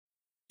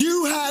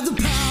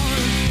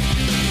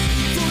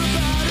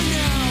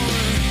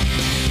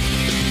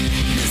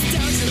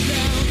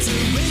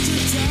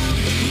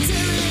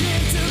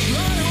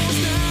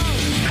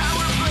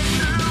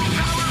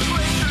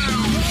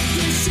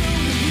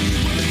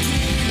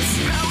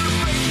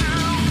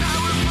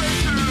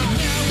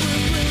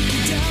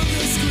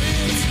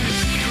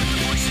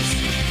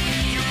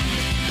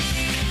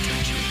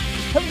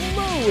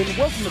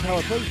Welcome to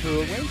Power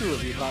Playthrough, a Ranger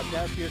Review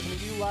podcast. We are coming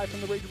to you live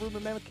from the Ranger Room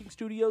at Mammoth King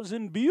Studios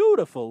in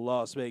beautiful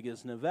Las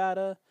Vegas,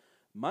 Nevada.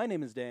 My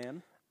name is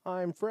Dan.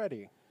 I'm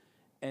Freddie.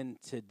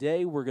 And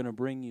today we're going to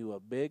bring you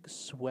a big,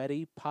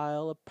 sweaty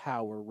pile of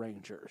Power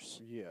Rangers.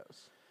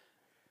 Yes.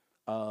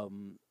 We're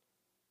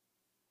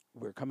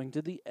coming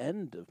to the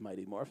end of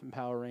Mighty Morphin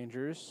Power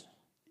Rangers.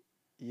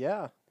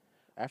 Yeah.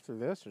 After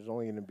this, there's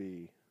only going to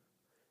be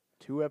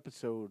 2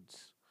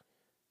 episodes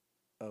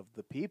of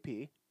the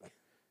PP.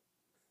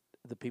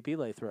 The PP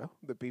laythrough.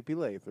 The PP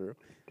laythrough.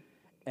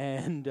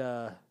 And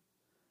that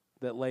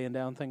laying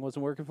down thing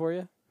wasn't working for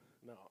you?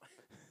 No.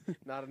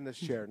 Not in this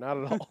chair. Not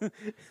at all.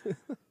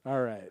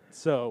 All right.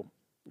 So,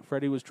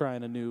 Freddie was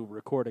trying a new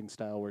recording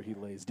style where he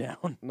lays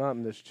down. Not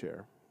in this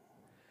chair.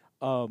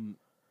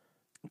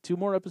 2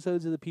 more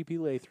episodes of the PP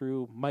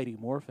laythrough, Mighty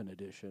Morphin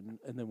edition,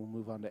 and then we'll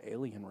move on to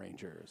Alien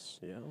Rangers.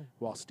 Yeah.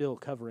 While still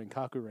covering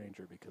Kaku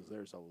Ranger because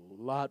there's a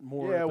lot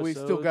more Yeah, episodes. we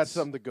still got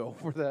something to go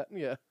for that.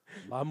 Yeah.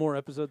 A lot more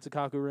episodes of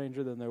Kaku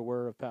Ranger than there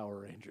were of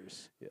Power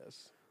Rangers.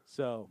 Yes.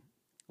 So,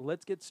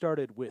 let's get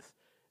started with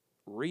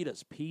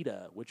Rita's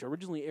PETA, which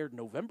originally aired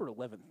November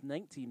 11th,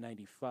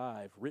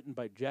 1995, written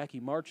by Jackie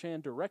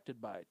Marchand, directed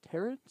by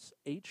Terrence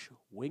H.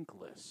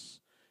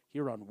 Winkless,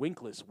 here on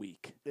Winkless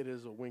Week. It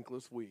is a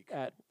winkless week.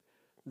 At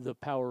the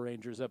Power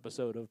Rangers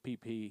episode of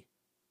PP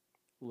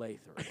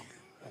Laythrough.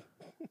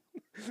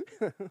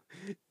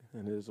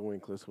 And it is a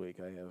winkless week.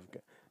 I have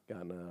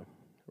gotten a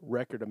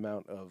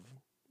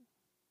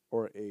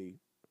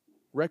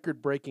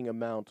record-breaking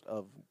amount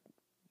of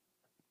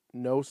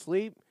no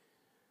sleep.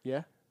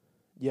 Yeah?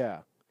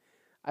 Yeah,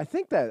 I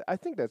think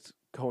that's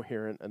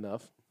coherent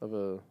enough of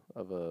a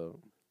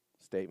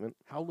statement.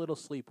 How little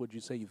sleep would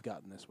you say you've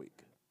gotten this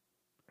week?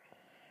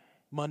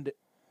 Monday.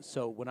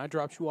 So when I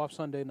dropped you off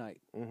Sunday night,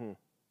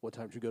 what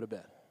time did you go to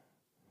bed?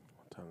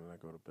 What time did I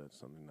go to bed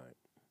Sunday night?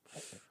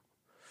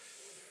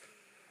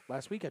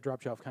 Last week I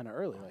dropped you off kind of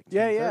early, like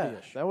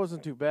 10:30-ish. That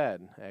wasn't too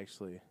bad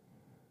actually,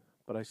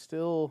 but I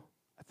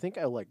think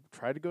I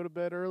tried to go to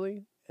bed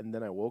early, and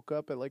then I woke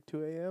up at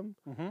 2 a.m.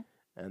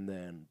 And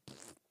then.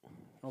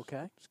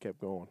 Okay. Just kept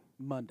going.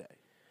 Monday.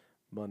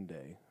 We're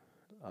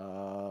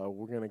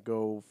going to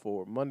go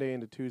for Monday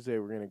into Tuesday.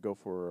 We're going to go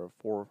for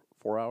 4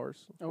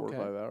 hours, 4 or 5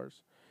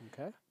 hours.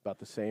 Okay. About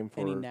the same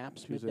for Any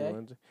naps Tuesday midday? and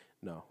Wednesday.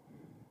 No.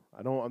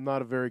 I'm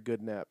not a very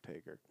good nap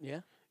taker.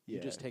 Yeah? You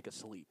Yeah. just take a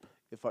sleep.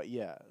 If I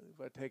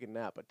take a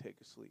nap, I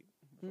take a sleep.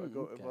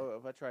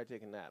 If I try to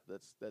take a nap,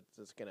 that's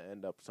going to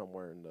end up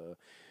somewhere in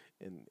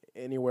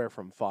anywhere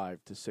from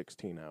 5 to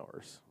 16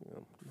 hours.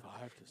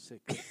 5 to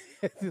 6.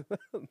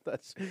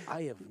 That's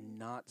I have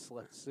not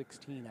slept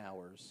 16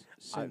 hours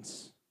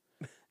since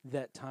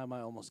that time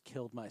I almost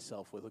killed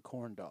myself with a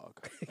corn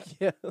dog.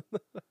 yeah.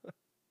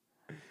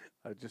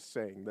 I'm just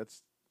saying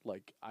that's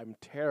I'm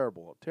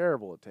terrible at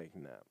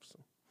taking naps.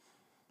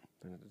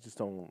 They just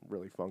don't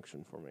really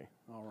function for me.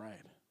 All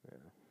right.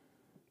 Yeah.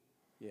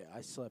 Yeah,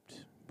 I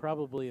slept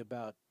probably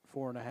about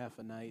 4.5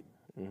 a night.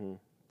 Mm-hmm.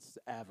 It's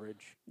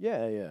average.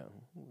 Yeah.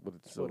 But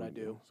it's That's what I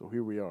do. So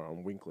here we are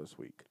on Winkless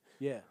Week.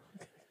 Yeah.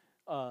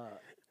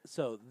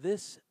 So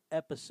this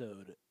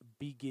episode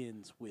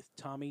begins with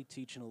Tommy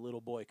teaching a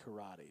little boy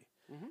karate.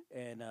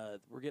 And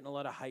we're getting a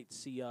lot of height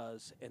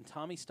siyas. And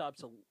Tommy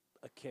stops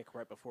a kick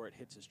right before it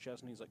hits his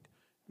chest. And he's like,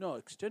 no,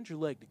 extend your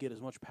leg to get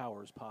as much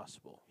power as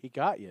possible. He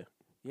got you.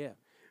 Yeah.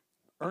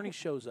 Ernie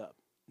shows up.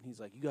 And he's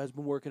like, you guys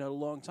been working out a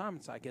long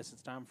time. I guess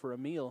it's time for a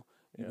meal.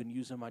 You've been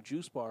using my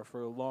juice bar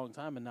for a long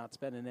time and not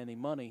spending any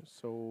money.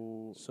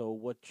 So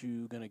what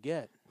you gonna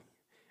get?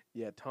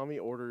 Yeah, Tommy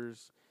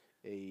orders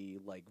a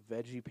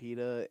veggie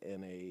pita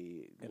and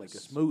a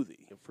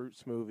smoothie, a fruit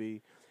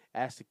smoothie.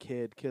 Asks the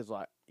kid's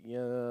like,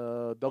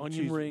 yeah, double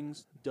onion cheese.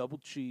 rings, double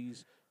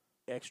cheese,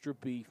 extra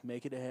beef.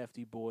 Make it a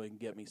hefty boy and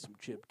get me some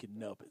chicken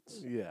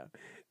nuggets. Yeah,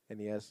 and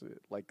he has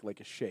like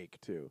a shake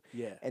too.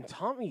 Yeah, and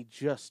Tommy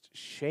just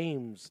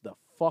shames the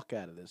fuck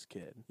out of this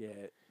kid.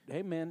 Yeah,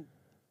 hey man,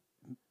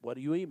 what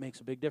do you eat makes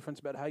a big difference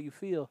about how you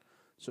feel.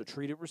 So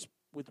treat it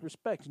with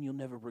respect, and you'll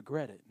never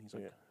regret it. And he's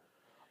like,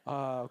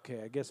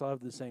 okay, I guess I'll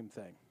have the same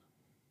thing.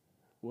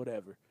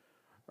 Whatever.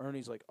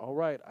 Ernie's like, all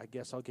right, I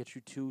guess I'll get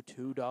you two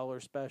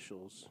 $2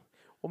 specials.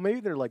 Well, maybe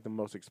they're the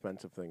most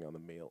expensive thing on the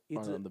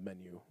on the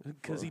menu.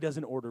 Because he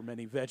doesn't order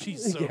many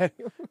veggies,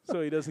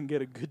 so he doesn't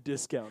get a good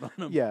discount on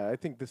them. Yeah, I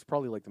think this is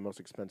probably the most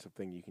expensive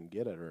thing you can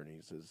get at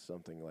Ernie's is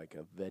something like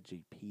a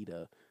veggie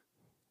pita.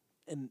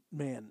 And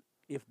man,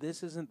 if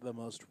this isn't the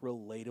most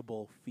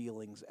relatable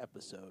feelings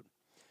episode,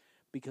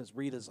 because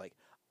Rita's like,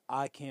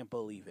 I can't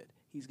believe it.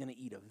 He's going to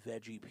eat a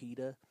veggie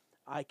pita.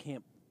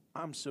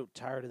 I'm so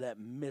tired of that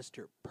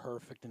Mr.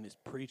 Perfect and his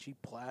preachy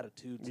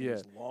platitudes and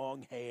his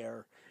long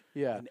hair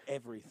and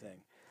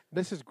everything.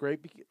 This is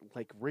great because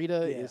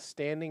Rita is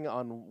standing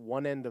on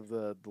one end of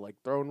the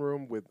throne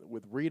room with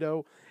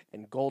Rito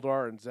and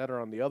Goldar and Zed are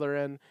on the other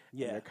end.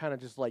 Yeah. And they're kind of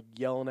just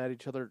yelling at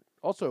each other.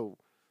 Also,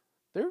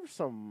 there's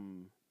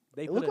some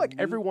It looked like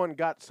everyone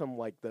got some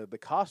the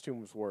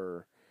costumes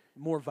were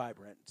more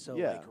vibrant. So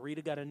Yeah.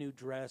 Rita got a new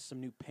dress, some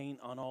new paint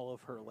on all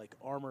of her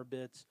armor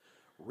bits.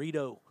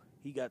 Rito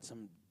He got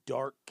some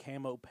dark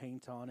camo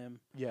paint on him.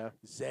 Yeah.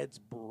 Zed's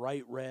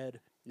bright red.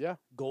 Yeah.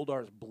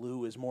 Goldar's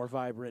blue is more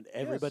vibrant.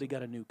 Everybody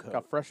got a new coat.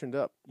 Got freshened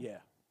up. Yeah.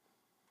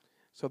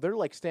 So they're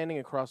like standing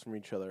across from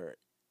each other,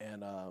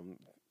 and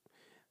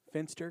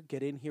Finster,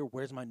 get in here.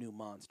 Where's my new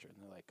monster?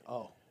 And they're like,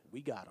 oh,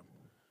 we got him.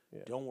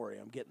 Yeah. Don't worry.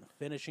 I'm getting the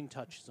finishing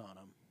touches on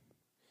him.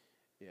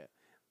 Yeah.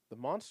 The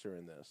monster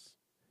in this,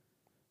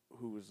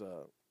 who's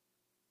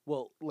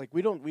well, like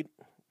we don't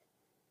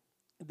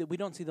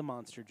see the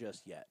monster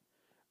just yet.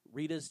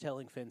 Rita's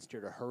telling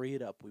Finster to hurry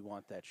it up. We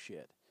want that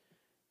shit.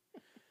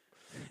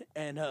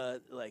 And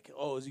like,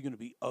 oh, is he going to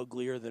be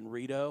uglier than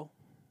Rito?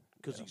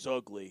 Because he's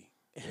ugly.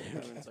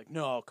 And it's like,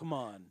 no, come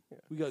on. Yeah.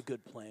 We got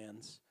good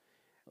plans.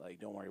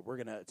 Like, don't worry. We're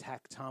going to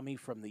attack Tommy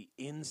from the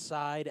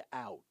inside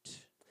out.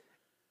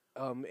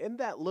 In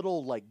that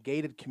little like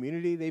gated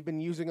community they've been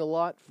using a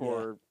lot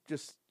for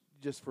just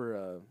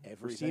for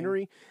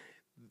scenery.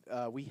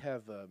 We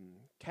have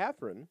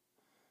Catherine,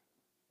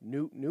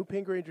 new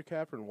Pink Ranger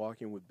Catherine,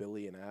 walking with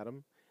Billy and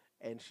Adam,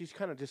 and she's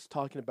kind of just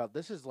talking about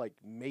this is like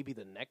maybe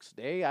the next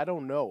day. I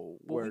don't know.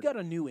 Well, we got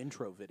a new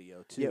intro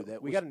video too. Yeah,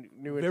 that we was got a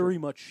new very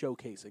much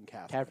showcasing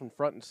Catherine. Catherine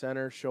front and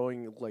center,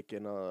 showing like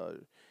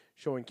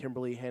showing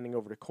Kimberly handing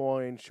over the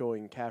coin,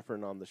 showing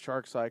Catherine on the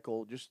shark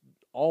cycle, just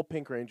all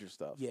Pink Ranger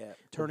stuff. Yeah,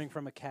 turning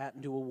from a cat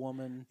into a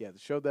woman. Yeah, they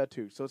showed that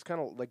too. So it's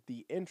kind of like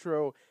the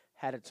intro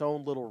had its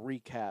own little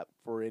recap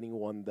for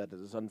anyone that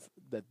is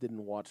that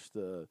didn't watch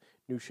the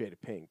new shade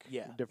of pink.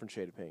 Yeah, different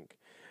shade of pink.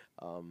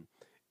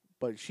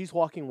 But she's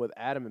walking with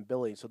Adam and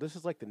Billy, so this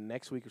is like the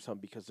next week or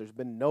something because there's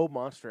been no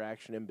monster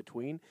action in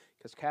between.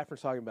 Because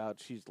Catherine's talking about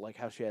she's like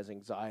how she has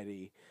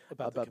anxiety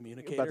about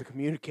the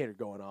communicator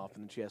going off,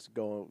 and she has to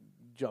go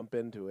jump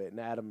into it. And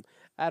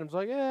Adam's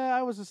like, yeah,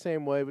 I was the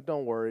same way, but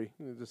don't worry,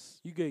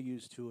 you get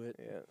used to it.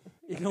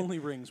 Yeah, it only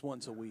rings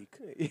once a week,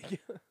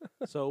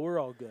 so we're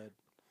all good.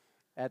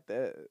 At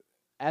the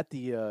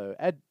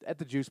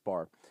juice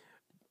bar,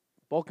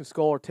 Bulk and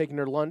Skull are taking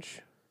their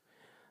lunch.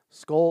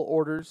 Skull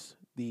orders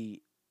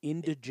the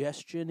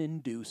indigestion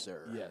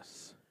inducer.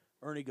 Yes.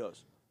 Ernie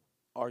goes,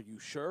 "Are you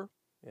sure?"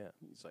 Yeah.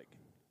 He's like,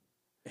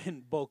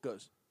 and Bulk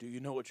goes, "Do you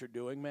know what you're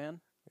doing,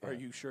 man? Yeah. Are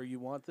you sure you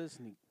want this?"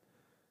 And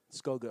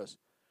Skull goes,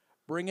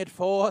 "Bring it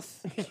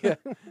forth." Yeah,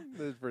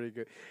 that's pretty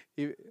good.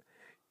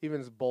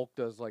 Even as Bulk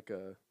does like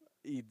a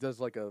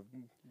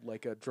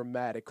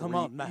dramatic. Come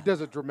on, man. He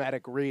does a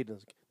dramatic read. And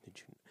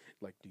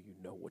do you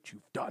know what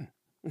you've done?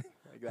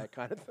 Like that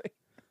kind of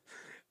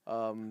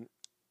thing.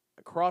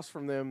 Across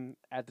from them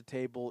at the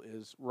table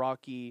is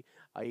Rocky,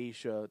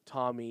 Aisha,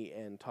 Tommy,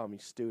 and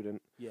Tommy's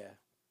student. Yeah.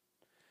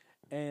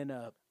 And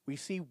we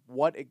see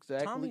what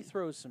exactly... Tommy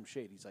throws some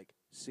shade. He's like,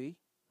 see?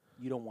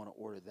 You don't want to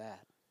order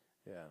that.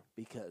 Yeah.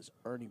 Because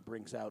Ernie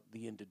brings out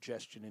the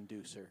indigestion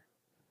inducer.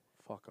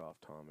 Fuck off,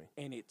 Tommy.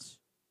 And it's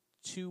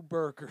 2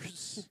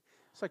 burgers.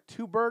 It's like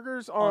 2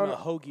 burgers on a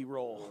hoagie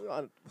roll.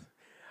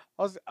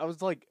 I was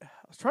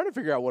trying to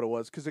figure out what it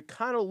was because it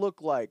kind of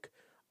looked like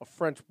a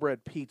French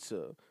bread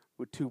pizza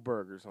with 2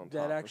 burgers on top.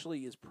 That actually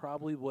is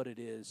probably what it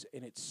is,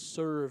 and it's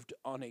served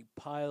on a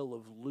pile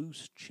of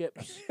loose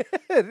chips,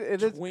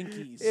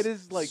 Twinkies. It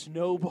is like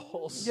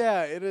snowballs.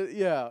 Yeah, it is.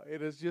 Yeah,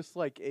 it is just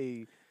like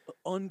a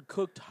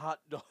uncooked hot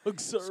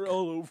dogs are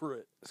all over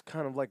it. It's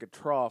kind of like a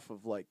trough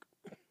of like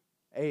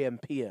AM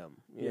PM.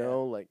 You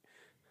know, like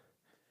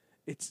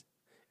it's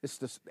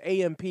the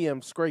AM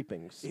PM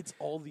scrapings. It's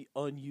all the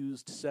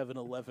unused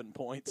 7-Eleven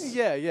points.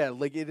 Yeah,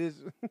 like it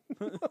is.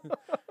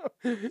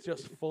 It's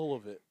just full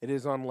of it. It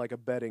is on like a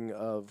bedding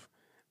of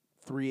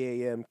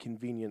 3 a.m.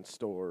 convenience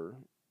store.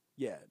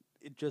 Yeah,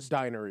 it just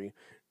dinery,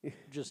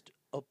 just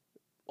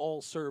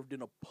all served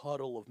in a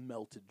puddle of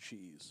melted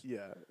cheese.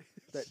 Yeah,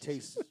 that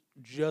tastes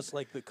just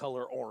like the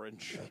color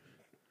orange,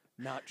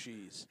 not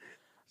cheese.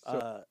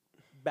 So,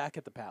 back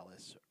at the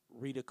palace,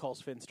 Rita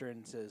calls Finster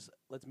and says,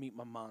 "Let's meet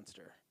my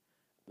monster,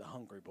 the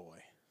hungry boy,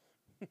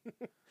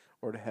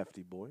 or the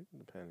hefty boy,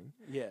 depending."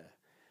 Yeah.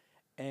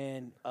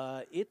 And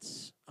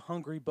it's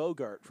Hungry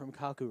Bogart from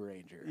Kaku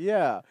Ranger.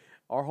 Yeah,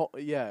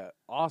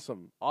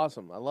 awesome. I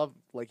love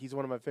he's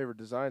one of my favorite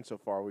designs so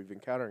far we've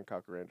encountered in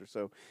Kaku Ranger.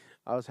 So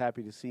I was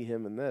happy to see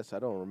him in this. I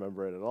don't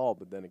remember it at all,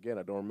 but then again,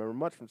 I don't remember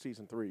much from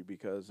season 3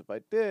 because if I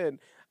did,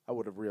 I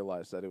would have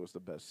realized that it was the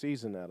best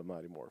season out of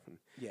Mighty Morphin.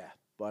 Yeah.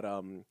 But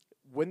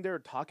when they're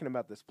talking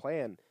about this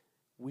plan,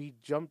 we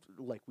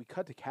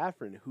cut to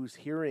Catherine, who's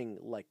hearing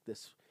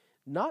this.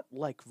 Not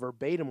like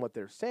verbatim what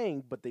they're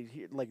saying, but they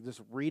hear this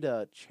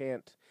Rita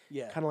chant,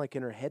 kind of like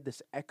in her head,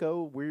 this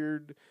echo,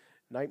 weird,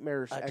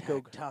 nightmarish echo.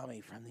 Attack Tommy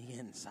from the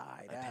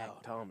inside out.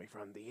 Attack Tommy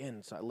from the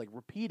inside,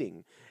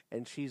 repeating.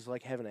 And she's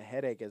having a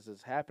headache as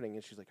it's happening,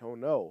 and she's like, oh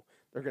no,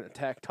 they're going to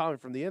attack Tommy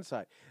from the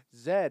inside.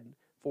 Zed,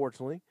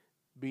 fortunately,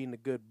 being the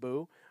good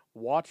boo,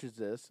 watches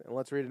this and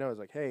lets Rita know, he's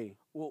like, hey.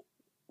 Well,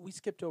 we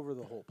skipped over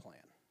the whole plan.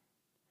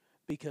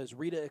 Because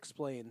Rita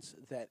explains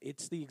that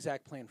it's the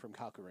exact plan from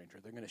Kaku Ranger.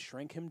 They're going to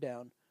shrink him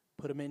down,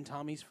 put him in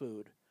Tommy's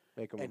food,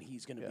 and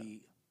he's going to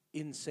be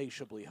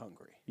insatiably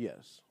hungry.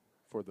 Yes,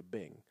 for the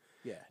Bing.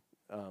 Yeah.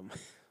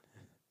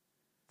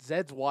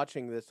 Zed's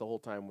watching this the whole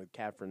time with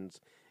Catherine's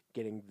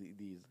getting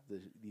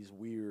these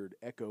weird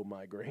echo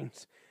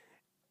migraines,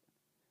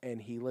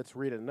 and he lets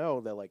Rita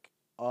know that like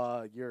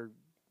your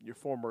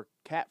former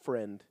cat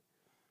friend.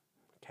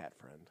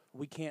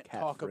 We can't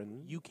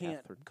you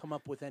can't come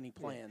up with any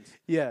plans.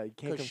 Yeah, you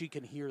can't because she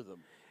can hear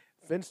them.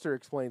 Finster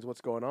explains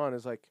what's going on.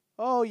 Is like,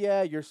 oh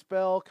yeah, your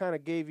spell kind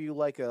of gave you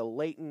like a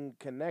latent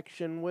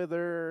connection with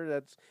her.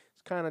 It's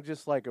kind of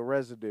just like a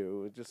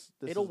residue.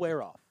 It'll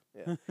wear off.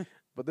 Yeah,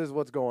 but this is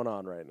what's going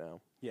on right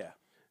now. Yeah.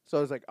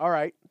 So it's like, all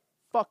right,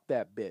 fuck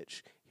that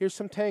bitch. Here's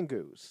some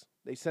Tengus.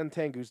 They send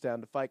Tengus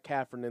down to fight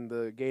Catherine in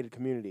the gated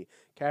community.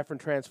 Catherine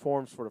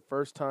transforms for the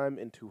first time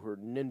into her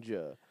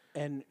ninja.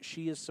 And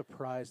she is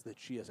surprised that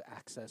she has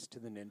access to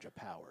the ninja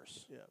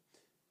powers. Yeah.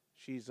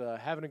 She's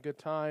having a good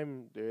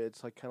time.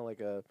 It's like kind of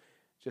like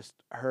just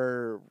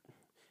her.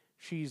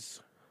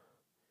 She's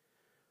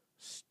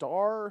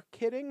star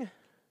kidding,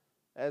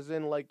 as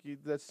in like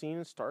that scene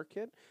in Star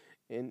Kid,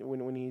 and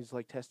when he's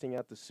like testing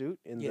out the suit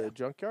in the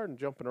junkyard and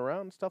jumping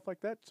around and stuff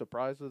like that,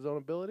 surprised with his own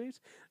abilities.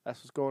 That's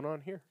what's going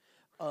on here.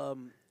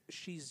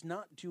 She's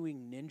not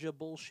doing ninja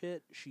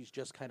bullshit. She's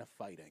just kind of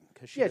fighting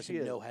because she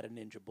doesn't know how to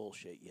ninja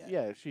bullshit yet.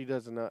 Yeah, she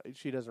doesn't.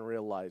 She doesn't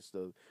realize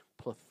the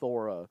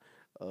plethora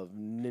of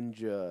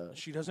ninja.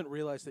 She doesn't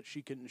realize that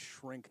she can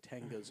shrink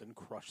Tengas and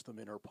crush them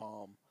in her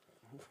palm,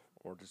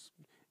 or just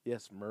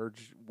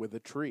merge with a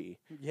tree.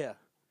 Yeah,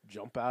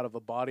 jump out of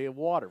a body of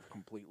water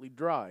completely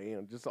dry. You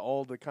know, just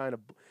all the kind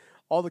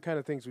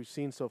of things we've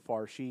seen so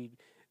far. She's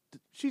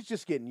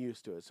just getting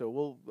used to it.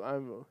 So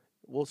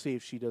we'll see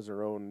if she does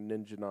her own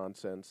ninja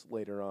nonsense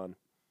later on.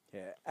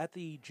 Yeah. At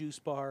the juice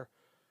bar,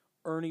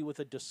 Ernie, with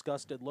a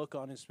disgusted look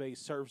on his face,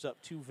 serves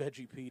up 2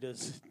 veggie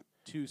pitas,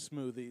 2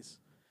 smoothies.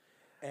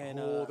 And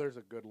there's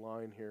a good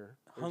line here.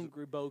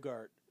 Hungry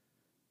Bogart.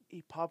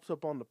 He pops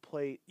up on the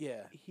plate.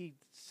 Yeah. He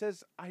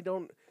says,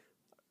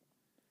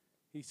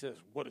 He says,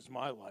 "What is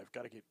my life?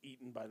 Got to get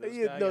eaten by this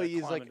guy." No,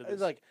 he's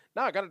like,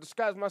 "No, I got to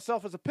disguise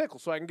myself as a pickle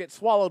so I can get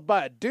swallowed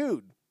by a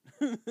dude."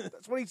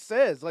 That's what he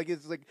says. Like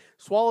it's like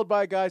swallowed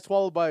by a guy,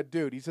 swallowed by a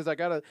dude. He says, "I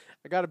gotta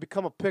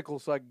become a pickle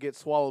so I can get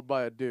swallowed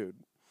by a dude."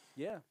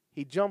 Yeah.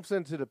 He jumps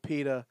into the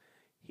pita.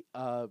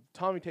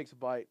 Tommy takes a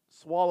bite,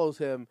 swallows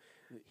him.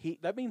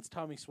 That means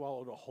Tommy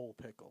swallowed a whole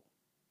pickle.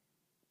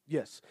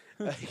 Yes.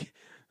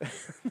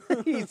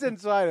 He's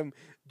inside him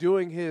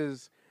doing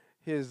his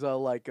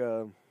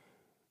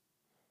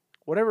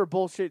whatever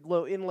bullshit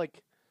in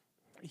like.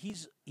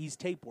 He's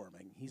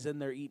tapeworming. He's in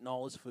there eating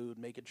all his food,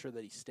 making sure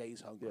that he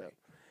stays hungry. Yeah.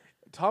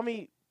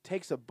 Tommy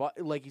takes a bite,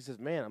 like he says,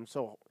 "Man, I'm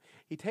so."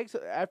 He takes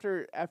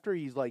after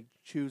he's like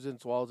chews and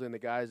swallows in the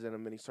guys in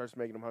him, and he starts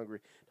making him hungry.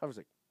 Tommy's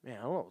like, "Man,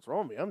 I don't know what's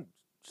wrong with me. I'm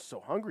so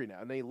hungry now."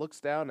 And then he looks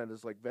down at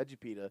his like veggie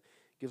pita,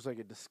 gives like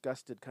a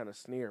disgusted kind of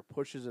sneer,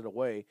 pushes it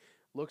away,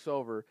 looks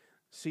over,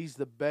 sees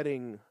the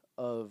bedding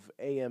of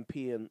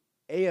AM/PM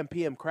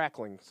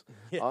cracklings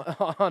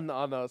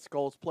on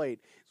Skull's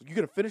plate. So you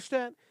gonna finish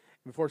that?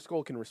 Before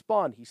Skull can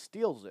respond, he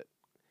steals it,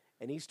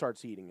 and he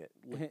starts eating it.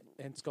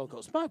 And Skull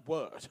goes, "My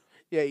word!"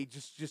 Yeah, he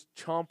just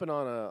chomping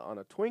on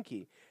a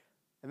Twinkie,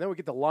 and then we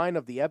get the line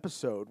of the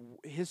episode.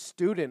 His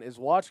student is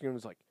watching him. And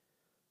is like,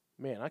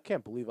 "Man, I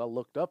can't believe I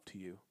looked up to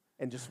you,"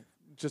 and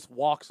just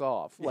walks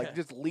off, like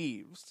just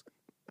leaves.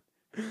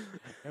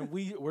 And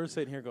we're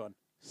sitting here going,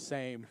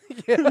 "Same."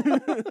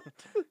 Yeah,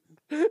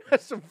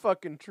 that's some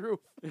fucking truth.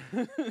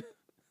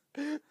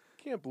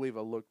 Can't believe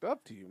I looked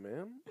up to you,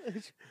 man.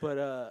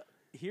 But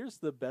here's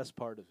the best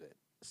part of it.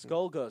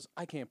 Skull goes,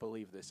 "I can't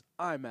believe this.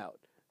 I'm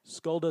out."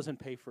 Skull doesn't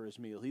pay for his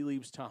meal. He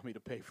leaves Tommy to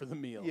pay for the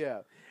meal.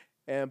 Yeah.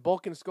 And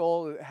Bulk and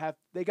Skull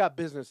they got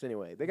business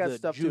anyway. They got the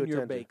stuff to junior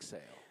attend bake to.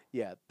 sale.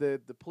 Yeah.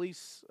 The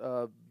police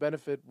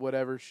benefit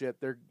whatever shit.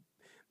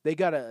 They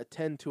got to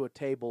attend to a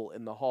table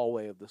in the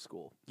hallway of the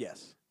school.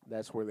 Yes.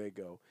 That's where they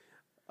go.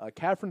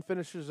 Catherine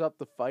finishes up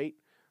the fight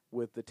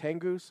with the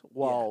Tengus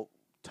while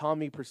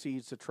Tommy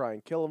proceeds to try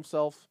and kill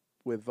himself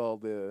with all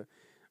the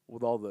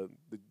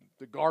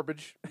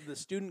garbage. The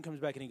student comes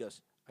back and he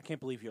goes, "I can't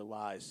believe your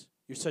lies.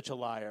 You're such a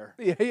liar."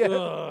 Yeah.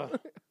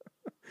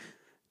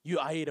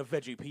 I ate a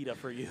veggie pita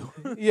for you.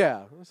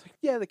 Yeah. I was like,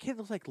 yeah, the kid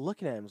was like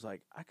looking at him, was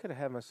like, I could have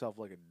had myself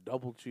like a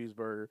double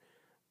cheeseburger,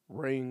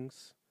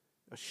 rings,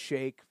 a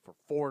shake for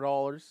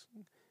 $4.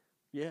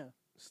 Yeah.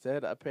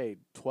 Instead, I paid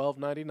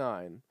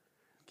 $12.99.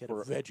 Get a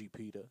veggie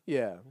pita.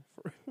 Yeah.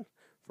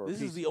 For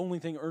this is the only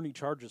thing Ernie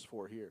charges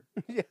for here.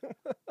 Yeah.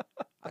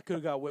 I could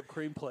have got a whipped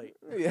cream plate.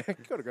 Yeah, I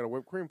could have got a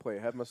whipped cream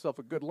plate. Had myself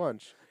a good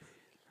lunch.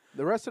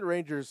 The rest of the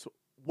Rangers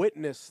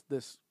witness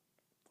this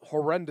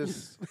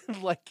horrendous,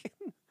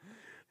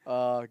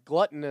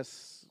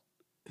 gluttonous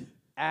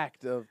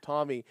act of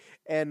Tommy.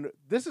 And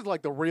this is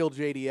like the real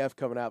JDF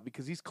coming out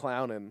because he's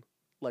clowning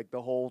like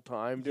the whole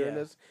time during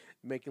this,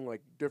 making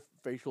like different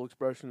facial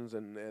expressions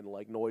and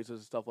like noises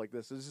and stuff like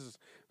this. This is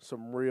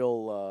some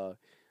real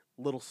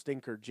little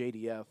stinker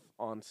JDF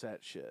on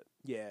set shit.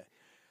 Yeah.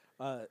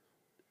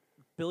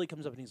 Billy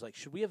comes up and he's like,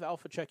 "Should we have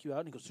Alpha check you out?"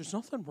 And he goes, "There's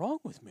nothing wrong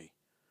with me."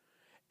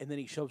 And then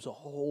he shoves a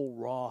whole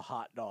raw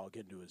hot dog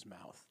into his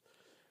mouth.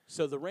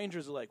 So the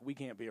Rangers are like, we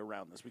can't be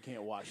around this. We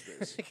can't watch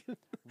this.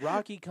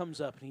 Rocky comes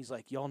up and he's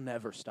like, y'all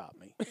never stop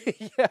me.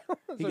 Yeah.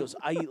 He goes,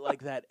 I eat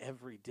like that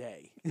every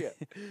day. Yeah.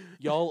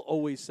 Y'all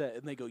always say,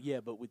 and they go,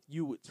 yeah, but with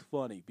you it's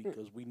funny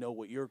because we know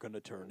what you're going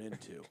to turn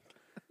into.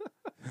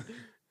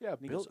 Yeah, And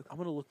he goes, I'm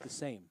going to look the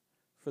same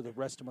for the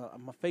rest of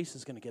my face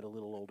is going to get a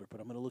little older, but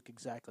I'm going to look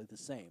exactly the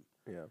same.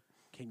 Yeah.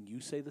 Can you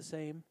say the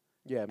same,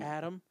 Yeah.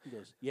 Adam? He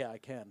goes, yeah, I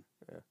can.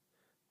 Yeah.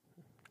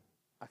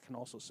 I can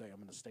also say I'm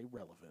going to stay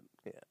relevant.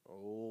 Yeah.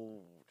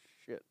 Oh,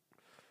 shit.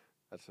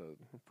 That's a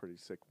pretty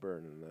sick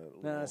burn in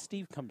that. Nah,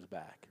 Steve comes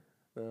back.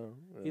 No,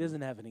 He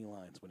doesn't have any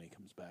lines when he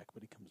comes back,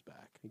 but he comes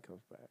back. He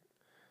comes back.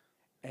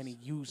 And he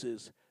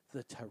uses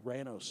the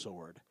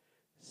Tyrannosword,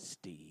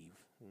 Steve.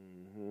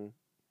 Mm-hmm.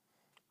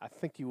 I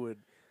think you would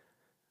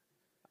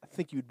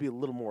be a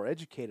little more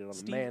educated on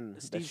the man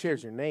that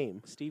shares your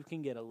name. Steve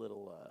can get a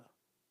little,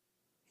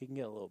 he can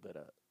get a little bit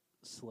of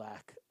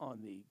slack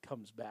on the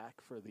comes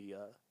back for the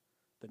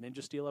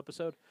Ninja Steel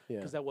episode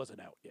because that wasn't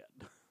out yet.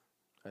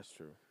 That's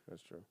true.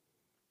 That's true.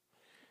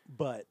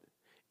 But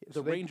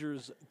the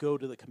Rangers go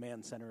to the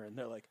command center and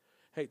they're like,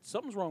 "Hey,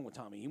 something's wrong with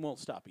Tommy. He won't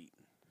stop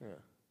eating." Yeah.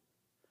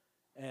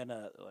 And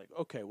like,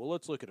 okay, well,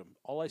 let's look at him.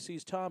 All I see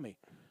is Tommy.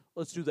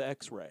 Let's do the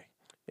X-ray.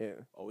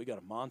 Yeah. Oh, we got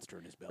a monster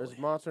in his belly. There's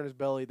a monster in his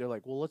belly. They're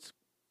like, well, let's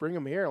bring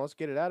him here and let's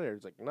get it out of there.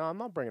 He's like, no, I'm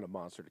not bringing a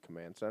monster to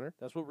command center.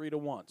 That's what Rita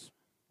wants.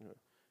 Yeah.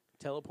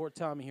 Teleport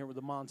Tommy here with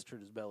a monster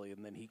in his belly,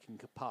 and then he can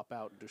pop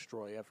out and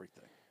destroy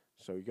everything.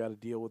 So you got to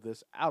deal with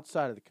this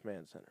outside of the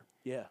command center.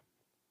 Yeah.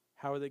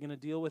 How are they going to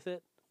deal with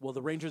it? Well,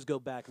 the Rangers go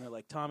back, and they're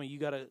like, Tommy, you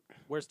got to...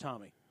 Where's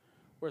Tommy?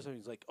 Where's Tommy?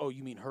 He's like, oh,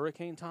 you mean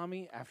Hurricane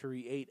Tommy? After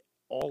he ate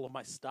all of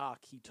my stock,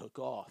 he took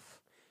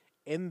off.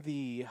 In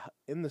the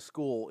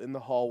school, in the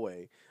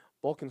hallway,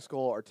 Bulk and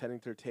Skull are tending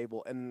to their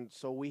table, and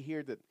so we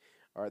hear that,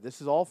 all right,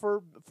 this is all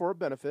for a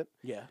benefit.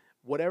 Yeah.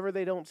 Whatever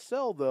they don't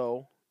sell,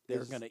 though,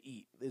 they're going to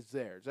eat. Is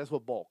theirs. That's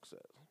what Bulk says.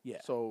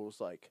 Yeah. So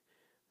it's like,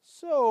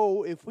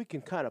 so if we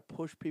can kind of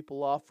push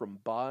people off from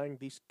buying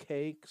these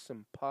cakes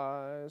and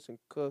pies and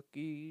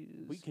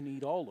cookies, we can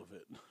eat all of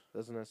it.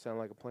 Doesn't that sound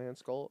like a plan,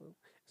 Skull?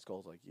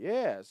 Skull's like,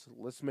 yes,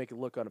 let's make it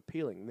look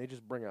unappealing. And they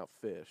just bring out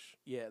fish.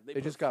 Yeah,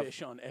 they just got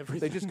fish on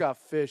everything. They just got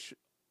fish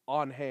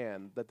on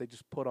hand that they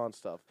just put on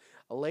stuff.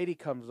 A lady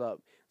comes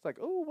up. It's like,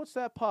 oh, what's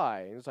that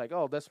pie? And it's like,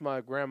 oh, that's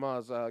my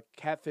grandma's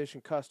catfish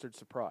and custard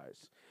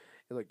surprise.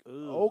 He's like,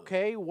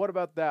 okay, what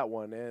about that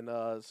one?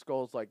 And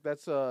Skull's like,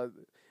 that's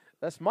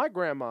my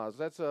grandma's.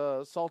 That's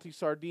a salty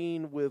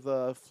sardine with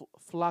a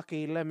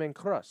flaky lemon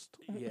crust.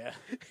 Yeah.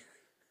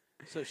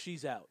 So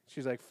she's out.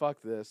 She's like,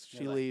 fuck this.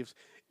 She leaves.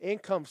 In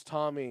comes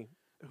Tommy,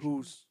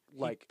 who's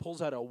like... He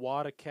pulls out a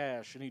wad of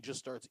cash, and he just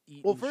starts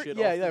eating shit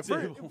off the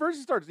table. First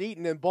he starts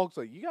eating, and Bulk's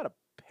like, you got to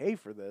pay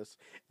for this.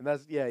 And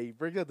that's, he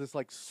brings out this,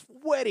 like,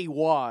 sweaty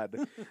wad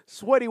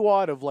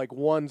of, like,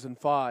 ones and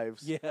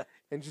fives. Yeah.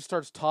 And just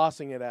starts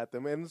tossing it at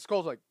them. And the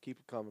Skull's like, keep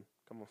it coming.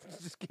 Come on.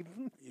 Just keep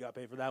it. You got to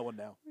pay for that one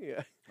now.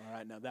 Yeah. All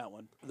right, now that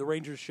one. The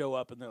Rangers show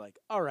up, and they're like,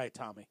 all right,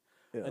 Tommy,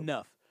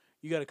 enough.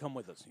 You got to come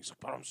with us. And he's like,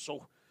 but I'm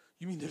so...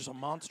 You mean there's a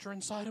monster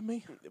inside of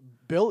me?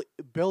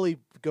 Billy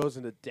goes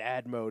into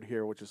dad mode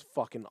here, which is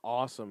fucking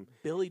awesome.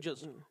 Billy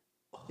just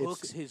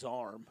hooks his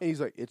arm. And he's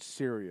like, it's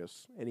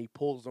serious. And he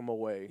pulls them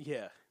away.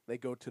 Yeah. They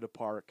go to the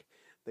park.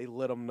 They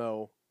let him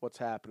know what's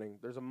happening.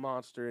 There's a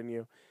monster in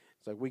you.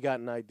 It's like, we got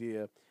an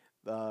idea.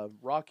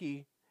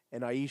 Rocky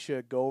and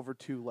Aisha go over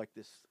to like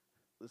this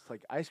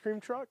like ice cream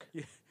truck.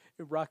 Yeah.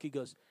 And Rocky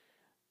goes,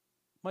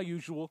 my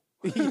usual.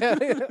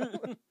 Yeah.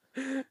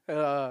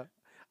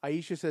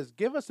 Aisha says,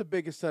 give us the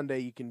biggest sundae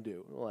you can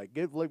do.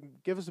 Give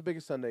us the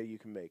biggest sundae you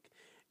can make.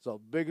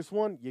 So, biggest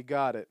one, you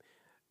got it.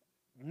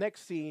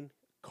 Next scene,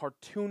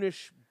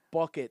 cartoonish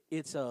bucket.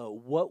 It's a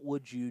what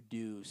would you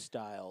do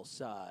style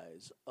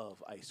size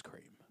of ice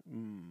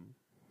cream.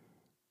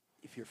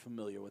 If you're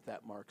familiar with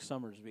that Mark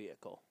Summers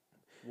vehicle,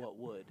 what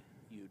would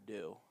you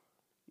do?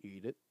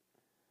 Eat it.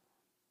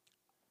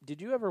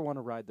 Did you ever want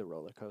to ride the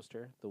roller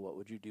coaster, the what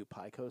would you do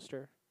pie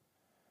coaster?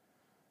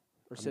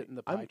 Or sit in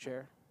the pie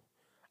chair?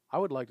 I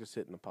would like to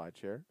sit in the pie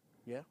chair.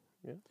 Yeah?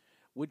 Yeah.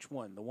 Which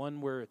one? The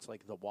one where it's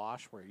like the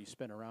wash where you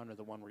spin around or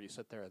the one where you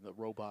sit there and the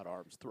robot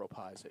arms throw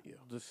pies at you?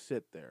 Just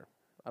sit there.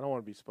 I don't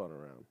want to be spun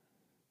around.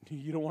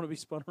 You don't want to be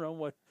spun around?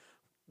 What?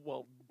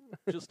 Well,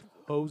 just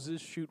hoses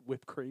shoot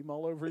whipped cream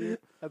all over you?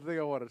 I think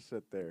I want to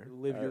sit there.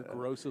 Live your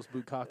grossest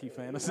bukkake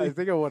fantasy? I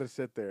think I want to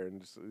sit there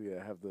and just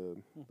have the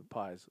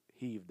pies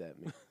heaved at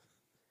me.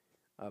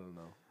 I don't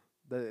know.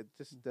 That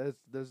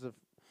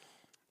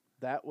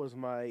was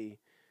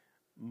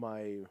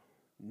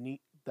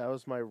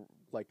my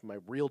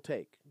real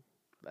take.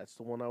 That's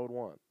the one I would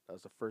want. That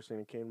was the first thing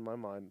that came to my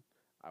mind.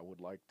 I would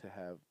like to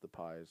have the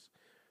pies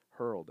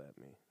hurled at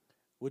me.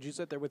 Would you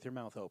sit there with your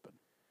mouth open?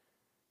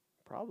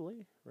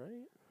 Probably,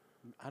 right?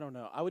 I don't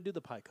know. I would do the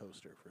pie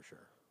coaster for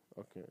sure.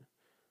 Okay.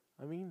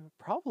 I mean,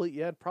 probably,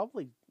 yeah,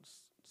 probably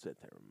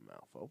sit there with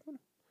mouth open.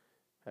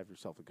 Have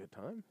yourself a good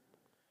time.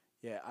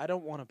 Yeah, I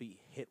don't want to be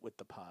hit with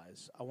the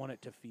pies. I want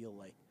it to feel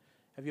like...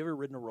 Have you ever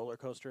ridden a roller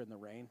coaster in the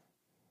rain?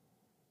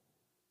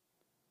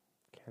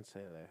 Can't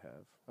say that I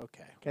have.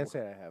 Okay. Can't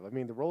say I have. I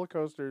mean, the roller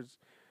coasters.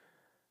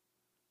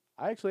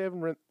 I actually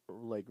haven't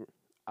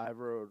I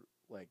rode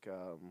like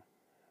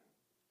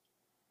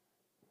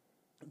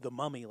The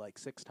Mummy like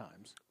 6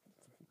 times.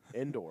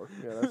 indoor.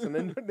 Yeah, that's an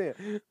indoor.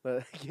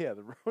 Yeah,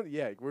 the road.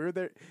 Yeah, we were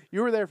there.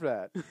 You were there for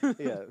that.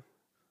 Yeah,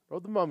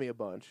 rode the Mummy a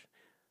bunch,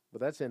 but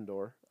that's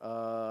indoor.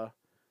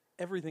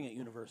 Everything at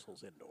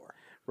Universal's indoor.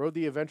 Rode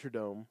the Adventure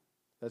Dome.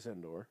 That's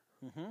indoor.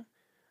 Mm-hmm.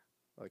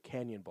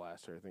 Canyon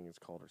Blaster, I think it's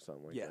called, or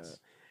something like Yes.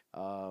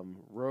 that.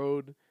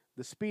 Rode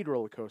the Speed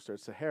roller coaster at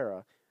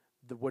Sahara,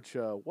 which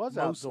was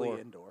Mostly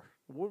outdoor. indoor.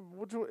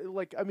 Which,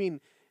 like, I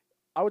mean,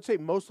 I would say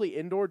mostly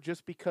indoor,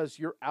 just because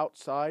you're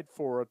outside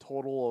for a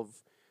total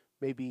of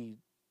maybe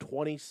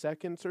 20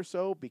 seconds or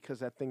so, because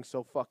that thing's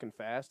so fucking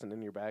fast, and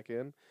then you're back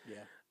in.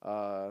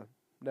 Yeah.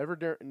 Never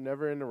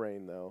in the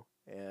rain though,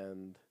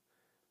 and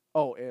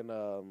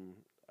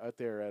out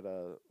there at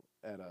a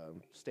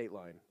State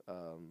Line.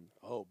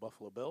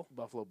 Buffalo Bill?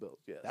 Buffalo Bills,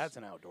 yes. That's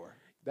an outdoor.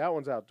 That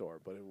one's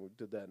outdoor, but we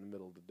did that in the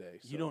middle of the day.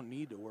 So. You don't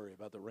need to worry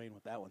about the rain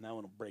with that one. That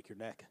one will break your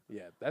neck.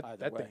 Yeah, Either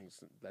that way.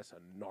 that's a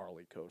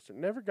gnarly coaster.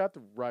 Never got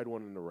to ride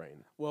one in the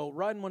rain. Well,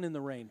 riding one in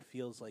the rain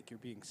feels like you're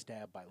being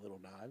stabbed by little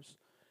knives.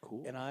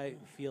 Cool. And I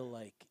feel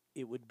like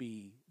it would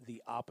be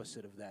the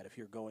opposite of that if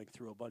you're going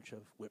through a bunch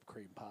of whipped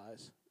cream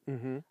pies.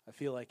 Mm-hmm. I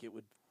feel like it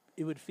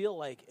would feel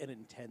like an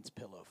intense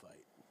pillow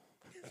fight.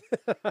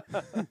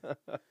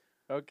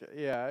 Okay,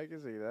 yeah, I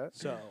can see that.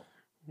 So,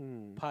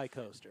 pie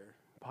coaster.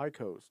 Pie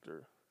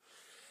coaster.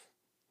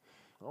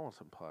 I want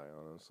some pie,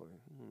 honestly.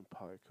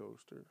 Pie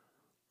coaster.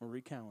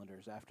 Marie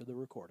calendars after the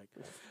recording.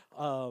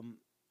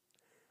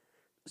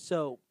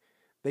 So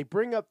they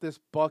bring up this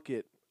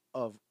bucket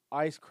of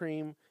ice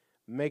cream,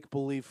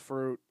 make-believe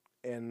fruit,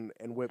 and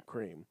whipped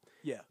cream.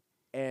 Yeah.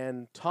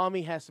 And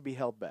Tommy has to be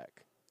held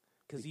back.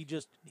 Because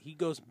he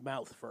goes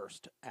mouth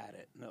first at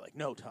it. And they're like,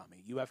 no,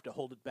 Tommy, you have to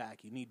hold it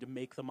back. You need to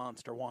make the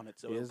monster want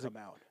it so it'll come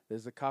out.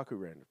 There's a Kaku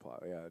Ranger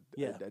plot.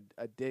 Yeah.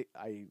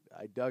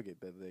 I dug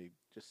it that they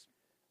just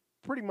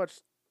pretty much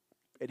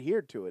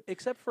adhered to it.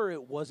 Except for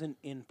it wasn't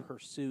in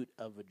pursuit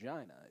of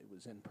vagina. It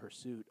was in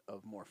pursuit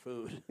of more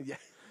food. Yeah.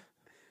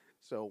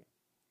 So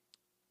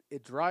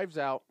it drives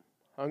out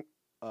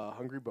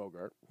Hungry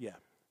Bogart. Yeah.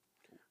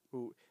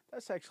 Who,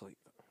 that's actually...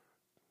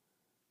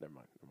 Never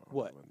mind.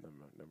 What?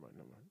 Never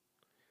mind.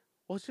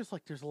 Well, it's just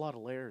like there's a lot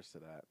of layers to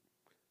that.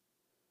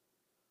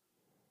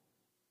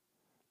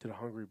 To the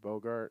Hungry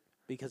Bogart.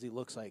 Because he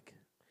looks like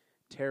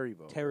Terry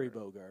Bogart. Terry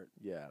Bogart.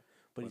 Yeah.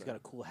 But he's got a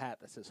cool hat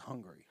that says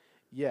hungry.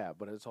 Yeah,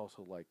 but it's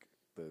also like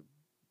the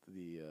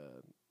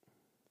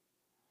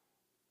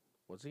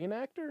was he an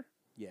actor?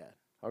 Yeah.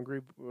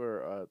 Hungry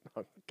or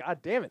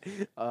God damn it.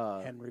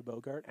 Henry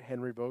Bogart.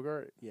 Henry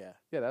Bogart? Yeah.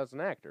 Yeah, that was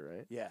an actor,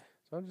 right? Yeah.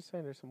 So I'm just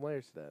saying there's some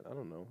layers to that. I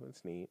don't know.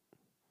 That's neat.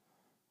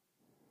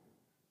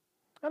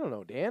 I don't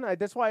know, Dan.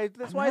 That's why I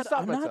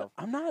stopped myself.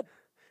 I'm not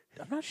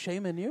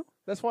shaming you.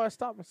 That's why I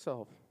stopped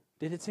myself.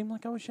 Did it seem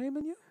like I was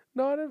shaming you?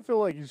 No, I didn't feel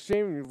like you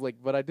shaming me,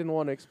 but I didn't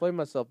want to explain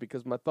myself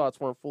because my thoughts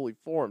weren't fully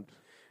formed.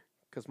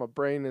 Because my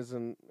brain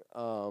isn't,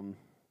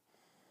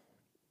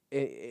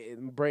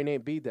 brain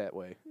ain't beat that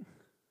way.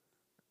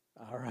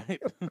 All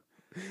right.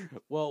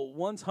 Well,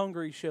 once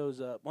Hungry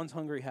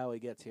Howie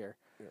gets here.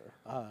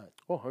 Yeah.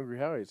 Hungry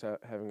Howie's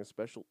having a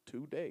special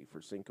 2-day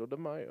for Cinco de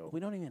Mayo.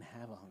 We don't even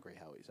have a Hungry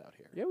Howie's out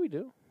here. Yeah, we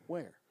do.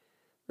 Where?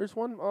 There's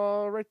one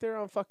right there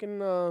on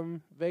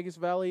fucking Vegas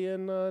Valley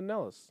in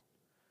Nellis.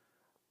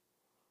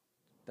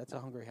 That's a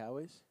Hungry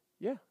Howie's?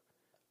 Yeah.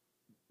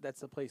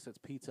 That's the place that's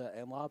pizza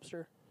and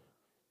lobster?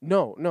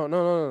 No.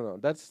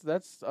 That's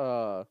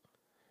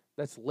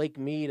Lake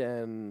Mead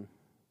and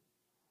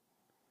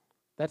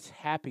that's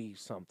Happy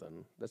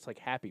something. That's like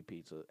Happy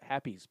Pizza.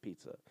 Happy's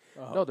Pizza.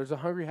 Uh-huh. No, there's a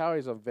Hungry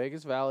Howie's on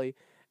Vegas Valley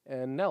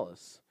and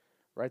Nellis.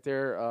 Right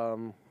there.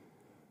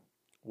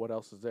 What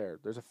else is there?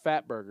 There's a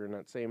Fat Burger in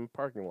that same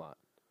parking lot.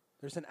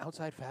 There's an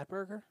outside Fat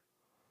Burger?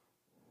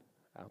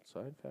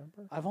 Outside Fat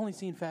Burger? I've only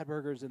seen Fat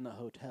Burgers in the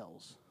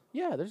hotels.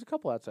 Yeah, there's a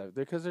couple outside.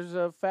 Because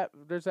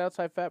there's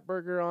outside Fat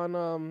Burger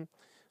on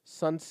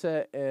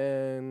Sunset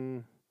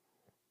and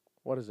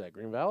what is that?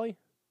 Green Valley?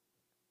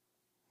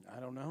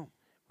 I don't know.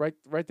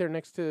 Right there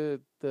next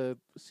to the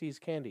See's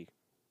Candy.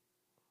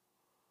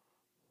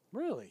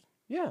 Really?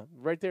 Yeah,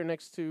 right there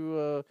next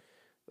to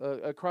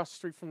across the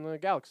street from the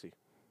Galaxy.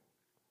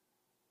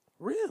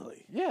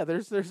 Really? Yeah,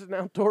 there's an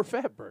outdoor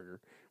Fat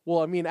Burger. Well,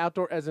 I mean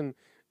outdoor as in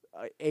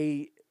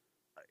a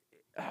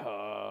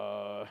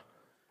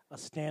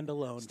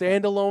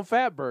standalone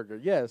Fat Burger.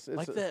 Yes, it's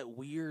like that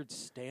weird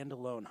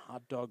standalone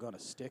hot dog on a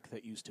stick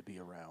that used to be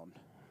around.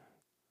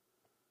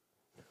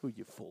 Who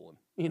you fooling?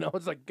 You know,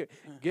 it's like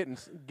getting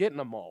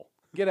them all.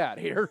 Get out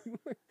of here.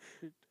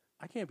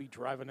 I can't be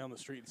driving down the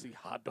street and see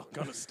hot dog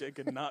on a stick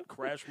and not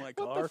crash my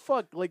car. What the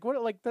fuck? Like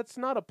what? Like that's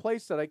not a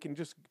place that I can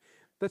just.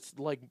 That's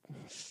like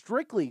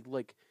strictly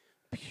like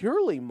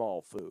purely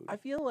mall food. I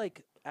feel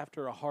like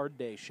after a hard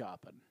day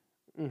shopping,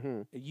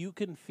 you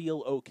can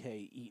feel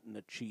okay eating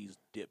a cheese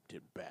dipped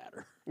in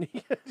batter.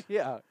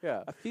 Yeah.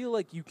 I feel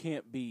like you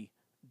can't be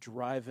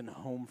driving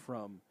home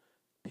from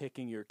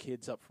picking your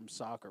kids up from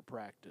soccer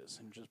practice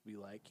and just be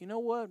like, you know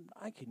what?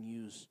 I can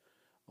use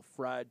a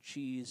fried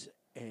cheese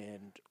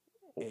and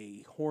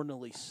a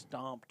hornily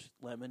stomped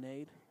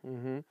lemonade.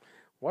 Mm-hmm.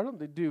 Why don't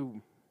they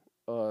do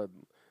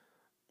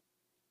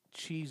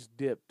cheese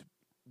dipped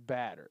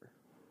batter?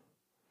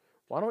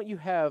 Why don't you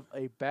have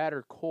a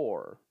batter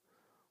core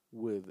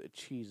with a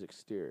cheese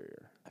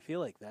exterior? I feel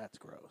like that's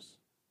gross.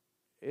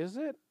 Is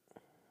it?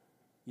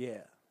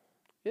 Yeah.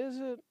 Is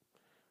it?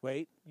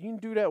 Wait. You can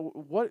do that.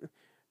 What?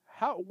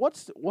 How?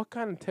 What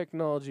kind of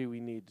technology we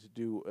need to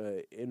do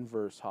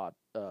inverse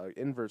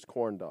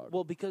corn dog?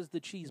 Well, because the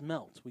cheese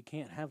melts, we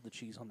can't have the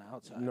cheese on the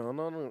outside.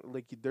 No.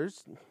 Like you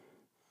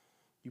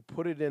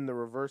put it in the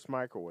reverse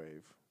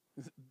microwave.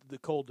 The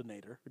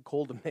coldinator. The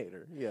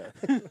coldinator, yeah.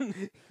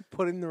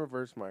 Put it in the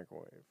reverse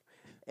microwave,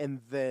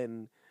 and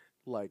then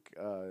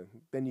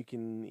then you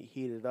can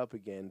heat it up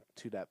again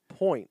to that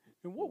point.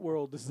 In what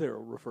world is there a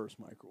reverse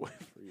microwave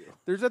for you?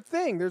 There's a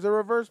thing. There's a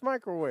reverse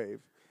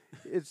microwave.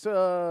 It's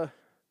yeah,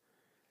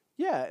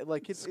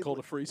 like it's called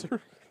a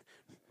freezer.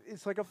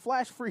 It's like a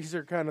flash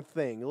freezer kind of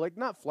thing. Like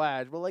not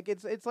flash, but like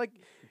it's like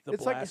the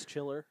it's blast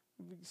chiller,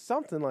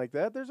 something like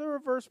that. There's a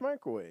reverse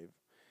microwave.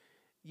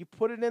 You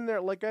put it in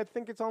there, like I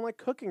think it's on like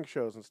cooking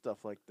shows and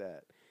stuff like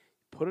that.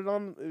 Put it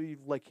on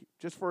like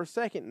just for a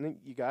second, and then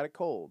you got it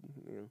cold.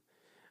 You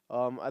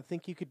know? I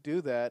think you could do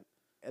that,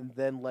 and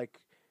then like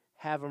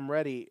have them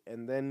ready,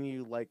 and then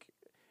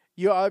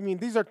I mean,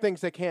 these are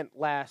things that can't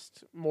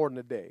last more than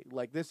a day.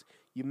 Like this,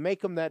 you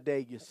make them that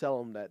day, you sell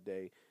them that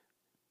day.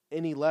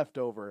 Any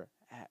leftover,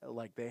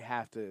 like they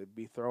have to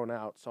be thrown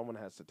out. Someone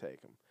has to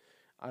take them.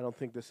 I don't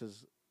think this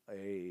is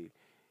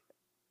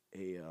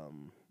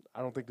I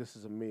don't think this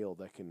is a meal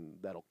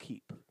that'll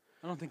keep.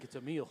 I don't think it's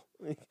a meal.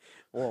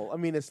 Well, I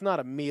mean, it's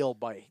not a meal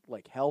by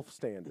like health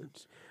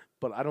standards,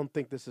 but I don't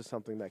think this is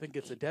something that I think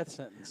it's a death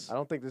sentence. I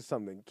don't think this is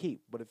something to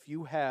keep. But if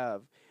you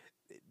have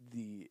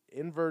the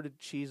inverted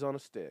cheese on a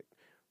stick,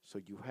 so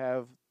you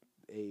have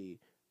a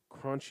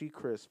crunchy,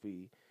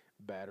 crispy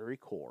battery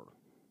core,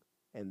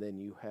 and then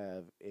you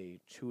have a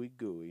chewy,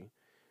 gooey,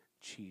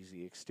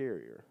 cheesy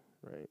exterior,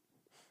 right?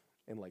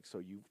 And like so,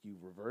 you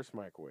reverse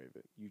microwave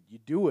it. You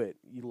do it.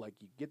 You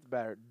get the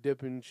batter,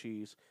 dip in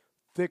cheese,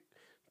 thick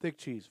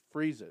cheese,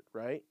 freeze it,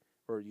 right?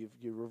 Or you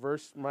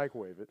reverse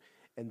microwave it,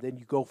 and then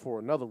you go for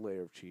another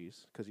layer of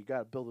cheese because you got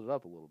to build it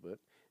up a little bit.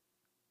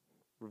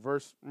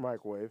 Reverse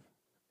microwave,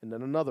 and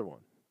then another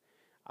one.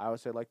 I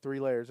would say like 3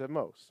 layers at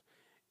most.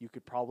 You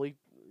could probably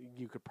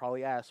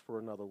ask for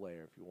another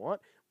layer if you want,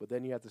 but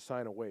then you have to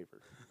sign a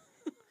waiver.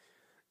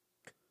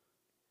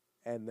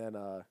 And then,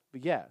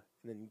 but yeah,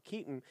 and then you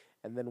keep them,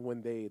 and then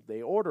when they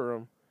order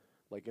them,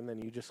 and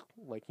then you just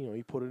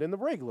you put it in the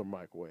regular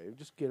microwave,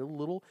 just get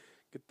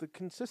the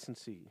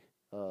consistency.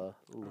 I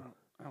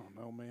don't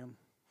know, man.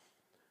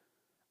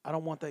 I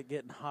don't want that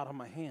getting hot on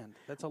my hand.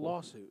 That's a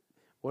lawsuit.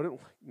 What?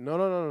 No. I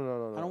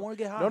don't want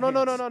to get hot.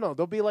 No.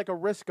 There'll be like a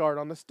wrist guard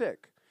on the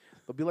stick.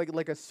 There'll be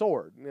like a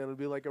sword. It'll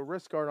be like a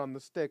wrist guard on the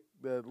stick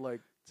that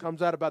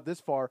comes out about this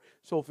far.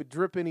 So if it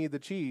drip any of the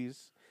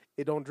cheese,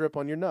 it don't drip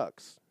on your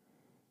nuts.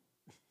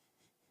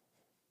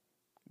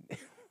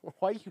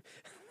 Why you?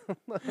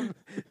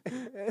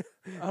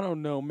 I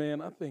don't know,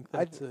 man. I think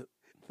that's it.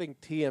 I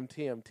think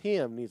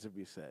TM needs to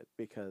be said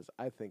because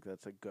I think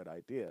that's a good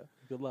idea.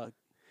 Good luck.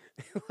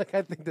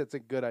 I think that's a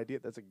good idea.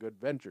 That's a good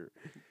venture.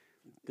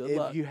 Good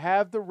luck. If you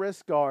have the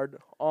wrist guard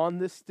on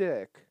the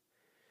stick,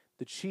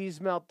 the cheese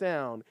melt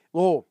down.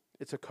 Oh,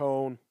 it's a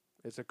cone.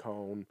 It's a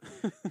cone.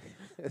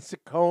 It's a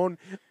cone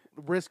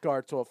wrist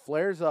guard, so it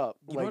flares up.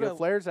 It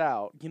flares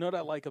out. You know what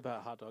I like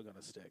about hot dog on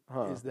a stick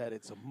is that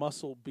it's a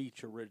Muscle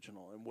Beach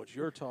original, and what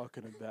you're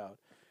talking about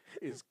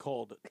is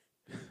called.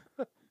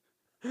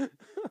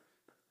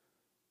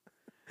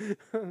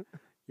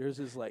 Yours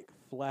is like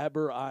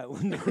Flabber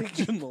Island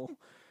original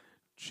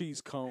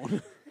cheese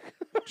cone,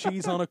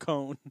 cheese on a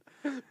cone.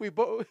 We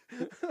both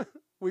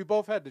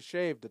had to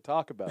shave to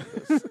talk about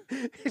this.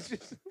 It's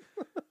just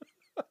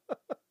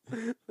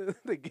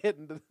to get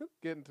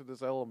into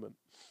this element.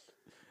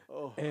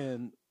 Oh.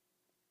 And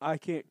I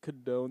can't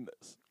condone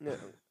this. No.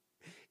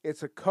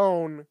 It's a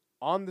cone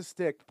on the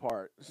stick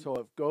part, so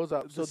it goes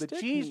up. So the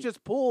cheese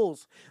just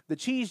pulls. The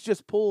cheese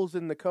just pulls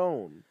in the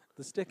cone.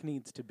 The stick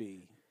needs to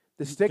be.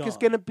 The stick is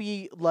going to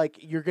be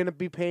you're going to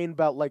be paying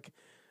about like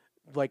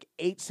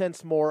 8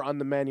 cents more on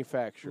the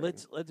manufacturer.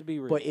 Let's be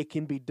real. But it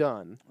can be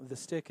done. The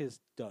stick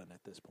is done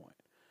at this point.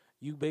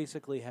 You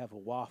basically have a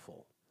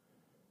waffle,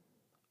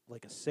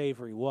 like a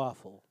savory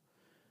waffle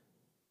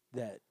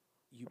that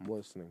you. I'm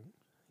listening.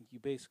 You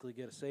basically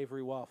get a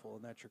savory waffle,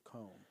 and that's your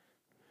cone.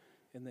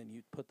 And then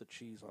you put the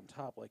cheese on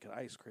top like an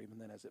ice cream, and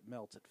then as it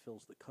melts, it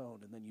fills the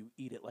cone, and then you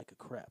eat it like a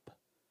crepe.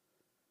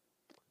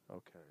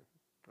 Okay,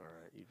 all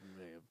right. You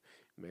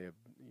may have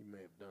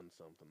done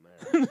something there.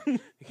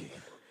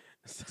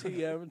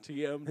 TM.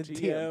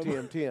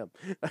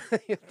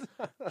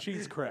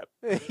 Cheese crepe.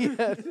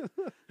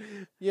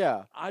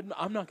 Yeah.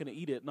 I'm not going to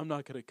eat it, and I'm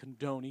not going to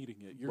condone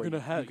eating it. You're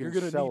going to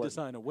need to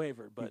sign a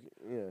waiver, but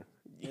yeah.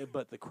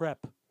 But the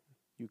crepe.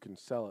 You can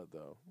sell it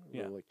though.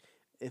 Yeah.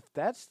 if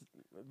that's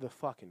the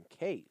fucking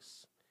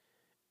case,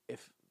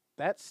 if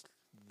that's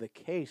the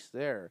case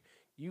there,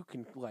 you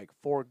can like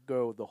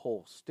forego the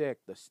whole stick.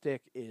 The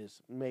stick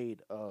is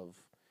made of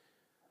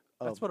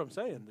That's what I'm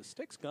saying. The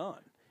stick's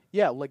gone.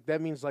 yeah, like that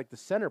means like the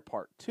center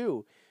part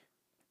too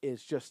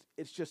is just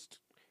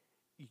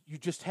you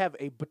just have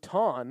a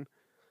baton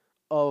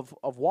of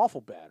waffle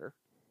batter.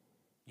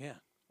 Yeah.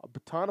 A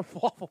baton of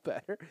waffle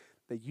batter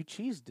that you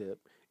cheese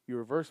dip, you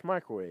reverse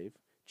microwave,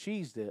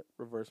 cheese dip,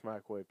 reverse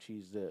microwave,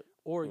 cheese dip.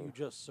 Or you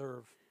just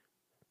serve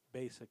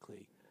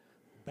basically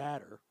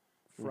batter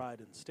fried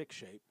in stick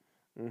shape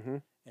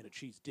and a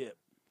cheese dip.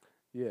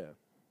 Yeah.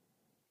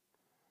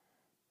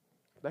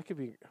 That could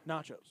be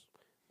Nachos.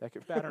 that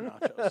could Batter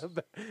nachos.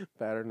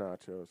 batter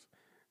nachos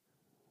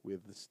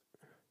with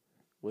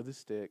the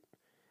stick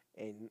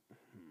and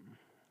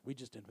We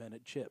just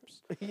invented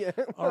chips. yeah.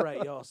 All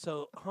right, y'all.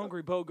 So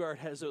Hungry Bogart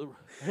has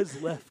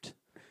left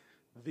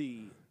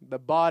the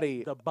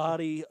body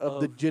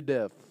of the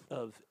Jidef.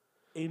 of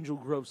Angel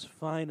Grove's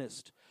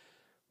finest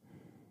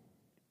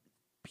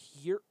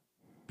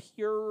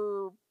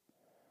pure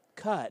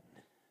cut.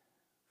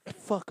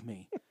 Fuck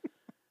me.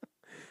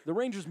 The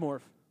Rangers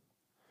morph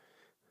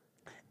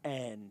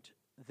and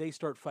they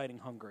start fighting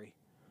Hungry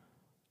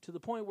to the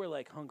point where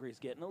like Hungry's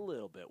getting a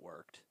little bit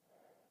worked.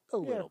 A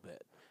little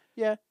bit.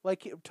 Yeah,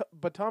 like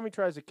but Tommy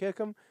tries to kick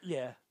him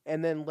Yeah.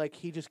 and then like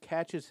he just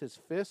catches his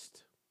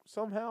fist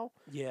somehow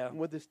Yeah.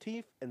 with his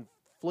teeth and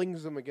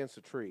flings him against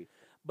a tree.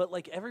 But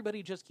like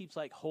everybody just keeps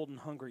like holding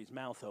Hungry's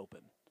mouth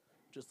open.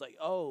 Just like,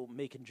 oh,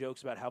 making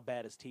jokes about how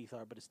bad his teeth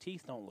are, but his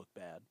teeth don't look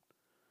bad.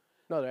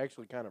 No, they're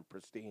actually kind of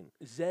pristine.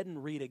 Zed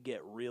and Rita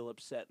get real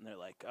upset and they're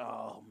like,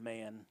 oh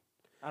man,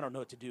 I don't know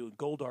what to do. And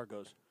Goldar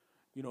goes,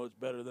 you know, it's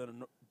better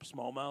than a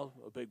small mouth,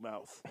 a big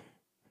mouth.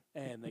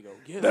 And they go,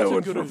 yeah, That that's a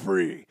one's good for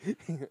free.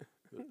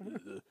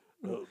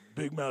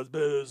 big mouth's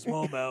better than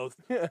small mouth.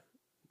 Yeah.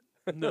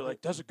 And they're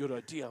like, that's a good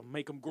idea.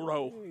 Make him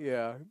grow.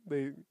 Yeah,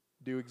 they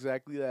do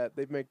exactly that.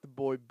 They make the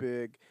boy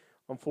big.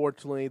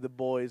 Unfortunately, the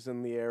boy's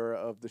in the era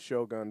of the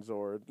Shogun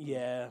Zord.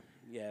 Yeah,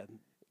 yeah.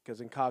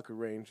 Because in Kaku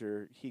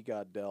Ranger, he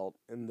got dealt.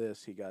 In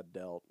this, he got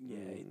dealt. Yeah,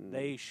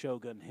 they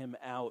Shogun him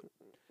out.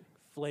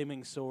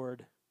 Flaming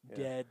sword,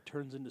 dead,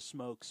 turns into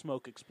smoke.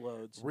 Smoke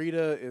explodes.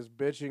 Rita is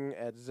bitching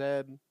at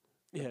Zed.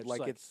 Yeah, it's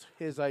like it's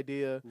his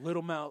idea.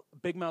 Little mouth,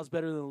 big mouth's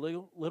better than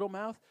little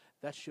mouth.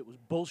 That shit was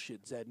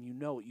bullshit, Zed, and you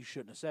know it. You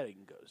shouldn't have said it.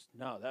 And goes,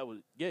 no, that was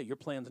your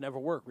plans never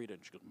work, Rita.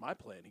 And she goes, my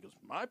plan. He goes,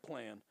 my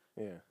plan.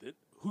 Yeah.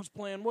 Whose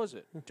plan was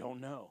it? Don't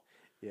know.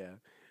 Yeah.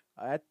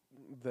 At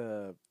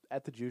the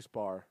juice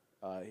bar,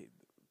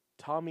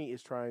 Tommy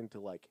is trying to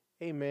like,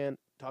 hey man,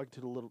 talk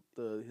to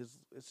his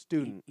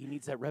student. He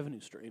needs that revenue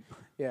stream.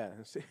 Yeah,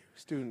 his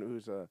student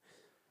who's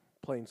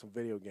playing some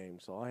video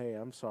games. So hey,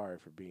 I'm sorry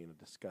for being a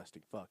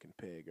disgusting fucking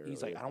pig.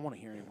 He's like, I don't want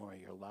to hear any more of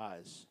your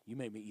lies. You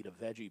made me eat a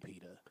veggie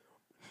pita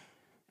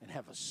and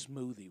have a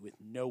smoothie with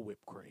no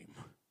whipped cream.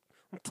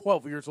 I'm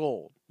 12 years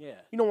old. Yeah.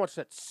 You know how much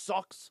that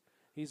sucks?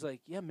 He's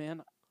like, yeah,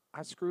 man,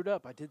 I screwed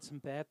up. I did some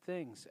bad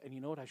things, and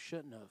you know what? I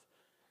shouldn't have. And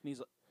he's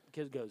like, the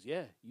kid goes,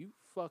 yeah, you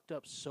fucked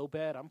up so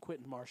bad. I'm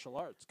quitting martial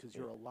arts because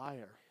you're a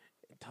liar.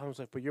 And Tom's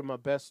like, but you're my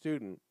best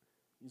student.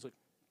 He's like,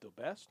 the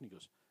best? And he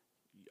goes,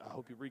 I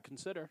hope you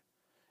reconsider.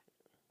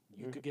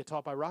 You could get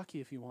taught by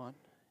Rocky if you want.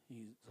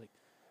 He's like,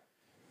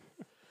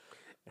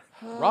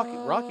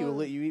 Rocky will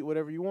let you eat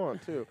whatever you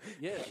want too.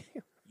 yeah,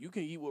 you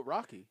can eat with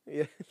Rocky.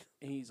 Yeah.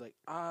 And he's like,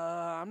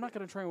 I'm not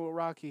going to train with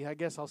Rocky. I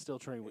guess I'll still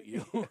train with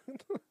you.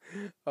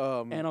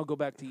 And I'll go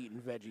back to eating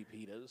veggie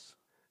pitas.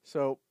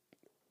 So,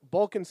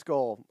 Bulk and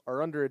Skull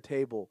are under a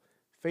table,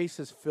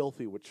 faces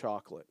filthy with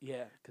chocolate.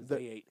 Yeah, because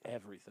they ate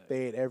everything.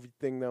 They ate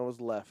everything that was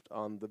left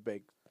on the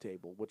bake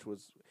table, which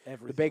was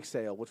everything. the bake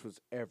sale, which was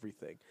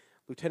everything.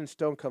 Lieutenant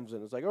Stone comes in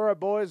and is like, all right,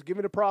 boys, give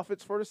me the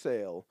profits for the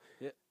sale.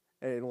 Yeah.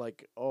 And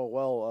like, oh,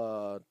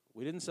 well,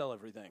 we didn't sell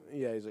everything.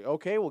 yeah, he's like,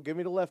 okay, well, give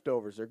me the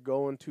leftovers. They're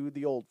going to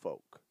the old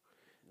folk.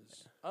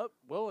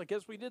 Well, I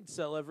guess we did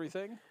sell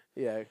everything.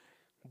 Yeah.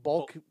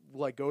 Bulk,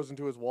 like, goes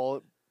into his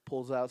wallet,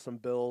 pulls out some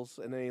bills,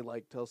 and then he,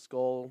 like, tells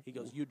Skull. He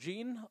goes,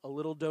 Eugene, a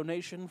little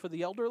donation for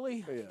the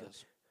elderly? Yeah. He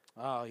goes,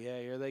 oh, yeah,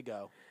 here they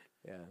go.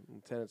 Yeah,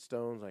 Lieutenant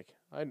Stone's like,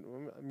 I'm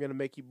going to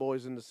make you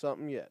boys into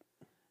something yet.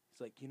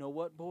 He's like, you know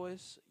what,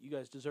 boys? You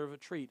guys deserve a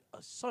treat.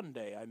 A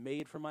sundae I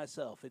made for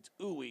myself. It's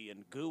ooey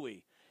and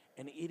gooey,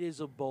 and it is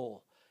a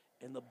bowl,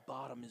 and the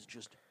bottom is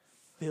just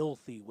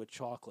filthy with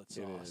chocolate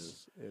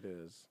sauce. It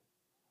is.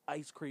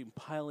 Ice cream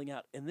piling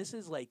out, and this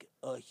is like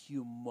a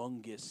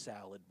humongous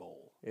salad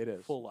bowl. It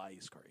is. Full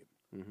ice cream.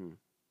 Mm-hmm.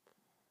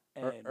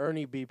 And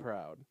Ernie, be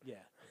proud. yeah.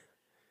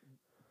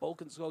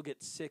 Bulk and Skull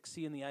get sick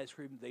seeing the ice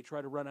cream. They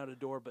try to run out a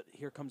door, but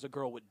here comes a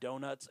girl with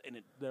donuts, and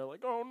they're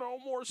like, oh, no,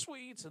 more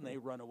sweets, and they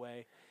run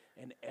away,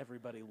 and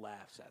everybody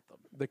laughs at them.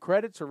 The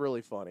credits are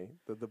really funny,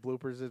 the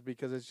bloopers, is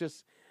because it's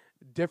just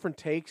different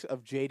takes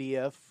of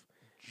JDF.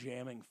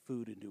 Jamming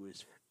food into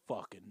his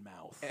fucking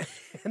mouth.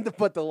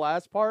 But the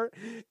last part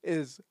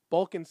is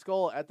Bulk and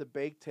Skull at the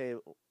bake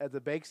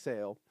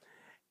sale,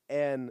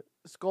 and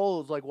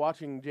Skull is like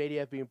watching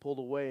JDF being pulled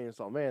away, and it's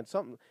like, man,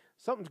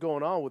 something's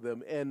going on with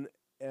him, and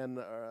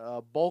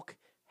Bulk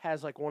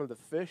has like one of the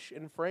fish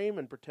in frame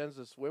and pretends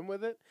to swim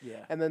with it.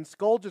 Yeah. And then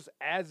Skull just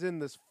adds in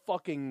this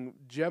fucking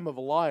gem of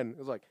a line.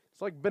 It's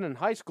like been in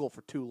high school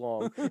for too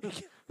long.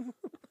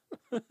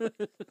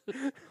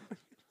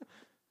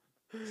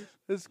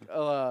 This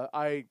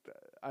I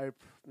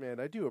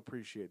do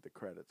appreciate the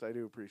credits. I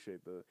do appreciate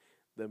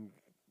them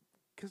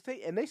because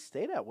they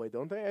stay that way,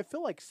 don't they? I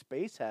feel like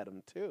Space had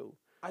them too.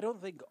 I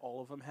don't think all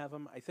of them have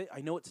them.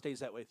 I know it stays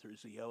that way through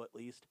Zeo at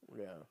least.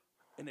 Yeah.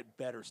 And it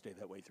better stay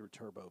that way through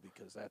Turbo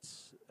because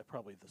that's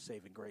probably the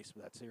saving grace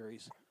of that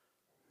series.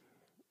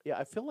 Yeah,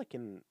 I feel like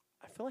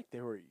they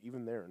were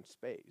even there in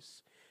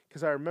Space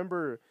because I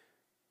remember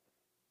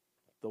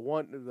the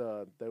one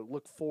that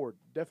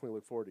definitely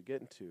look forward to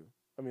getting to.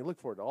 I mean, look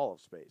forward to all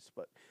of Space,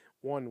 but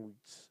one we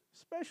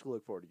especially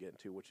look forward to getting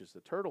to, which is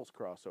the Turtles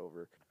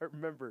crossover. I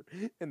remember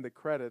in the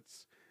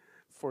credits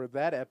for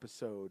that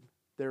episode,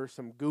 there was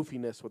some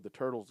goofiness with the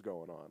Turtles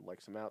going on,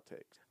 like some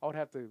outtakes. I would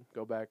have to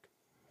go back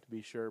to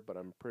be sure, but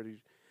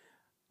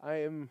I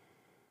am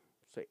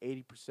say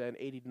 80%,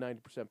 80 to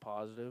 90%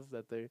 positive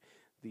that the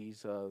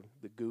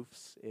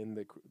goofs in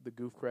the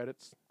goof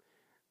credits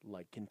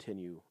like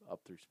continue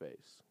up through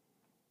Space.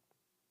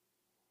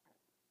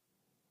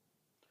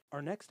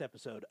 Our next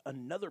episode,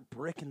 Another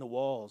Brick in the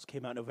Walls,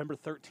 came out November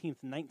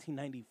 13th,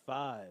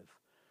 1995.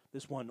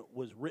 This one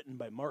was written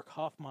by Mark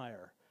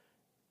Hoffmeyer,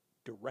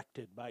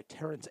 directed by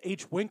Terrence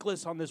H.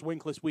 Winkless on this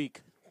Winkless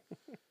week.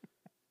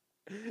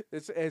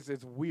 It's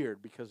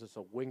weird because it's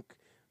a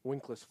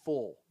Winkless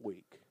full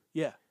week.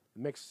 Yeah.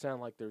 It makes it sound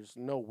like there's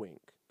no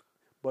wink,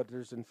 but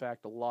there's in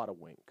fact a lot of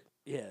wink.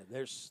 Yeah,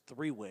 there's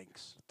 3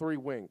 winks. 3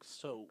 winks.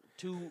 So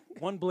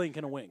 1 blink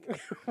and a wink.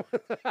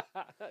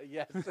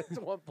 Yes, it's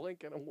 1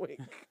 blink and a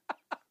wink.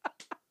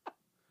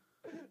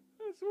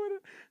 That's what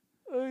it.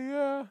 Oh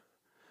yeah.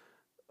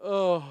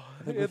 Oh,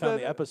 I think we found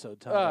the episode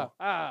title.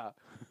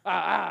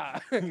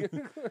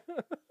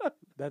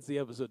 That's the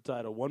episode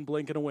title. 1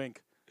 blink and a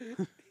wink.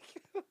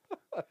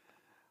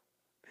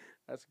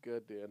 That's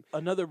good, Dan.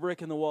 Another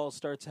Brick in the Wall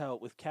starts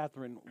out with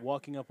Catherine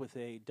walking up with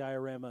a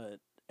diorama,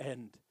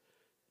 and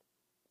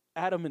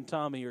Adam and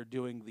Tommy are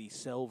doing the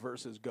Cell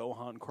versus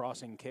Gohan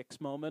crossing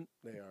kicks moment.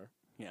 They are.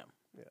 Yeah.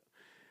 Yeah.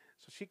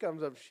 So she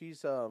comes up.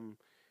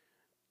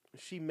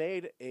 She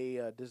made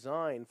a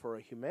design for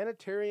a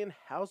humanitarian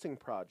housing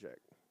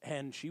project.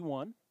 And she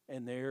won,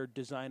 and they're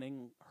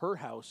designing her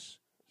house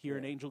here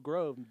in Angel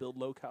Grove and build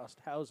low-cost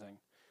housing.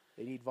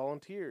 They need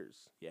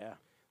volunteers. Yeah.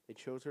 They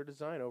chose her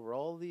design over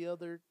all the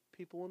other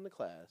people in the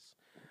class.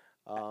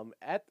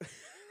 At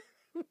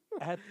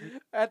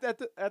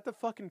the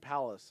fucking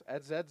palace,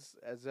 at Zed's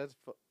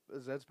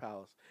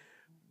palace,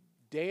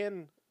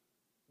 Dan,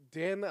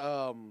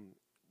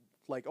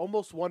 like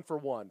almost 1 for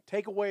 1.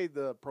 Take away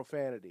the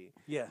profanity.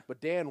 Yeah. But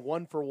Dan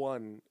 1 for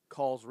 1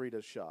 calls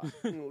Rita's shot.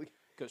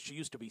 Because she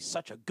used to be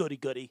such a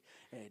goody-goody,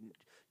 and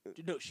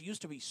she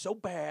used to be so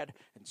bad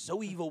and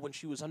so evil when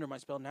she was under my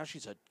spell. Now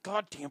she's a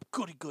goddamn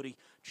goody-goody.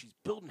 She's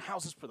building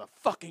houses for the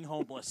fucking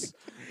homeless.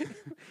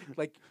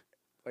 like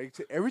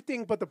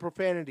everything but the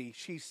profanity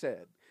she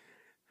said.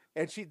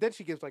 And she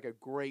gives like a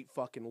great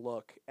fucking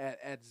look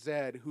at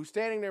Zed, who's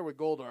standing there with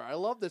Goldar. I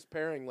love this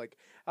pairing. Like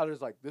how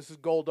there's like, this is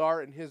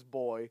Goldar and his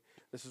boy.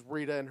 This is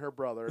Rita and her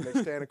brother. And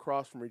they stand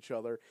across from each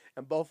other.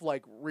 And both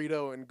like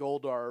Rita and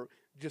Goldar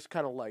just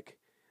kind of like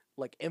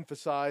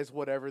emphasize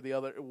whatever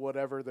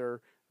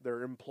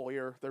their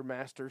employer, their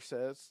master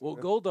says. Well,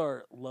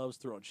 Goldar loves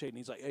throwing shade, and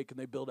he's like, hey, can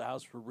they build a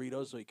house for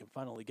Rito so he can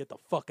finally get the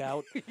fuck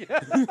out?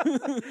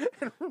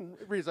 And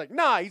Rita's like,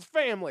 nah, he's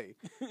family.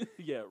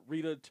 Yeah,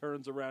 Rita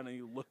turns around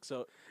and looks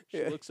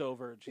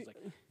over, and she's like,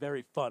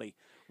 very funny.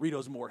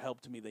 Rito's more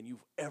help to me than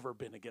you've ever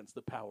been against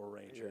the Power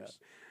Rangers.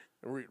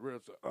 Yeah. And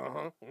Rita's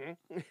like,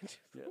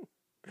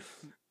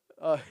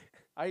 Yeah.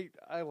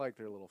 I like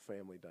their little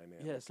family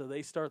dynamic. Yeah, so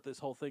they start this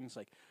whole thing. It's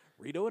like,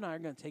 Rito and I are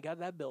going to take out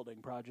that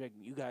building project,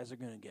 and you guys are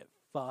going to get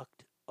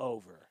fucked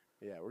over.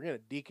 Yeah, we're going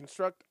to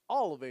deconstruct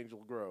all of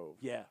Angel Grove.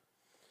 Yeah.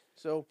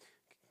 So,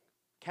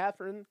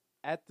 Catherine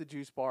at the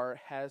juice bar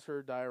has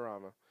her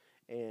diorama,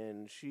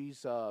 and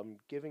she's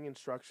giving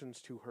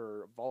instructions to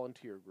her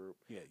volunteer group.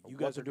 Yeah, you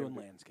guys are doing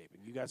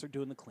landscaping. You guys are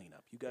doing the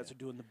cleanup. You guys are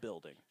doing the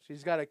building.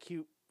 She's got a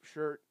cute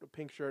shirt, a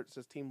pink shirt that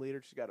says team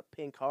leader. She's got a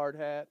pink hard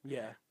hat.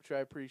 Yeah. Which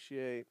I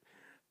appreciate.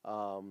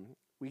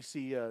 We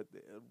see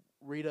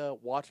Rita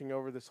watching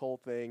over this whole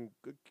thing,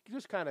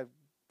 just kind of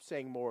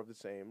saying more of the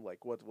same,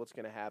 like what's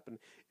going to happen.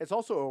 It's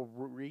also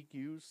a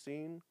reuse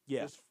scene,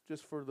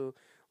 just for the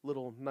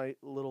little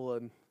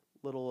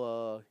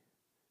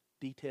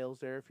details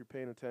there, if you're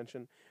paying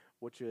attention,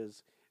 which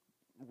is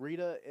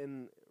Rita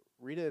and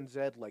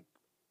Zed like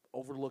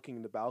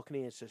overlooking the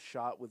balcony. It's just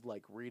shot with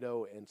like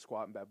Rito and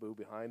Squat and Babu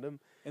behind them.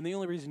 And the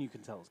only reason you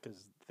can tell is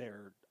because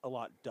they're a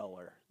lot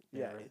duller.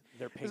 Their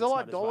paint's it's a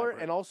lot not duller,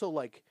 vibrant. and also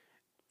like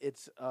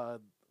it's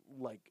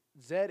like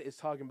Zed is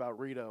talking about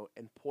Rito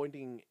and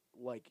pointing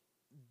like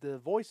the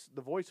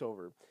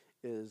voiceover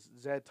is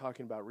Zed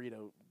talking about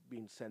Rito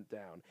being sent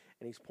down,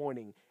 and he's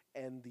pointing,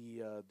 and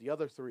the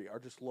other three are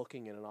just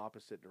looking in an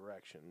opposite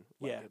direction.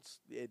 Like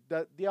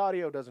the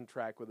audio doesn't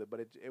track with it, but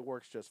it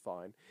works just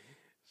fine.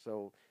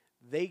 So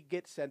they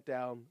get sent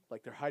down,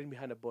 like they're hiding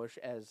behind a bush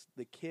as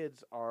the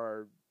kids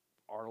are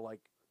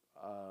like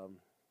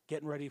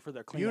getting ready for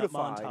their cleanup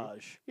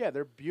montage. Yeah,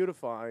 they're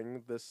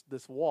beautifying this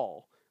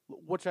wall,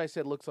 which I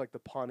said looks like the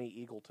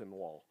Pawnee Eagleton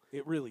wall.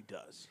 It really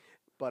does.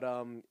 But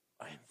and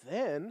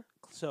then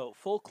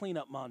full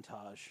cleanup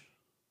montage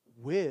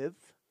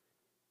with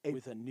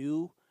a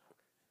new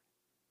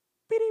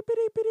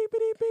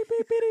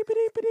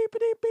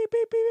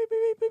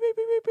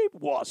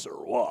Wasser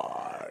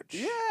Watch.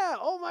 Yeah,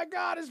 oh my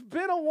God, it's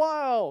been a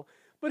while,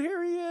 but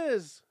here he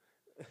is.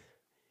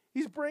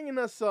 He's bringing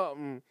us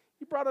something.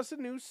 He brought us a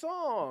new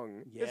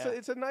song. Yeah.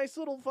 It's a nice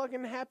little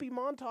fucking happy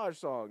montage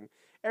song.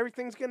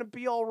 Everything's gonna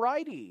be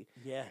alrighty.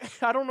 Yeah.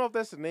 I don't know if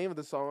that's the name of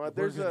the song.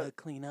 We're gonna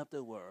clean up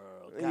the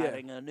world,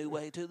 guiding a new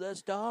way to the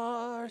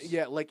stars.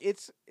 Yeah, like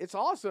it's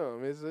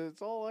awesome.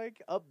 It's all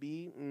like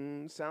upbeat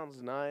and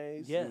sounds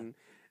nice. Yeah. And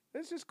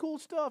it's just cool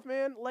stuff,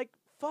 man. Like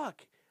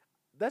fuck,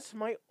 that's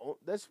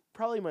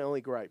probably my only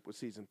gripe with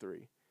season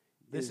 3.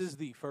 This is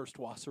the first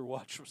Wasser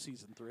Watch for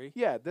season 3.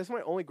 Yeah, that's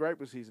my only gripe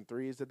with season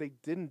 3 is that they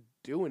didn't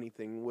do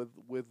anything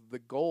with the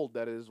gold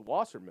that is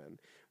Wasserman.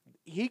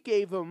 He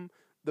gave them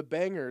the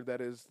banger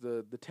that is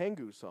the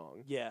Tengu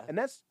song. Yeah. And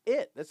that's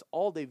it. That's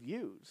all they've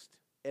used.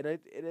 And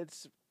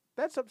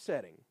that's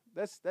upsetting.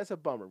 That's a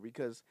bummer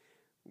because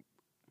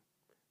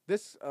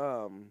this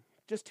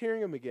just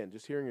hearing him again,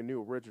 just hearing a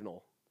new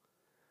original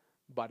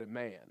by the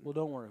man. Well,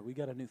 don't worry. We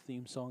got a new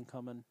theme song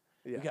coming.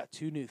 Yeah. We got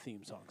 2 new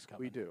theme songs coming.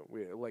 We do.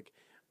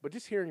 But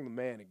just hearing the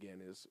man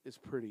again is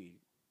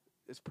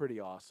pretty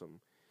awesome.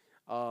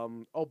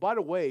 Oh, by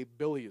the way,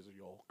 Billy is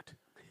yoked.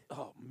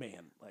 Oh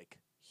man, like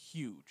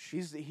huge.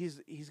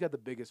 He's got the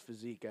biggest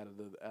physique out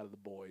of the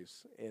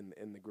boys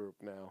in the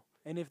group now.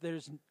 And if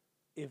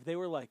they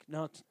were like,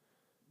 no,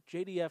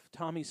 JDF,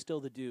 Tommy's still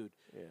the dude.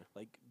 Yeah.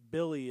 Like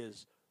Billy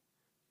is,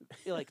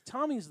 like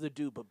Tommy's the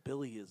dude, but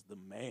Billy is the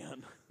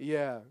man.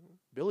 Yeah,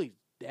 Billy's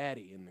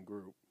daddy in the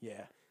group.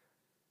 Yeah.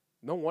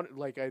 No wonder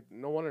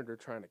they're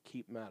trying to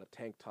keep him out of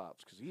tank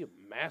tops because he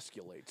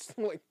emasculates.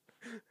 Like,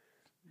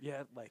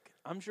 yeah, like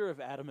I'm sure if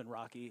Adam and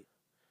Rocky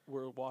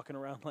were walking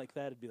around like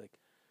that, it'd be like,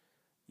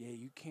 yeah,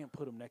 you can't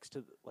put him next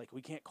to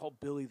we can't call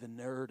Billy the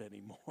nerd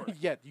anymore.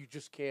 Yeah, you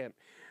just can't.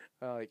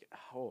 By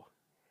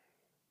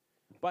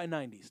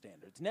 90s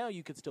standards, now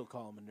you could still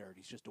call him a nerd.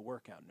 He's just a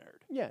workout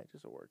nerd. Yeah,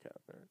 just a workout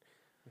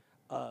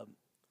nerd.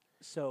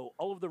 So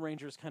all of the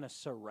Rangers kind of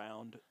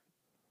surround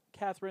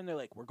Catherine. They're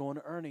like, we're going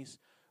to Ernie's.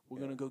 We're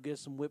going to go get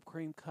some whipped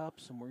cream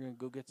cups, and we're going to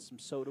go get some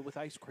soda with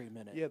ice cream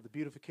in it. Yeah, the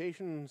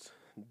beautification's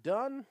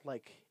done.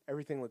 Like,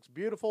 everything looks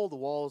beautiful. The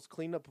wall's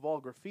cleaned up of all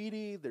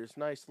graffiti. There's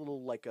nice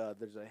little,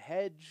 there's a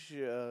hedge.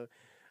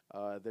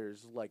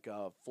 There's,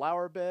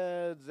 flower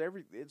beds.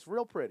 It's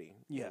real pretty.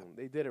 Yeah.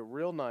 They did it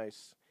real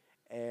nice.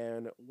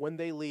 And when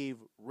they leave,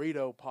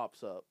 Rito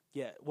pops up.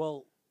 Yeah,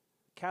 well,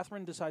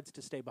 Catherine decides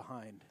to stay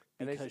behind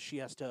because she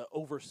has to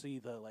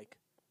oversee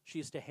she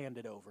has to hand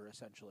it over,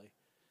 essentially.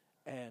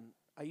 And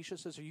Aisha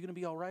says, are you going to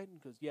be all right?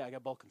 Because, yeah, I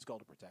got Bulk and Skull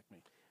to protect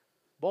me.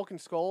 Bulk and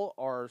Skull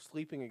are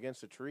sleeping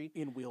against a tree.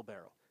 In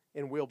wheelbarrow.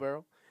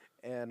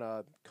 And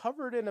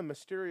covered in a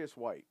mysterious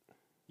white.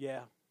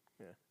 Yeah.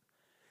 Yeah.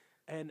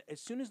 And as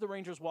soon as the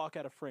Rangers walk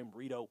out of frame,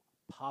 Rito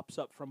pops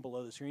up from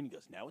below the screen. He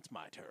goes, now it's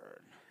my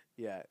turn.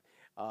 Yeah.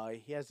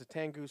 He has the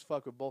Tengus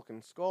fuck with Bulk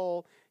and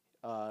Skull.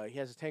 He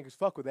has the Tengus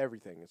fuck with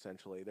everything,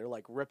 essentially. They're,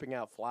 ripping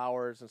out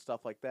flowers and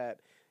stuff like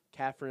that.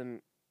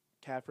 Catherine,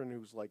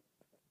 who's,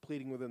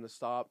 pleading within the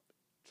stop,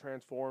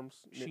 transforms.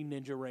 She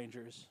Ninja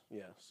Rangers.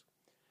 Yes.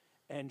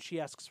 And she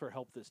asks for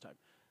help this time.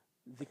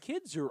 The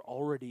kids are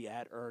already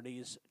at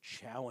Ernie's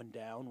chowing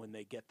down when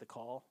they get the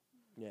call.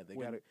 Yeah, they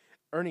got it.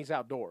 Ernie's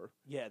outdoor.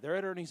 Yeah, they're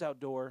at Ernie's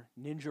outdoor,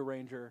 Ninja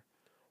Ranger,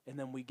 and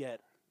then we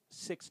get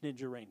 6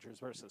 Ninja Rangers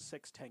versus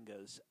 6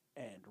 Tengas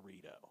and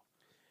Rito.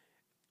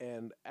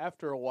 And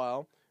after a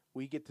while,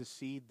 we get to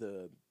see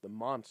the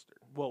monster.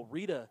 Well,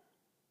 Rita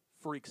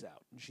freaks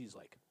out, and she's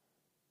like,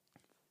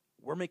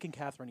 we're making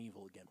Catherine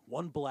evil again.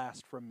 One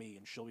blast from me,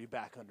 and she'll be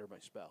back under my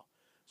spell.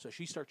 So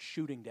she starts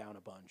shooting down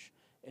a bunch,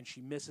 and she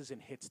misses and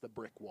hits the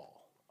brick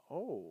wall.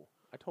 Oh,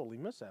 I totally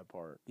missed that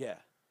part. Yeah.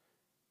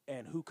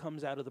 And who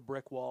comes out of the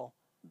brick wall?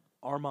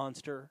 Our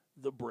monster,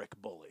 the Brick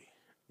Bully.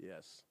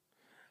 Yes.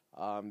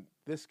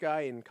 This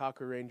guy in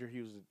Kaku Ranger,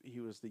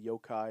 he was the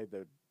yokai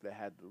that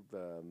had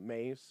the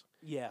maze.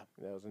 Yeah.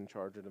 That was in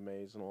charge of the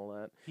maze and all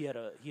that. He had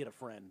a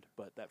friend,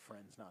 but that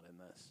friend's not in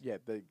this. Yeah,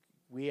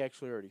 we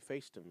actually already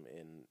faced him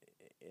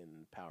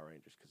in Power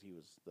Rangers because he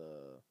was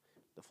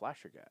the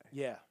Flasher guy.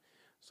 Yeah.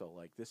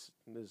 So this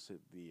is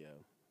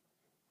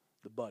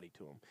the buddy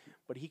to him,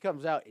 but he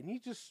comes out and he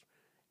just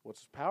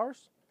what's his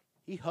powers?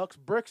 He hucks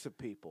bricks at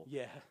people.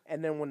 Yeah.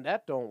 And then when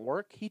that don't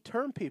work, he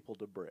turn people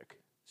to brick.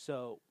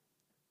 So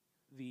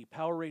the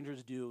Power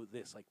Rangers do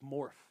this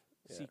morph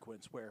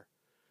sequence where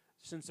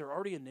since they're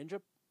already a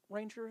Ninja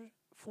Ranger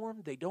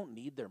form, they don't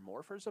need their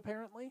morphers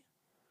apparently.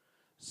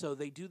 So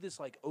they do this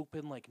like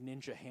open like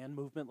ninja hand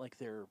movement, like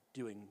they're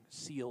doing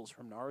seals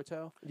from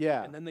Naruto.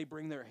 Yeah. And then they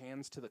bring their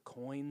hands to the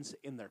coins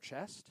in their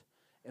chest,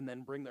 and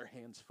then bring their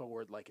hands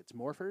forward like it's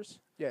morphers.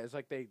 Yeah, it's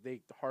like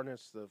they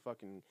harness the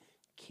fucking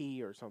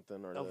key or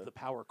something or of the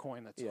power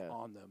coin that's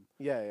on them.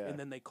 Yeah, yeah. And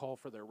then they call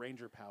for their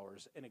ranger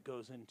powers, and it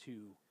goes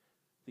into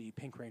the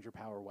Pink Ranger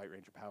power, White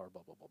Ranger power,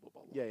 blah blah blah blah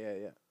blah.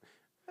 Yeah.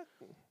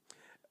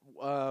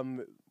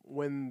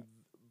 When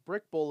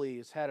Brick Bully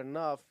has had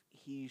enough,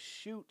 he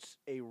shoots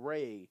a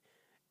ray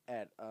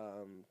at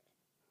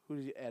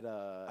Aisha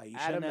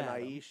Adam and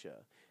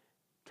Aisha,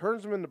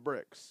 turns them into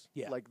bricks.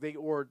 Yeah, like they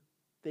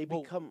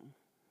become.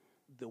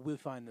 We'll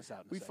find this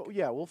out in a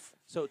second.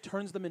 So it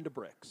turns them into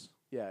bricks.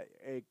 Yeah,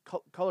 a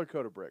color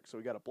coded brick. So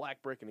we got a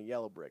black brick and a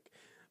yellow brick.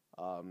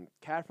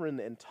 Catherine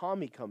and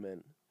Tommy come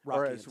in,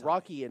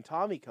 Rocky and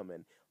Tommy come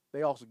in.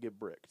 They also get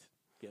bricked.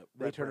 Yep,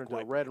 they turn into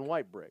a red and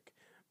white brick.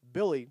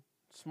 Billy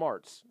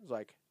smarts is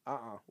like,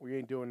 we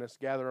ain't doing this.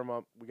 Gather them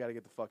up. We got to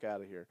get the fuck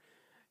out of here.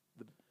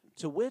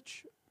 To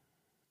which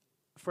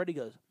Freddy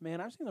goes,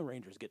 man, I've seen the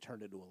Rangers get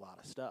turned into a lot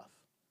of stuff.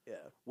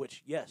 Yeah.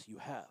 Which, yes, you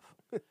have.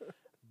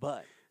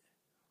 But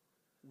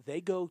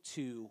they go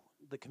to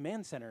the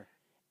command center,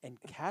 and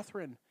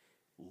Catherine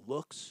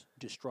looks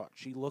distraught.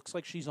 She looks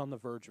like she's on the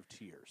verge of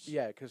tears.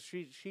 Yeah, because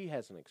she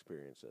hasn't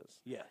experienced this.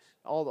 Yes.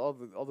 All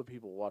the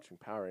people watching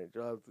Power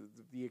Ranger,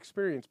 the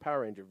experienced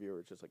Power Ranger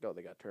viewers, just like, oh,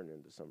 they got turned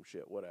into some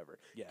shit, whatever.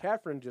 Yeah.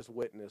 Catherine just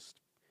witnessed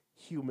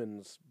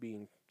humans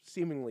being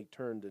seemingly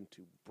turned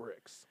into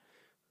bricks.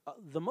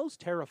 The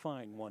most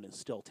terrifying one is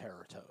still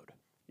Terror Toad.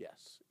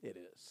 Yes, it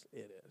is.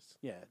 It is.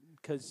 Yeah,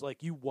 because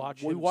like you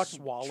watch him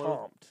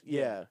swallow, chomped.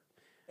 Yeah.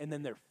 And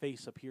then their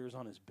face appears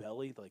on his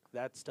belly. Like,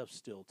 that stuff's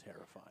still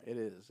terrifying. It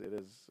is. It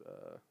is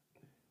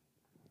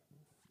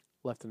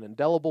left an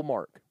indelible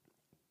mark.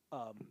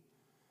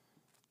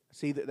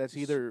 See, that's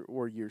either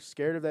where you're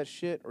scared of that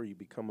shit or you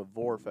become a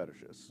vor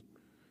fetishist.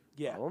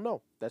 Yeah. I don't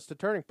know. That's the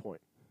turning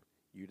point.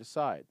 You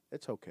decide.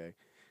 It's okay.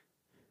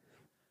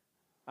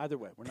 Either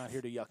way, we're not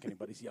here to yuck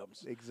anybody's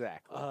yums.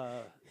 Exactly.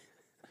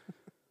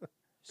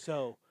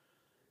 So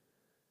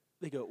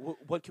they go,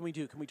 what can we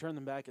do? Can we turn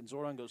them back? And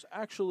Zordon goes,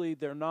 actually,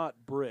 they're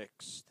not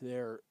bricks.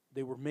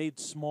 They were made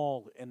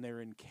small, and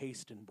they're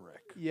encased in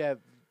brick. Yeah.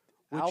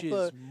 Which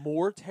is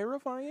more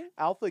terrifying?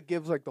 Alpha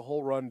gives, like, the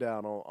whole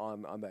rundown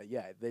on that.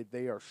 Yeah,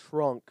 they are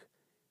shrunk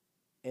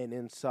and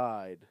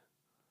inside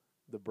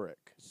the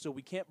brick. So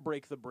we can't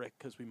break the brick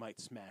because we might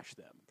smash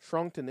them.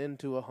 Shrunk and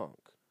into a hunk.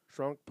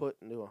 Shrunk, put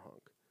into a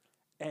hunk.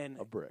 And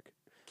a brick.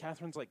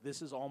 Catherine's like,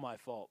 this is all my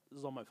fault. This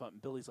is all my fault.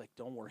 And Billy's like,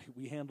 don't worry.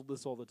 We handle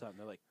this all the time.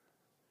 They're like,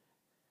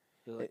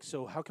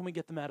 so how can we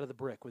get them out of the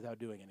brick without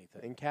doing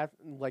anything? And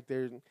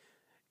there's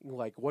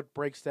like, what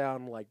breaks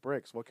down like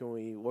bricks? What can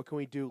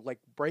we do? Like,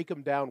 break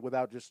them down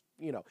without just,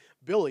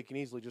 Billy can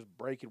easily just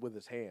break it with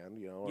his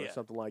hand, or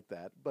something like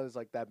that. But it's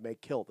like, that may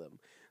kill them.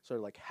 So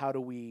like, how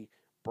do we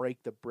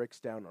break the bricks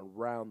down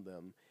around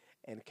them?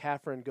 And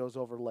Catherine goes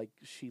over, like,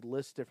 she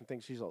lists different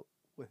things. She's like,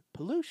 with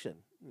pollution.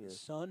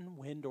 Sun,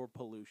 wind, or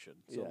pollution.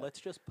 So let's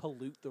just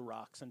pollute the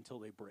rocks until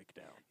they break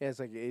down. Yeah, it's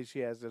like,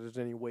 she asks if there's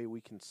any way we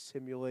can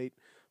simulate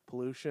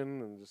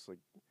pollution, and just like,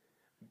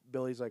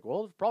 Billy's like,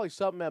 well, there's probably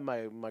something at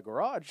my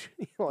garage.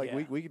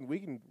 We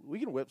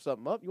can whip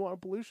something up. You want a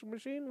pollution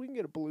machine? We can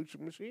get a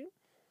pollution machine.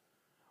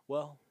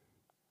 Well,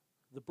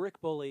 the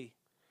Brick Bully,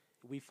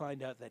 we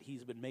find out that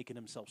he's been making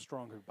himself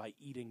stronger by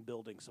eating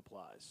building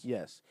supplies.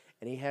 Yes,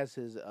 and he has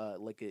his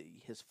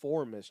his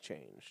form has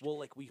changed. Well,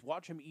 like, we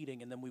watch him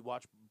eating, and then we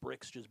watch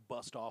bricks just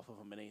bust off of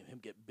him and him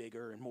get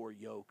bigger and more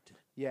yoked.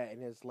 Yeah,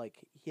 and it's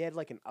like he had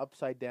like an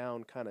upside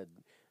down kind of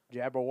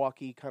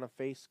Jabberwocky kind of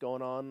face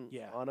going on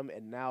on him,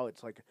 and now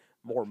it's like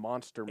more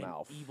monster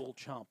mouth, evil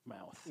chomp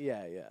mouth.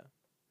 Yeah.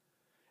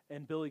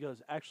 And Billy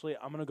goes, actually,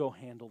 I'm gonna go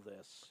handle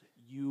this.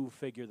 You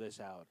figure this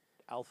out.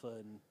 Alpha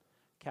and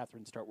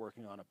Catherine start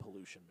working on a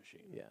pollution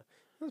machine. Yeah,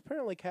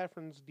 apparently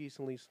Catherine's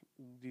decently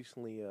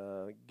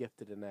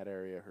gifted in that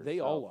area herself. They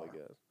all are, I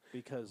guess.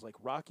 Because like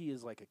Rocky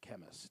is like a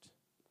chemist.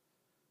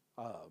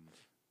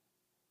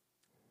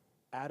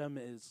 Adam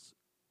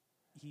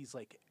he's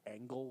like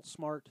angle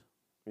smart.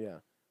 Yeah.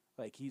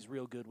 Like, he's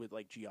real good with,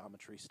 like,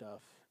 geometry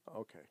stuff.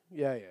 Okay.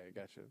 Yeah, I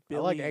gotcha. Billy,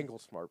 I like angle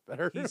smart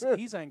better.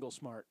 He's angle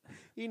smart.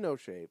 He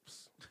knows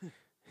shapes.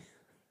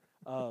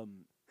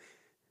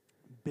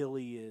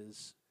 Billy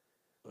is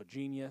a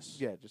genius.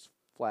 Yeah, just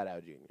flat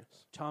out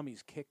genius.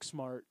 Tommy's kick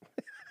smart.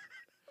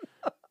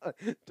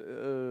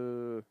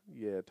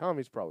 Yeah,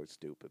 Tommy's probably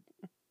stupid.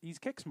 He's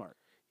kick smart.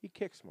 He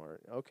kick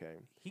smart. Okay.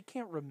 He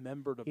can't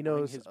remember to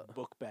bring his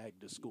book bag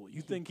to school.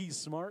 You think he's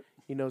smart?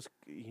 He knows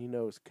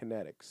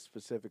kinetics,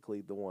 specifically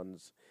the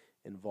ones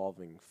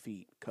involving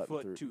feet cutting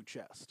foot through to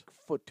chest.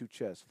 Foot to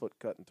chest, foot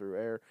cutting through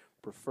air,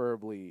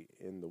 preferably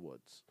in the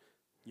woods.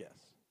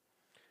 Yes.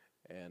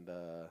 And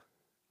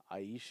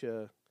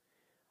Aisha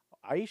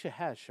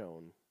has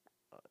shown.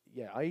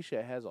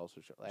 Aisha has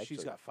also shown. Actually,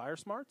 she's got fire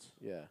smarts.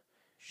 Yeah.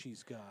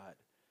 She's got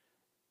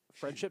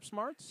friendship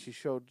smarts. She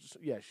showed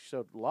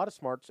a lot of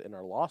smarts in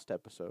our Lost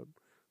episode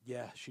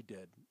Yeah, she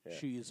did. Yeah.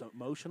 She is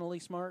emotionally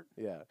smart.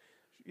 Yeah,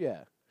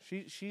 yeah.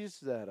 She's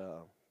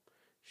that.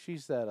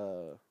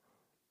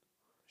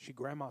 She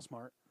grandma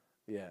smart.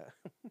 Yeah.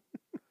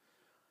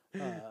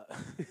 Uh,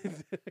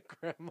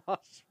 Grandma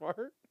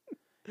smart.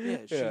 yeah,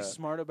 she's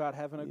smart about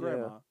having a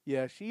grandma.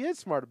 Yeah, she is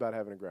smart about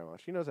having a grandma.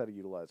 She knows how to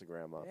utilize a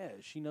grandma. Yeah,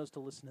 she knows to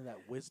listen to that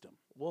wisdom.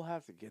 We'll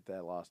have to get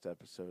that lost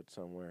episode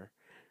somewhere.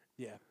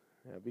 Yeah.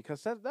 Yeah,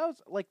 because that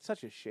was like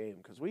such a shame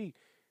because we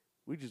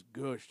just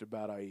gushed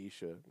about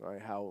Aisha,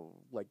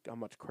 like how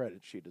much credit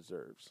she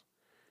deserves.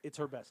 It's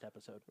her best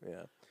episode.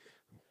 Yeah.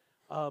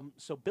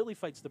 So Billy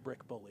fights the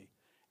brick bully,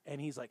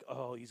 and he's like,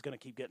 oh, he's going to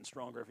keep getting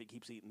stronger if he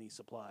keeps eating these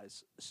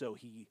supplies. So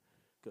he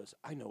goes,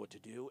 I know what to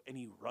do, and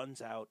he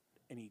runs out,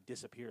 and he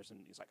disappears, and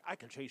he's like, I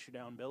can chase you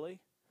down,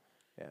 Billy.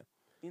 Yeah.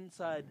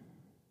 Inside,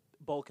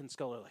 Bulk and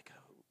Skull are like,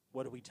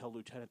 what do we tell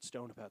Lieutenant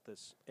Stone about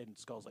this? And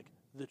Skull's like,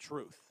 the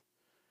truth.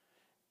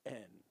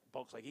 And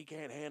Bulk's like, he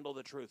can't handle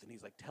the truth. And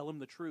he's like, tell him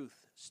the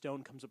truth.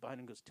 Stone comes up behind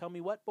him and goes, tell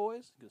me what,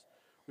 boys? He goes,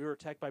 we were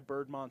attacked by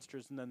bird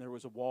monsters, and then there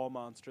was a wall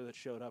monster that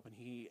showed up, and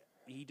he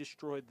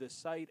destroyed this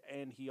site,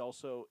 and he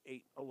also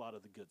ate a lot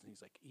of the goods. And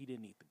he's like, he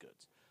didn't eat the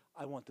goods.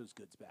 I want those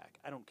goods back.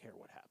 I don't care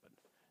what happened.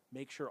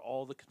 Make sure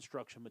all the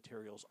construction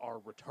materials are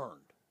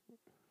returned.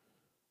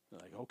 They're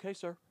like, okay,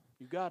 sir,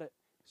 you got it.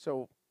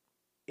 So,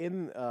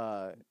 in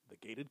the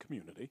gated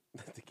community.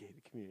 the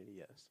gated community,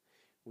 yes.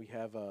 We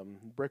have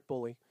Brick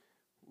Bully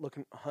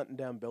hunting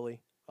down Billy.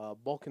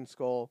 Bulk and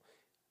Skull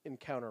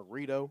encounter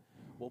Rito.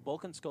 Well,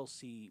 Bulk and Skull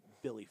see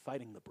Billy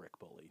fighting the Brick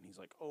Bully, and he's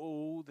like,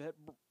 oh, that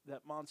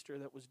monster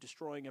that was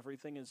destroying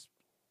everything is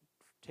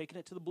taking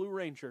it to the Blue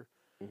Ranger.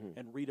 Mm-hmm.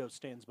 And Rito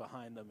stands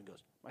behind them and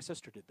goes, my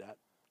sister did that.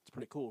 It's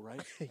pretty cool,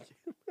 right?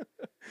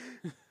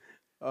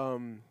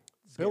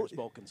 Scares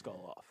Bulk and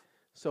Skull off.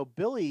 So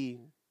Billy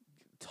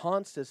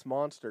taunts this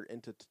monster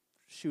into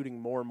shooting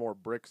more and more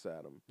bricks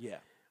at him. Yeah.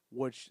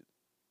 Which,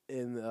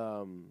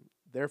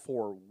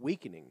 therefore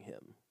weakening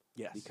him.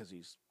 Yes. Because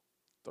he's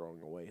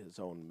throwing away his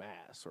own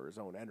mass or his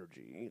own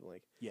energy.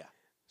 Yeah.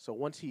 So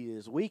once he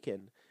is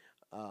weakened,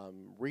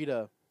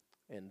 Rita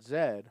and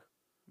Zed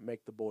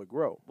make the boy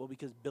grow. Well,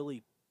 because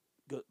Billy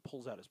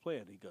pulls out his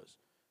plan. He goes,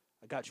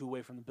 I got you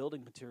away from the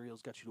building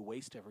materials, got you to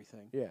waste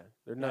everything. Yeah.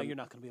 Now you're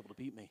not going to be able to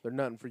beat me. They're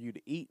nothing for you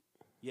to eat.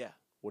 Yeah.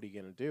 What are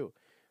you going to do?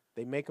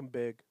 They make him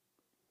big,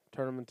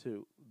 turn him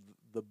into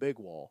the big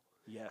wall.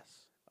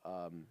 Yes.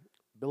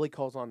 Billy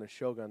calls on the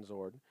Shogun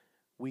Zord.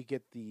 We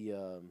get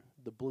the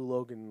Blue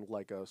Logan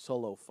like a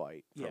solo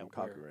fight from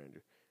Kaku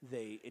Ranger.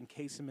 They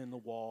encase him in the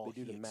wall.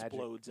 He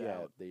explodes out.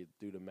 Yeah, they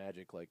do the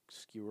magic like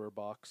skewer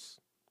box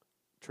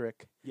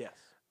trick. Yes.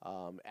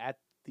 At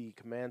the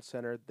command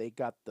center, they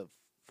got the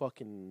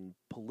fucking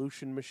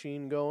pollution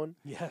machine going.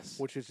 Yes.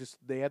 Which is just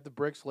they had the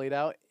bricks laid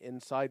out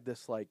inside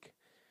this like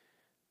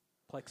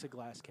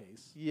plexiglass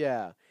case.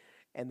 Yeah,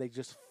 and they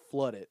just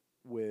flood it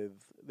with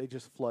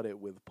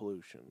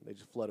pollution. They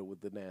just flood it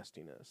with the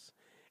nastiness,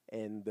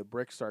 and the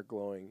bricks start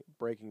glowing,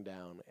 breaking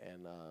down,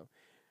 and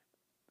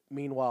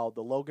meanwhile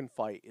Billy's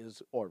fight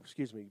is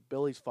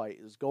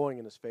going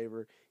in his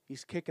favor.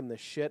 He's kicking the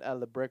shit out of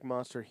the brick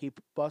monster. He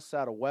busts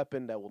out a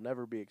weapon that will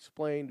never be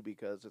explained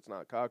because it's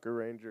not Kaku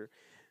Ranger.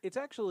 It's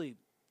actually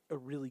a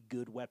really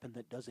good weapon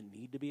that doesn't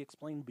need to be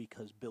explained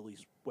because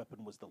Billy's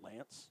weapon was the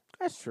lance.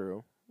 That's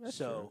true.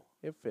 True.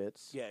 It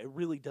fits. Yeah, it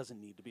really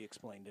doesn't need to be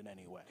explained in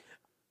any way.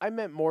 I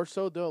meant more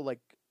so though, like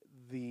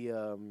the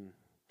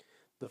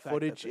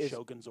footage is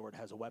Shogun Zord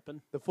has a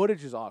weapon. The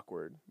footage is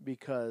awkward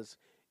because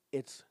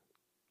it's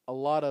a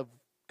lot of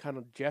kind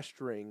of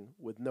gesturing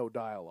with no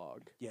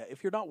dialogue. Yeah,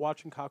 if you're not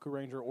watching Kaku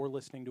Ranger or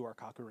listening to our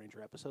Kaku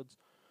Ranger episodes,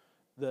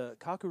 the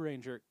Kaku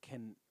Ranger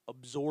can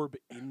absorb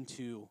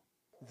into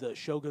the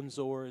Shogun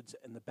Zords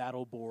and the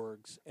Battle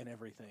Borgs and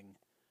everything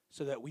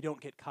so that we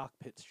don't get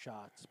cockpit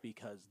shots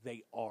because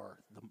they are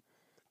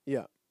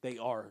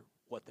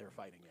what they're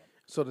fighting in.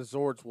 So the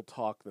Zords will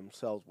talk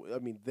themselves. I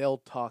mean, they'll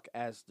talk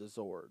as the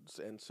Zords.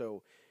 And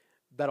so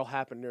that'll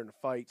happen during the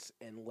fights.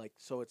 And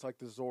so it's like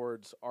the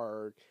Zords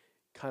are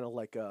kind of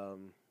like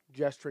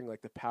gesturing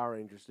like the Power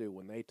Rangers do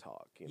when they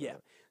talk. You know? Yeah.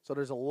 So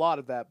there's a lot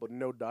of that, but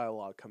no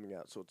dialogue coming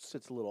out. So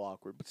it's a little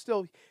awkward. But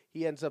still,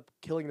 he ends up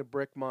killing the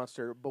brick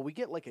monster. But we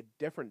get like a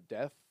different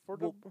death for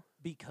the...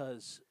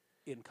 Because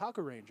in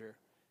Kaku Ranger,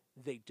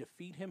 they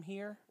defeat him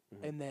here,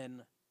 and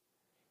then...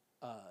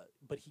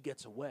 but he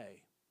gets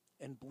away,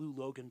 and Blue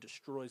Logan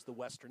destroys the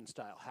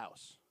Western-style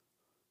house.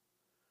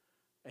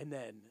 And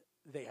then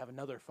they have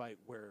another fight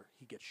where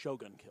he gets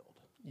Shogun killed.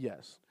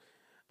 Yes.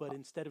 But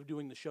instead of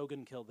doing the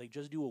Shogun kill, they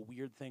just do a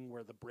weird thing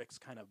where the bricks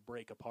kind of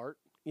break apart.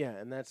 Yeah,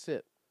 and that's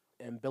it.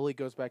 And Billy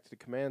goes back to the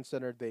command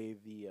center.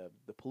 The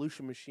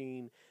pollution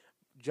machine,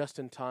 just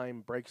in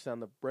time, breaks down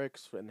the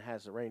bricks and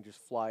has the Rangers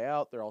fly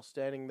out. They're all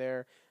standing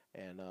there.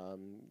 And,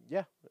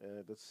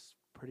 that's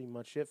pretty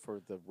much it for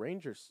the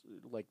Rangers.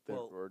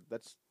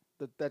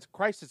 That's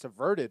crisis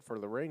averted for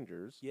the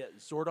Rangers. Yeah,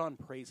 Zordon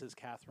praises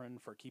Catherine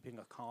for keeping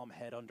a calm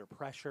head under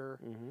pressure,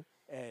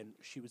 and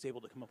she was able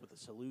to come up with a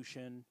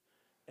solution.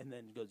 And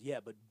then goes, yeah,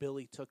 but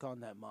Billy took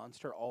on that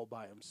monster all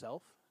by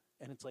himself.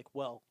 And it's like,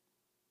 well,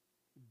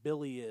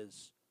 Billy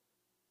is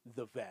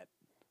the vet.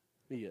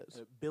 He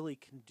is. Billy's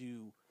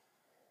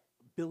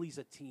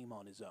a team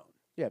on his own.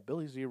 Yeah,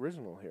 Billy's the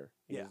original here.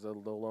 He's the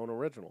lone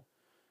original.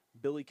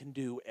 Billy can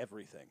do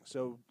everything.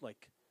 So,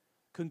 like,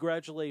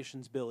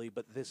 congratulations, Billy,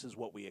 but this is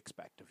what we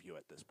expect of you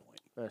at this point.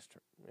 That's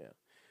true, yeah.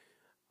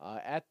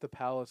 At the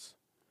palace.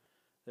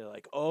 They're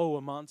like, oh,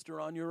 a monster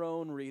on your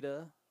own,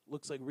 Rita.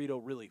 Looks like Rito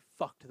really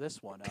fucked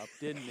this one up,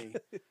 didn't he?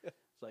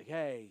 It's like,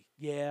 hey,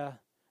 yeah.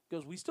 He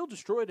goes, we still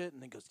destroyed it.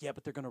 And then goes, yeah,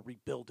 but they're going to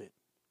rebuild it.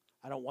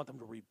 I don't want them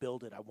to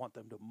rebuild it. I want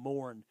them to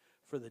mourn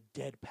for the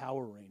dead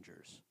Power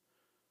Rangers.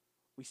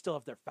 We still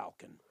have their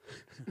Falcon.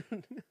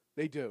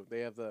 They do. They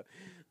have the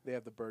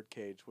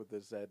birdcage with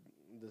the Z.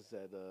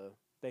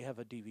 They have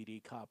a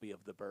DVD copy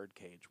of the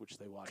Birdcage, which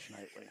they watch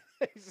nightly.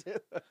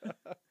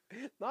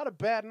 Not a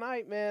bad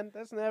night, man.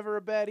 That's never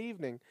a bad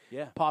evening.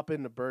 Yeah. Pop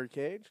in the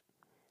Birdcage.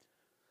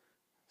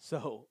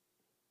 So,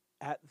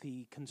 at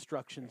the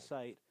construction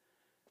site,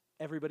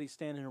 everybody's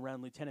standing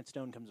around. Lieutenant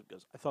Stone comes up and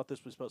goes, I thought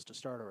this was supposed to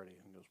start already.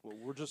 And he goes, well,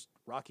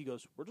 Rocky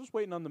goes, we're just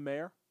waiting on the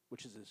mayor,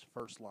 which is his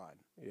first line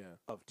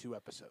of 2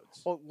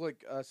 episodes. Well,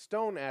 like,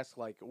 Stone asks,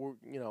 like,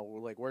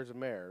 where's the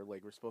mayor?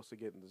 Like, we're supposed to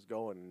get this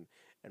going.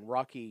 And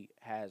Rocky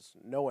has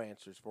no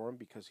answers for him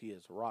because he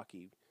is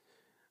Rocky.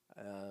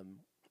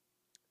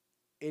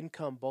 In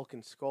come Bulk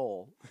and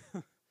Skull,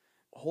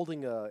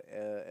 holding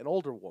an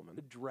older woman.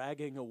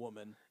 Dragging a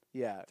woman.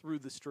 Yeah, through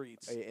the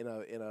streets in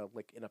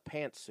a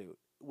pantsuit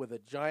with a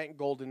giant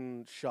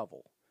golden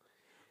shovel.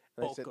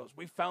 And Bulk goes,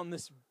 we found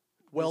this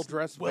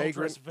well-dressed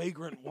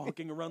vagrant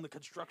walking around the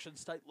construction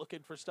site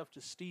looking for stuff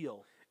to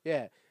steal.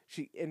 Yeah,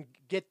 and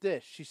get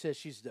this, she says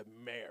she's the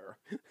mayor.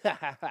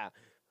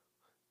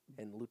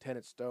 And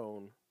Lieutenant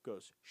Stone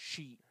goes,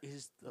 she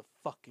is the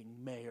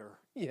fucking mayor.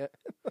 Yeah,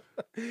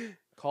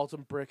 calls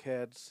them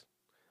brickheads.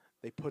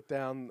 They put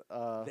down...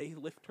 they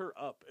lift her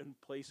up and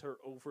place her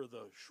over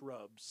the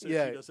shrubs so she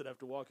doesn't have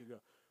to walk and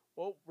go,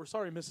 well, we're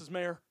sorry, Mrs.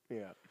 Mayor.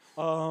 Yeah.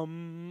 All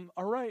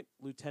right.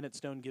 Lieutenant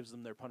Stone gives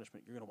them their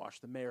punishment. You're going to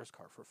wash the mayor's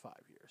car for 5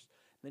 years.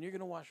 Then you're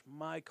going to wash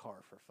my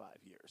car for 5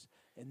 years.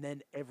 And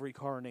then every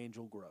car in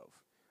Angel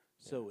Grove.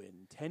 So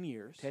in 10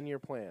 years... 10-year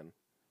plan.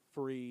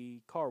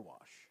 Free car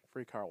wash.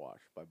 Free car wash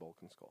by Bulk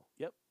and Skull.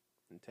 Yep.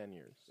 In 10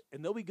 years.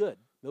 And they'll be good.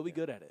 They'll be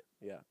good at it.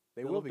 Yeah.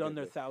 They'll have done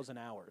their 1,000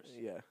 hours.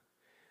 Yeah.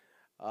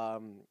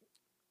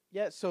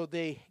 So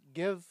they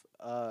give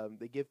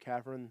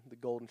Catherine the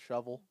golden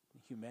shovel.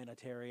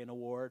 Humanitarian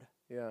award.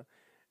 Yeah.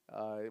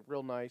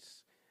 Real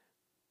nice.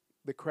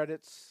 The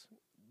credits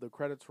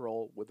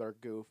roll with our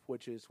goof,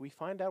 which is we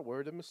find out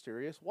where the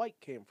mysterious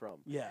white came from.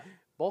 Yeah.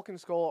 Bulk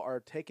and Skull are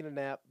taking a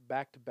nap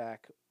back to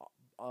back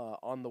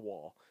on the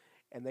wall,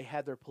 and they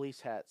had their police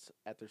hats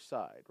at their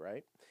side,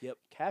 right? Yep.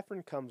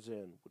 Catherine comes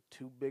in with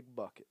 2 big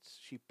buckets.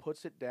 She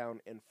puts it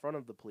down in front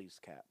of the police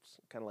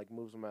caps, kind of like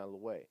moves them out of the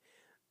way.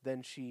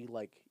 Then she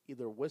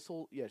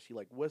whistles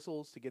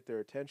to get their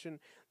attention.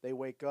 They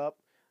wake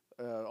up.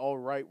 All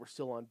right, we're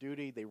still on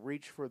duty. They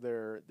reach for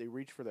their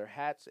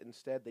hats.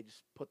 Instead, they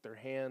just put their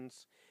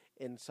hands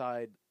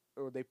inside,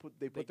 or they put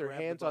their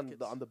hands on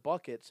the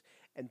buckets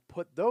and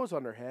put those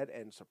on their head.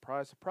 And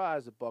surprise,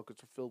 surprise, the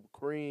buckets are filled with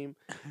cream.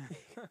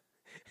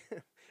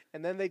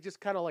 And then they just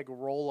kind of like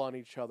roll on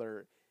each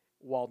other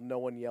while no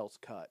one yells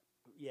 "cut."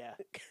 Yeah,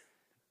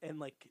 and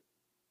like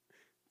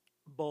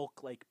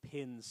Bulk like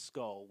pins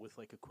Skull with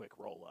like a quick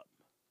roll up.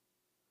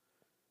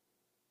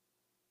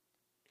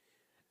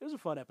 It was a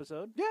fun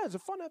episode. Yeah, it was a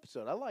fun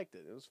episode. I liked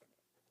it. It was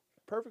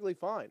perfectly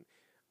fine.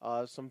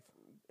 Some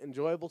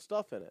enjoyable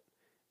stuff in it.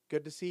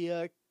 Good to see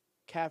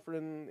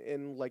Catherine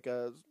in like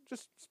a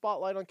just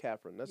spotlight on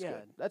Catherine. That's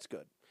good. That's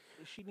good.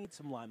 She needs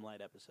some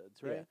limelight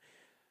episodes, right? Yeah.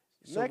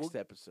 So next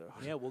episode.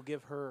 Yeah, we'll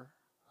give her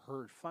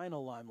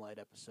final limelight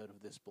episode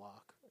of this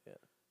block. Yeah.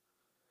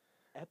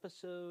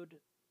 Episode.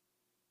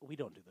 We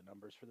don't do the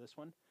numbers for this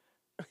one.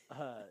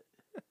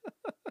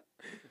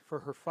 For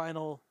her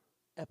final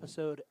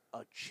episode,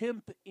 A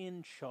Chimp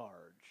in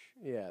Charge.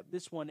 Yeah.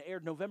 This one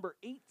aired November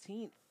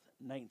 18th,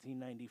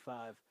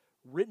 1995.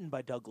 Written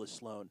by Douglas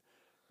Sloan.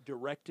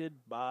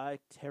 Directed by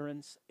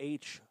Terrence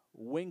H.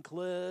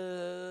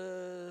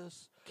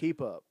 Winkless.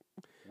 Keep up.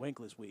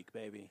 Winkless week,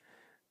 baby.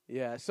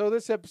 Yeah, so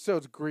this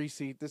episode's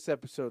greasy. This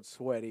episode's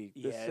sweaty.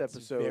 This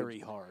episode very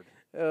hard.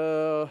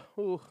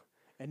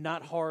 And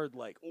not hard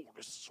like, oh,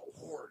 this is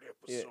a hard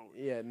episode.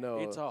 Yeah, no.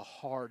 It's a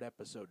hard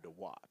episode to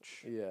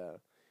watch. Yeah.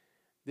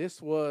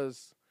 This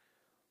was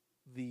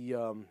the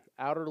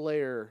outer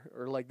layer,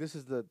 or like this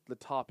is the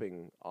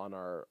topping on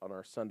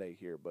our sundae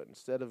here, but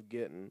instead of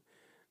getting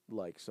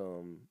like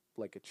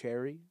a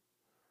cherry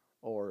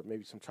or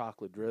maybe some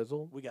chocolate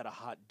drizzle, we got a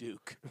hot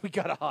Duke.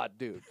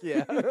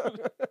 Yeah.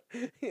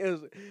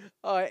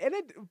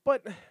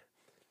 But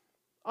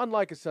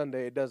unlike a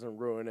sundae, it doesn't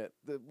ruin it.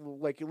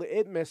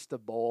 It missed the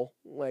bowl.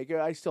 Like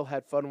I still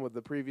had fun with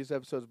the previous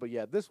episodes, but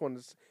yeah, this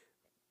one's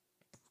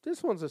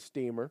a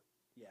steamer.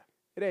 Yeah,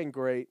 it ain't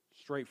great.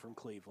 Straight from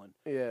Cleveland.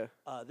 Yeah.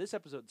 This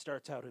episode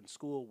starts out in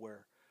school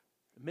where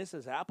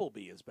Mrs.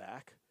 Appleby is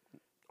back.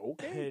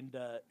 Okay. And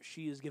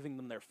she is giving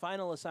them their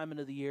final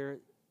assignment of the year.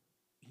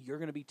 you're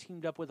going to be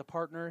teamed up with a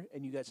partner,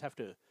 and you guys have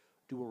to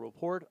do a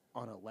report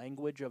on a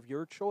language of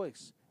your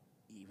choice,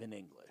 even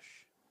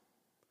English.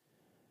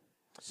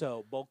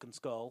 So Bulk and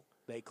Skull,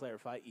 they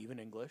clarify even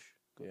English.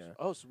 Goes, Yeah.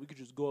 oh, so we could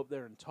just go up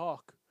there and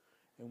talk,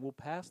 and we'll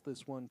pass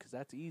this one because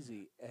that's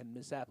easy. And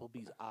Miss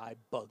Appleby's eye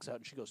bugs out,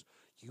 and she goes,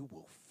 you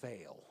will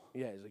fail.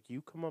 Yeah, he's like,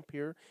 you come up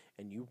here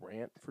and you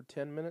rant for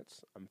 10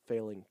 minutes, I'm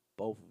failing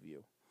both of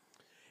you.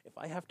 If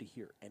I have to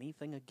hear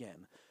anything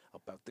again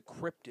about the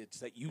cryptids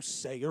that you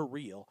say are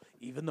real,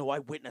 even though I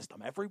witnessed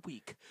them every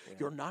week,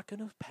 you're not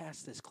going to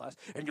pass this class,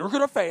 and you're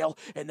going to fail,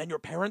 and then your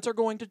parents are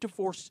going to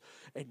divorce,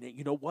 and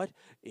you know what?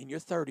 In your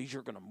 30s,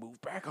 you're going to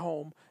move back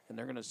home, and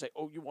they're going to say,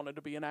 oh, you wanted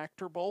to be an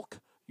actor, Bulk?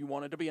 You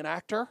wanted to be an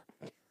actor?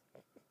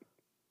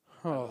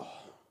 Oh.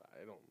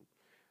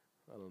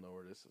 I don't know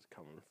where this is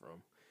coming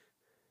from.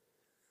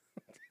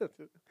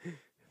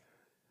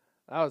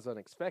 That was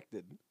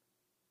unexpected.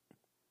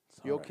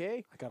 You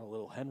okay? I got a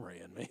little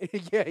Henry in me.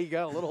 Yeah, you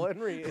got a little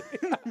Henry in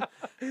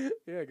you.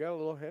 Yeah, got a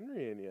little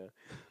Henry in you.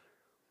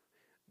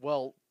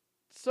 Well,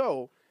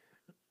 so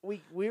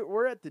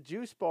we're at the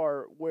juice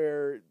bar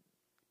where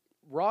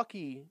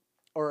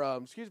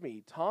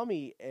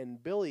Tommy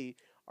and Billy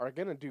are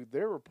gonna do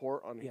their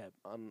report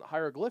on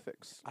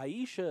hieroglyphics.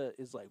 Aisha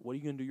is like, what are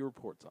you going to do your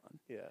reports on?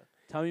 Yeah.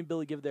 Tommy and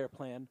Billy give their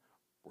plan.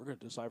 We're going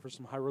to decipher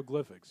some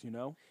hieroglyphics,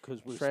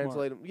 because we're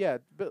translate smart. them. Yeah,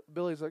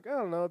 Billy's like, I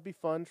don't know, it'd be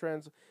fun.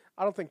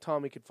 I don't think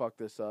Tommy could fuck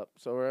this up,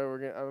 so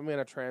I'm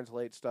gonna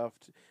translate stuff.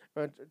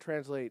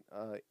 Translate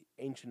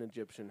ancient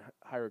Egyptian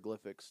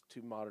hieroglyphics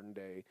to modern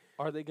day.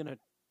 Are they going to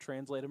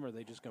translate them, or are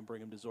they just going to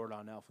bring them to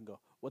Zordon Alpha and go,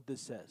 what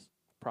this says?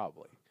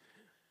 Probably.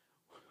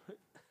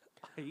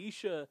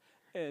 Aisha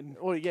and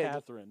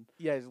Catherine.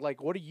 Yeah, it's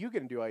like, what are you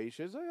gonna do, Aisha?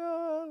 It's like,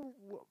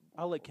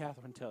 I'll let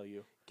Catherine tell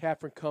you.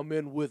 Catherine come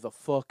in with a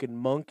fucking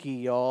monkey,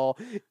 y'all.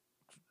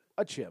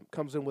 A chimp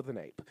comes in with an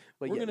ape.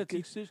 But we're gonna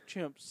teach this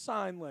chimp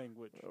sign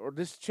language. Or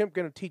this chimp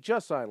gonna teach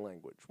us sign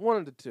language. One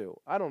of the two.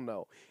 I don't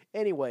know.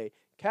 Anyway,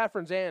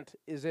 Catherine's aunt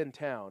is in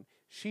town.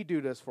 She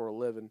do this for a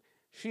living.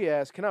 She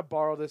asks, can I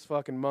borrow this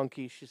fucking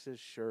monkey? She says,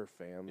 sure,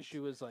 fam. She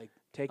was like,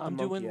 I'm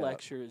doing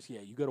lectures.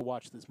 Yeah, you got to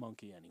watch this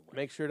monkey anyway.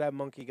 Make sure that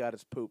monkey got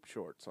his poop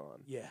shorts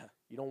on. Yeah.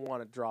 You don't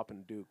want it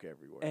dropping Duke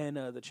everywhere. And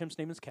the chimp's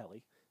name is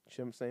Kelly.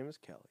 Chimp's name is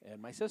Kelly.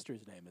 And my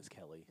sister's name is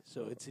Kelly.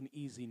 So it's an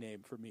easy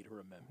name for me to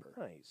remember.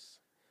 Nice.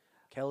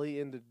 Kelly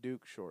in the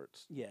Duke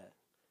shorts. Yeah.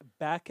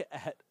 Back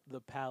at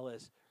the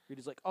palace,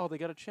 Rita's like, oh, they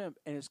got a chimp,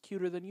 and it's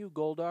cuter than you,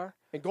 Goldar.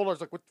 And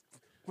Goldar's like, what?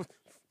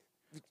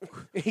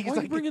 Why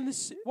are you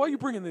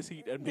bringing this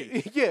heat at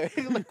me? Yeah,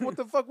 like what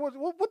the fuck? What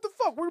the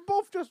fuck? We're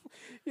both just,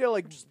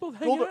 like just both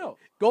hanging out.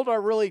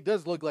 Goldar really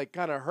does look like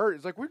kind of hurt.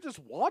 It's like we're just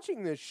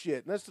watching this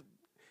shit, and that's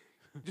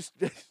just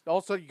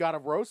also you gotta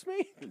roast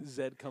me.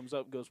 Zed comes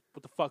up and goes,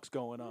 "What the fuck's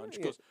going on?"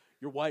 She goes,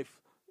 "Your wife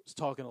is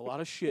talking a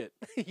lot of shit.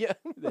 Yeah,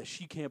 that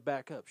she can't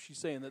back up. She's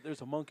saying that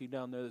there's a monkey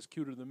down there that's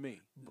cuter than me."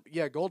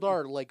 Yeah,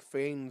 Goldar like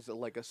feigns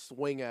like a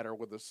swing at her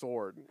with a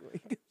sword.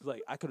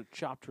 Like I could have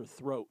chopped her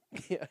throat.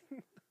 Yeah.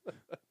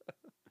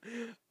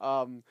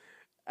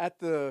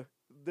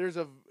 There's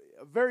a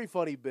very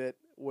funny bit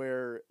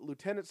where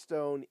Lieutenant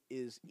Stone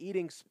is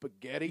eating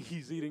spaghetti.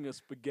 He's eating a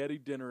spaghetti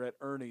dinner at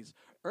Ernie's.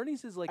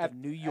 Ernie's is like a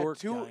New York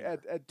diner.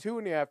 At 2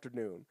 in the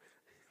afternoon.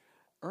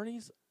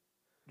 Ernie's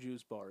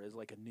Juice Bar is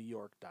like a New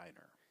York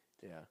diner.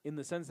 Yeah. In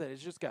the sense that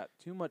it's just got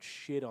too much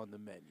shit on the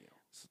menu.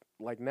 It's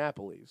like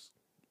Napoli's.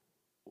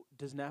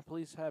 Does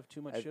Napoli's have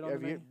too much shit on the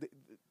menu?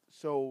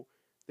 So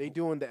they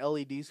doing the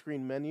LED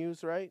screen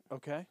menus, right?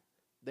 Okay.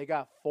 They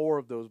got 4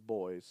 of those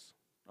boys.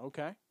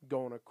 Okay.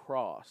 Going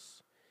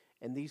across.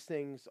 And these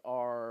things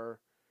are,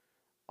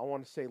 I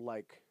want to say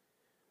like,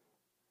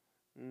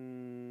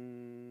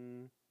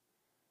 we'll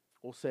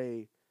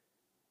say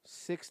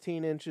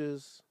 16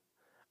 inches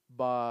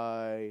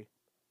by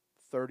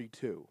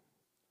 32.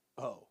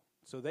 Oh,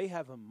 so they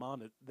have them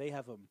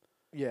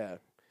yeah,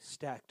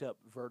 stacked up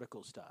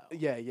vertical style.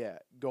 Yeah,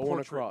 going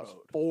Portrait across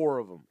mode. 4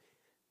 of them,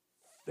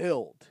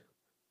 filled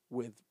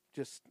with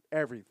just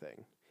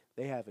everything.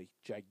 They have a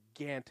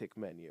gigantic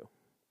menu,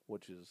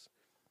 which is,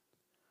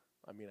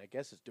 I mean, I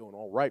guess it's doing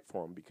all right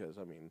for them because,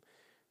 I mean,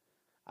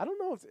 I don't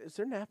know is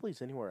there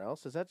Napoli's anywhere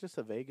else? Is that just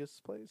a Vegas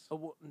place? Oh,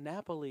 well,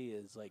 Napoli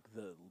is like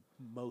the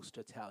most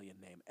Italian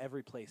name.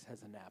 Every place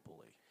has a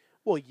Napoli.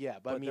 Well, yeah,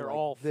 but I mean, they're like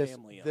all this,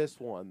 family-owned. This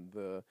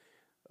one,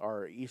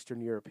 our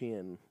Eastern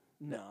European.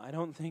 No, I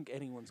don't think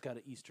anyone's got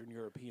an Eastern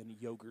European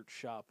yogurt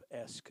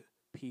shop-esque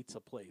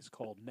pizza place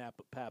called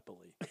Napa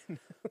Papoli.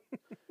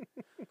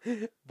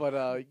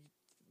 But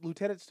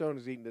Lieutenant Stone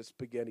is eating this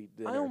spaghetti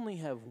dinner. I only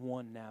have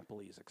one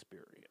Napoli's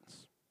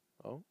experience.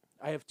 Oh?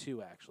 I have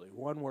 2, actually.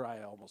 One where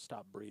I almost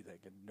stopped breathing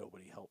and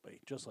nobody helped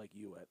me, just like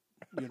you at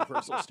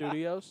Universal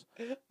Studios.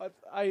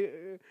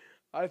 I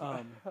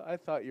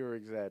thought you were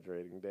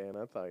exaggerating, Dan.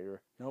 I thought you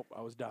were... Nope,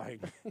 I was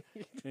dying.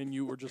 And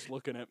you were just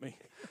looking at me.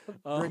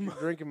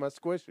 Drinking my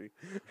squishy.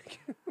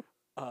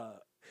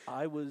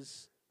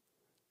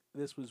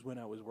 This was when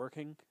I was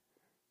working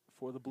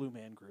for the Blue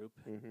Man Group,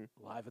 mm-hmm.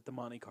 live at the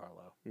Monte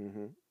Carlo.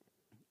 Mm-hmm.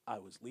 I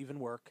was leaving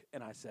work,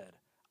 and I said,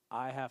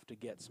 I have to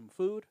get some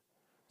food.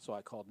 So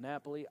I called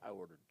Napoli. I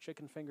ordered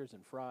chicken fingers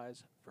and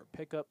fries for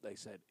pickup. They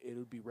said it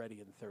would be ready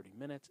in 30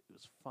 minutes. It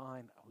was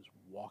fine. I was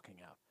walking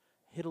out.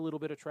 Hit a little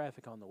bit of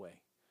traffic on the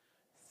way.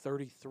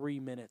 33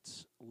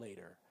 minutes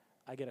later,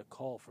 I get a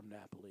call from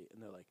Napoli,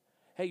 and they're like,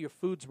 hey, your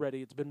food's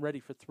ready. It's been ready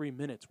for 3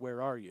 minutes.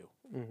 Where are you?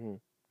 Mm-hmm. And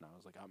I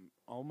was like, I'm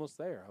almost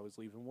there. I was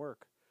leaving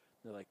work.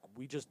 They're like,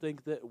 we just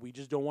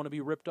don't want to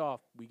be ripped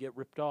off. We get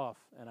ripped off.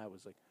 And I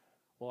was like,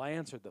 well, I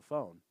answered the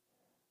phone.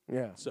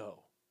 Yeah. So.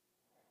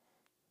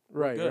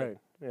 Right, good. right.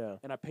 Yeah.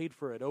 And I paid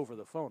for it over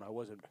the phone. I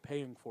wasn't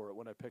paying for it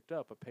when I picked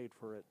up. I paid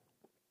for it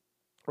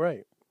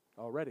Right.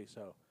 already.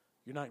 So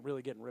you're not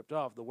really getting ripped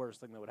off. The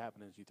worst thing that would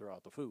happen is you throw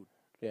out the food.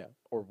 Yeah.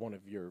 Or one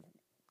of your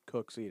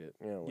cooks eat it.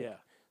 You know, like Yeah.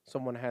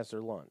 someone has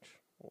their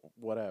lunch.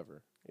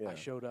 Whatever. Yeah. I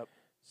showed up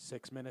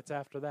 6 minutes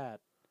after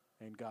that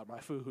and got my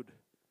food.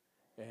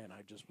 And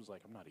I just was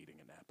like, I'm not eating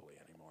in Napoli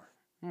anymore.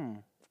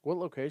 What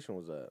location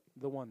was that?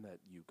 The one that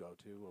you go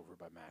to over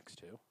by Max,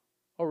 too.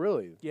 Oh,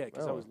 really? Yeah,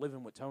 because I Oh. was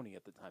living with Tony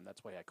at the time.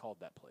 That's why I called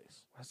that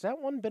place. Has that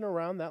one been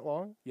around that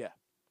long? Yeah.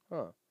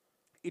 Huh.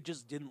 It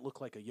just didn't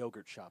look like a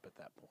yogurt shop at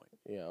that point.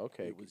 Yeah,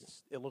 okay.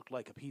 It looked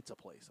like a pizza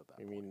place at that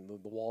I point. mean,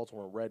 the walls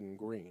were red and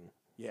green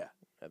Yeah.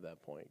 at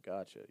that point.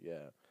 Gotcha,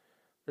 yeah.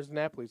 There's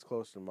Napoli's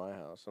close to my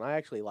house, and I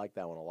actually like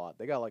that one a lot.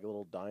 They got like a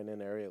little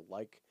dine-in area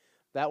like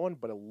that one,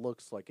 but it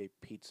looks like a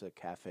pizza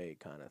cafe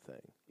kind of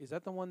thing. Is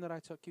that the one that I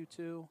took you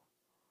to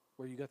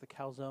where you got the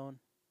calzone?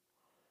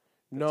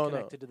 No,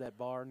 Connected to that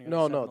bar near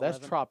no, the no. That's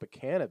 7-Eleven?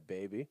 Tropicana,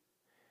 baby.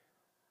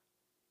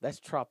 That's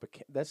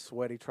That's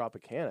sweaty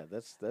Tropicana.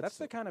 That's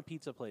the kind of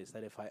pizza place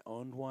that if I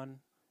owned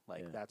one,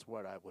 like Yeah. that's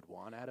what I would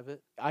want out of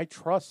it. I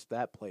trust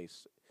that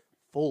place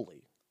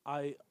fully.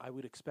 I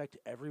would expect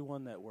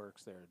everyone that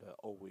works there to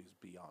always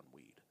be on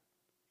weed.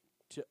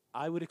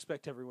 I would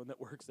expect everyone that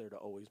works there to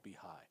always be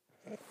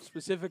high,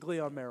 specifically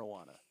on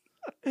marijuana.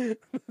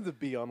 The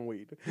be on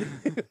weed.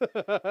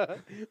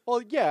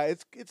 Well, yeah,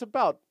 it's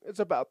about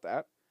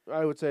that.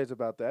 I would say it's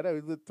about that. I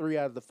mean, 3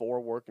 out of the 4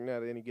 working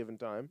at any given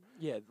time.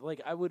 Yeah, like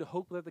I would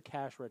hope that the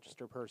cash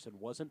register person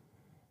wasn't,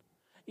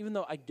 even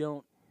though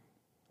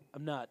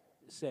I'm not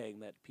saying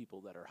that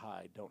people that are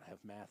high don't have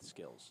math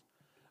skills,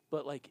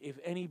 but like if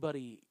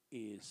anybody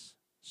is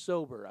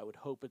sober, I would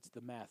hope it's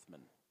the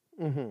mathman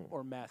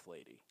or math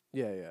lady.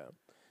 Yeah, yeah.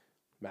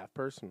 Math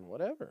person,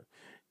 whatever.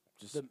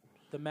 Just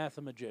The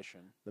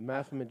mathemagician the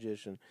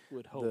mathemagician.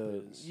 would hope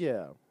is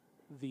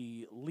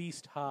the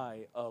least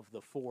high of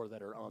the 4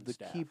 that are on The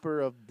staff. keeper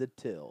of the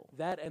till.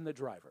 That and the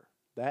driver.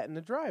 That and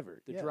the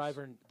driver. The yes.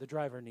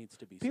 driver needs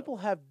to be People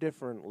sober. have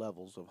different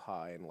levels of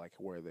high and like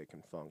where they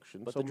can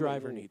function. But So the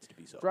driver maybe- needs to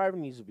be sober. Driver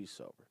needs to be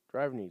sober.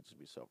 Driver needs to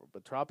be sober.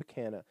 But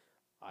Tropicana,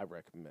 I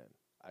recommend.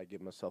 I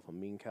give myself a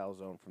mean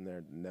calzone from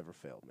there. Never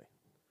failed me.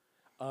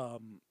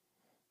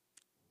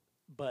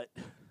 But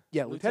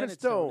Yeah, Lieutenant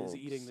Stone is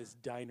eating this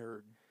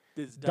diner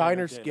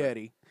diner dinner.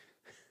 sketty.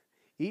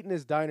 Eating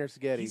his diner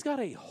sketty. He's got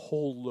a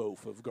whole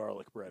loaf of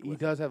garlic bread. He with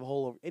does have a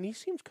whole, and he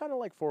seems kind of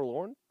like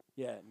forlorn.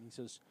 Yeah, and he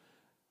says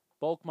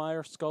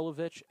Bulkmeyer,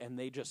 Skulovich, and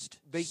they just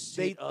They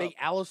sit up.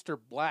 Alistair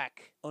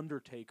Black,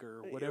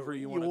 Undertaker, whatever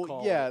you want to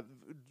call yeah, it.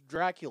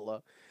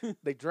 Dracula.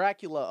 They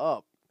Dracula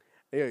up.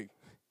 Hey,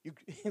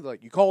 he's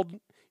like, you called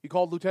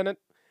Lieutenant,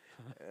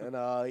 and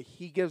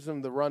he gives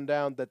him the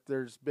rundown that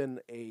there's been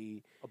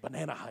a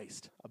banana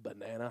heist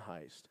banana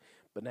heist.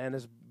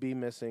 Bananas be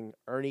missing.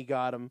 Ernie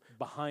got him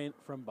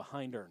from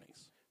behind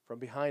Ernie's. from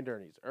behind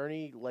Ernie's.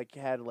 Ernie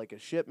had a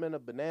shipment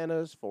of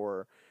bananas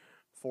for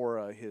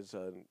his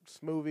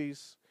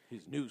smoothies.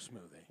 His new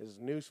smoothie His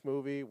new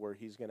smoothie where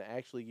he's going to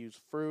actually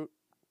use fruit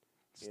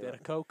instead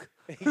of Coke.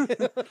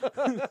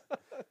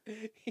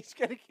 he's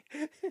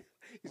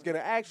gonna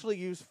actually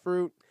use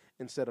fruit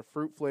instead of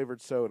fruit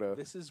flavored soda.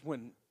 This is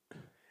when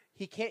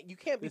You can't be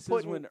this is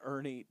putting. when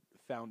Ernie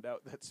found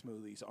out that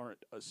smoothies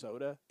aren't a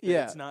soda.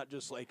 Yeah. It's not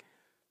just like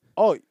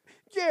Oh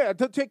yeah,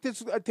 I take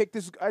this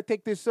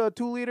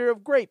 2-liter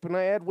of grape and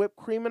I add whipped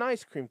cream and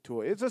ice cream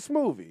to it. It's a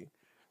smoothie.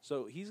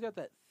 so he's got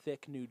that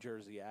thick New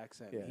Jersey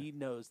accent. Yeah. He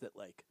knows that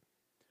like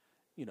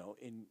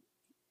in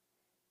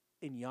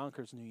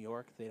Yonkers, New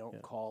York, they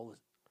don't call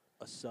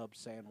a sub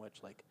sandwich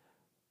like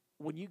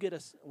when you get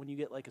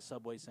like a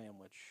Subway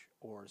sandwich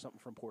or something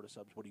from Porta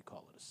Subs, what do you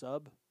call it? A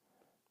sub?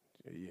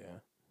 Yeah.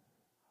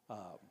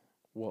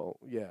 Well,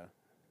 yeah.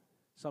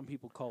 Some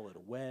people call it a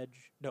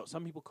wedge. No,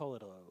 some people call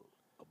it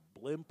a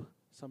blimp.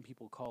 Some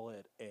people call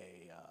it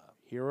a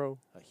Hero.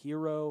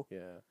 hero,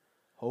 Yeah.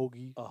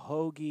 Hoagie. a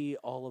hoagie,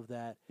 all of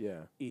that.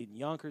 Yeah. In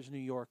Yonkers, New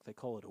York, they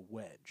call it a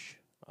wedge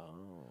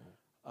Oh.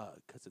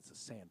 because it's a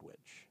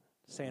sandwich.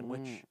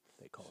 Sandwich,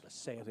 they call it a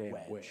sandwich.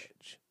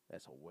 Wedge.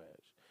 That's a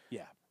wedge.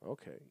 Yeah.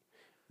 Okay.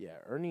 Yeah,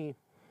 Ernie.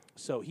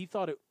 So he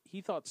thought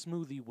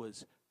smoothie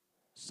was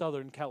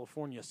Southern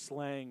California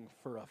slang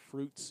for a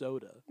fruit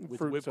soda with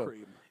Fruit whipped soda.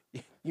 cream.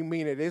 You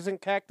mean it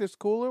isn't Cactus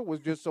Cooler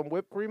with just some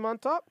whipped cream on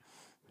top?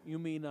 You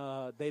mean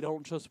they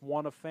don't just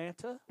want a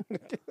Fanta?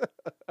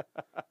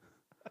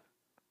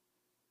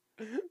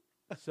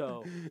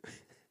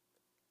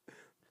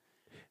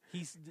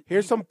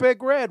 Here's some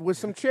Big Red with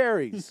some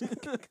cherries.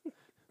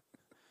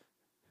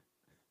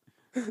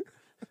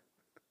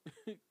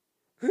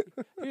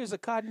 Here's a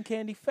cotton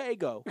candy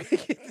Faygo.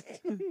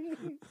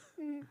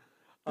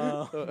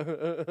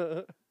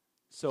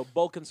 So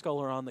Bulk and Skull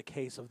are on the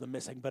case of the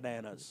missing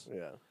bananas.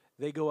 Yeah.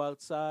 They go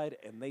outside,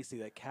 and they see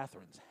that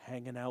Catherine's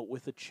hanging out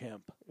with a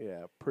chimp.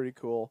 Yeah, pretty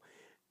cool.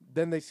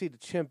 Then they see the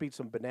chimp eat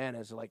some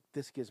bananas. They're like,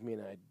 this gives me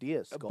an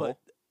idea, Skull. But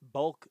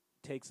Bulk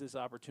takes this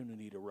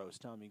opportunity to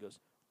roast Tommy. He goes,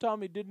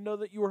 Tommy, didn't know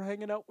that you were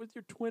hanging out with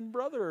your twin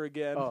brother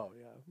again. Oh,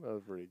 yeah. That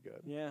was pretty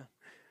good. Yeah.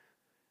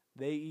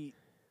 They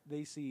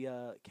see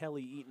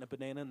Kelly eating a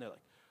banana, and they're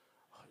like,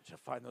 to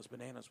find those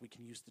bananas, we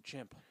can use the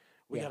chimp.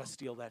 We got to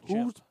steal that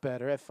chimp. Who's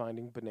better at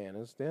finding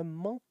bananas than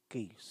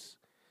monkeys?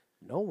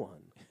 No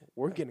one.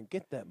 We're going to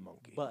get that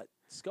monkey. But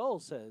Skull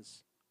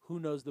says, who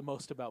knows the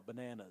most about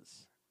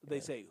bananas? They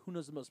say, who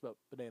knows the most about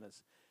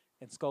bananas?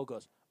 And Skull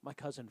goes, my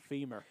cousin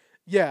Femur.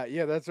 Yeah,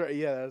 that's right.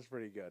 Yeah, that's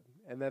pretty good.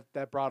 And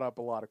that brought up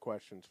a lot of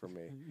questions for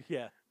me.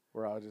 Yeah.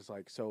 Where I was just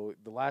like, so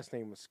the last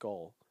name was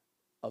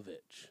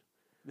Skull-ovich.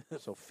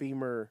 So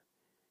Femur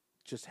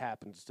just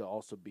happens to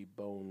also be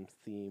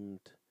bone-themed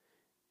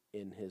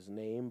in his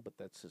name, but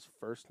that's his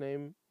first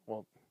name.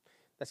 Well,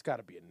 that's got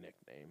to be a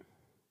nickname.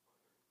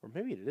 Or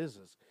maybe it is.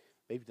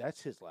 Maybe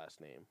that's his last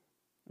name.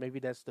 Maybe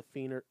that's the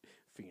Feener.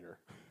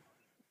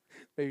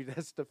 Maybe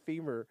that's the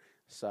femur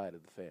side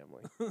of the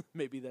family.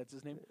 Maybe that's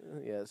his name.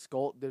 Yeah,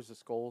 Skull. There's a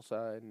Skull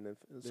side, and then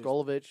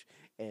Skull-ovich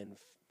and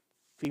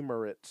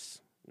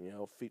Femuritz. You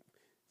know,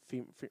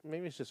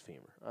 maybe it's just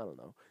femur. I don't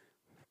know.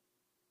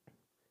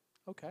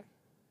 Okay.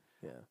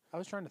 Yeah. I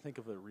was trying to think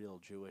of a real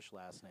Jewish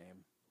last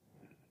name,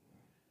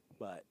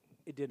 but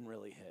it didn't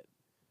really hit.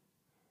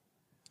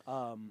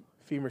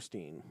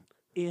 Femurstein.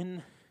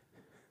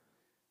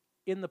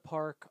 In the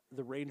park,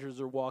 the Rangers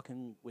are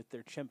walking with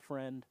their chimp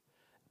friend.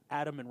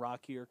 Adam and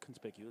Rocky are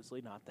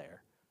conspicuously not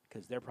there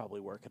because they're probably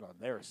working on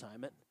their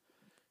assignment.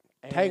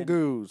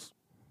 Tengus.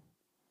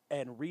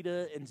 And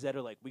Rita and Zed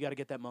are like, we got to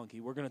get that monkey.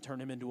 We're going to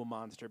turn him into a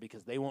monster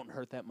because they won't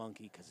hurt that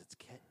monkey because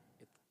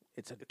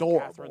it's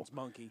adorable. Catherine's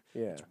monkey.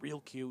 Yeah. It's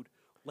real cute.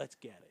 Let's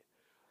get it.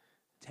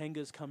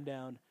 Tengas come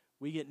down.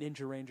 We get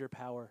Ninja Ranger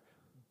power.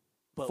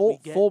 But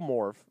full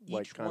morph.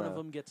 Each one of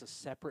them gets a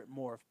separate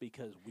morph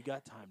because we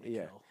got time to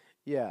kill.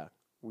 Yeah.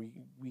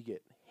 We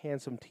get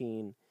Handsome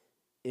Teen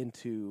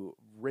into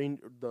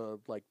the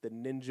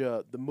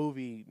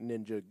movie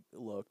ninja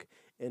look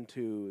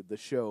into the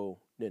show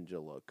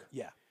ninja look.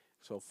 Yeah.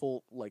 So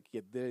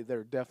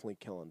they're definitely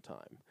killing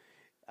time.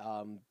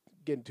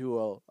 Get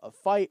into a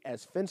fight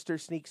as Finster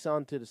sneaks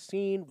onto the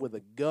scene with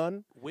a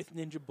gun. With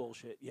ninja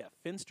bullshit. Yeah,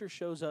 Finster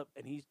shows up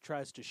and he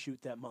tries to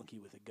shoot that monkey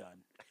with a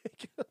gun.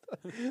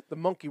 The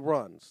monkey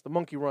runs. The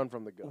monkey run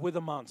from the gun. With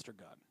a monster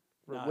gun.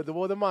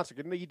 With a monster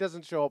gun. He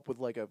doesn't show up with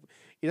like a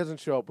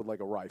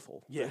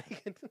rifle. Yeah.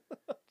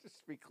 Just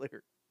to be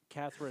clear.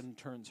 Catherine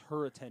turns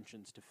her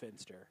attentions to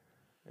Finster.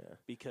 Yeah.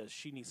 Because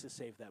she needs to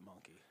save that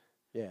monkey.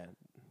 Yeah.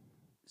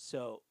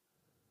 So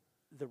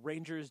the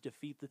Rangers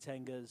defeat the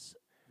Tengas.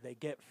 They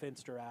get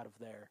Finster out of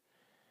there.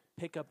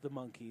 Pick up the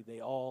monkey. They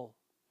all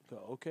go,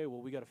 okay,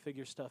 well, we got to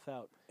figure stuff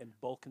out. And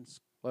Bulk and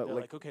they're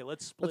like, okay,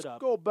 let's split up.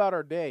 Let's go about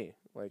our day.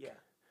 Yeah.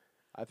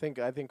 I think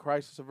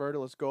crisis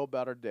averted. Let's go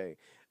about our day.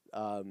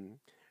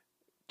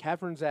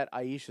 Catherine's at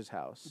Aisha's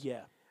house.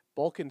 Yeah.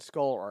 Bulk and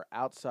Skull are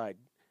outside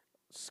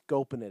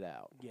scoping it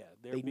out. Yeah,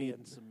 they're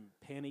being some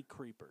panty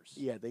creepers.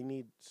 Yeah, they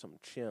need some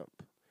chimp.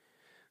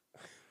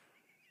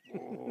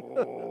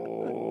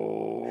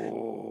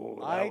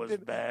 That was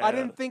bad. I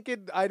didn't think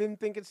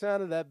it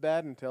sounded that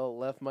bad until it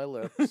left my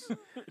lips.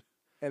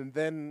 And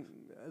then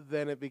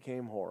it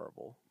became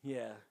horrible.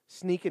 Yeah.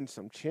 Sneaking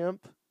some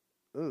chimp.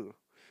 Ooh.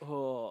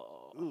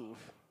 Oh.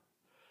 Oof.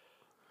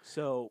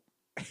 So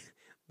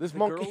this the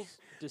monkey girls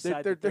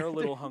decide that they're a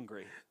little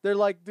hungry. They're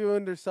like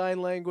doing their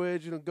sign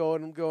language and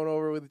going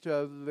over with each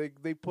other.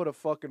 They put a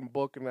fucking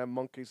book in that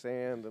monkey's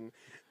hand, and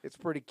it's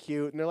pretty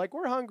cute. And they're like,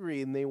 "We're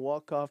hungry," and they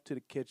walk off to the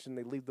kitchen.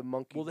 They leave the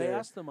monkey. Well, there. they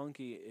ask the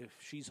monkey if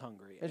she's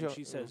hungry, and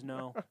she says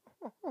no.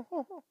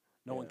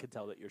 No one can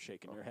tell that you're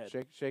shaking your head.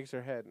 Shakes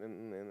her head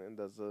and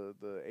does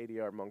the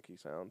ADR monkey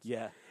sounds.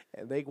 Yeah.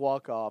 And they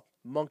walk off.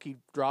 Monkey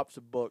drops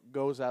a book,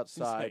 goes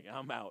outside. He's like,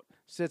 I'm out.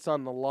 Sits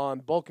on the lawn.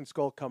 Bulk and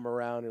Skull come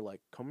around. You're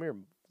like, come here,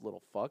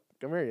 little fuck.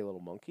 Come here, you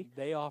little monkey.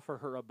 They offer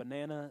her a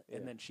banana,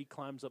 and then she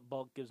climbs up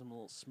Bulk, gives him a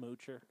little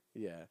smoocher.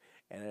 Yeah.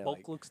 And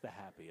Bulk looks the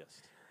happiest.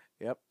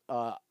 Yep.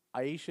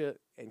 Aisha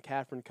and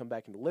Catherine come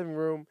back in the living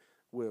room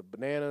with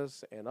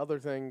bananas and other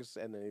things,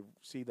 and they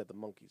see that the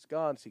monkey's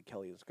gone, see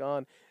Kelly is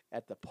gone.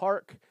 At the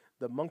park,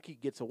 the monkey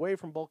gets away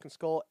from Bulk and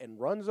Skull and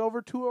runs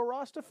over to a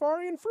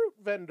Rastafarian fruit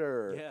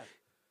vendor. Yeah.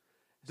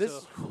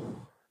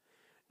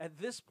 At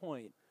this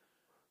point,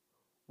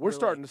 we're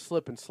starting to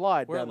slip and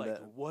slide we're down like,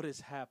 the... what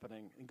is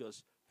happening? And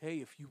goes, hey,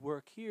 if you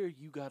work here,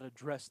 you got to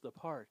dress the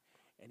part.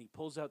 And he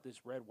pulls out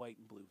this red, white,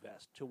 and blue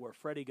vest to where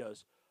Freddy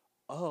goes,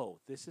 oh,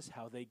 this is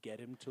how they get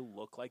him to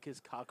look like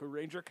his Kaku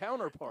Ranger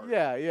counterpart.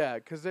 Yeah,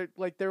 because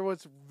there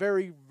was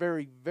very,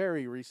 very,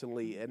 very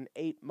recently an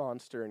ape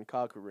monster in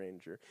Kaku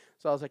Ranger.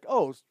 So I was like,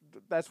 oh,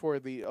 that's where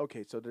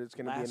so there's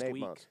going to be an ape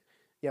monster.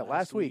 Yeah,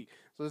 last week.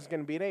 So this is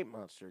going to be an ape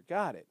monster.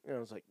 Got it. And I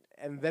was like,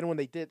 and then when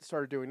they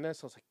started doing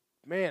this, I was like,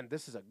 man,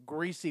 this is a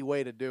greasy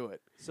way to do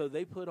it. So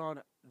they put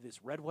on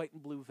this red, white,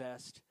 and blue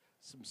vest,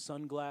 some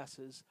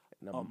sunglasses,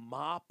 a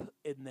mop,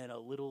 and then a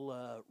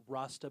little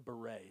Rasta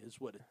beret is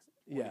what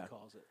he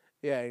calls it.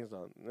 Yeah, he's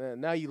on.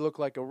 Now you look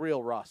like a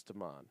real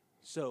Rastaman.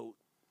 So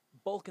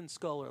Bulk and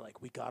Skull are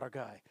like, we got our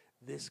guy.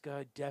 This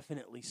guy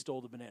definitely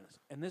stole the bananas.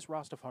 And this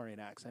Rastafarian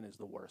accent is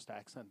the worst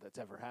accent that's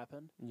ever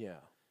happened.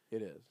 Yeah,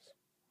 it is.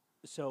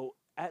 So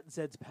at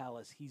Zed's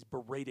palace, he's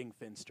berating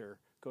Finster,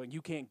 going,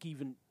 you can't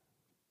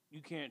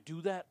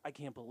do that? I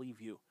can't believe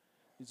you.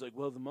 He's like,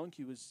 well, the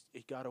monkey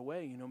it got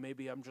away.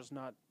 Maybe I'm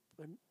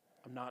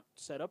not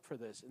set up for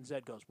this. And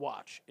Zed goes,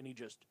 watch. And he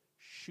just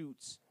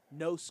shoots,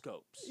 no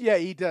scopes. Yeah,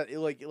 he does.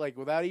 Like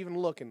without even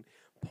looking,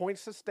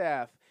 points the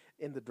staff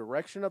in the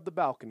direction of the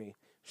balcony,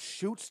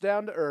 shoots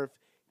down to earth,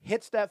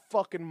 hits that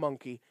fucking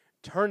monkey,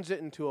 turns it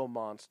into a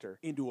monster.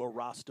 Into a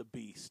Rasta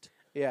beast.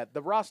 Yeah,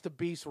 the Rasta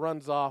beast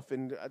runs off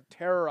and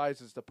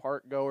terrorizes the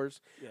park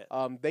goers.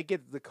 Yeah. They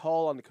get the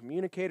call on the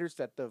communicators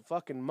that the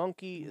fucking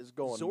monkey is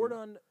going.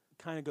 Zordon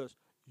kind of goes,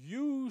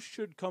 you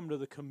should come to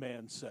the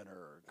command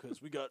center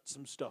because we got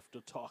some stuff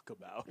to talk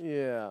about.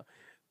 Yeah.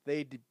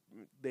 They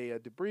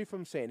debrief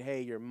him saying,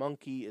 hey, your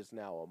monkey is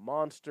now a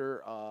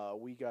monster.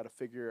 We got to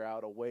figure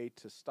out a way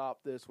to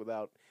stop this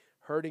without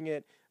hurting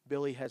it.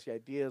 Billy has the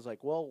ideas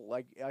like, well,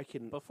 like I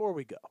can... Before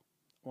we go,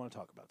 I want to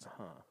talk about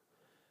something.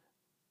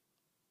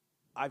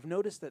 I've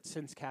noticed that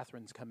since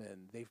Catherine's come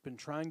in, they've been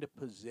trying to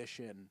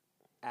position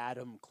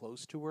Adam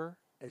close to her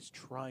as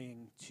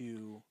trying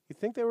to... You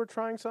think they were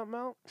trying something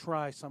out?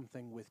 Try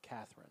something with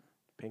Catherine.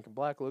 Pink and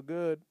black look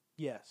good.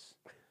 Yes.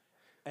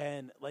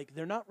 And,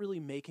 they're not really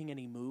making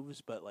any moves,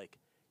 but,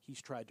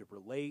 he's tried to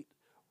relate.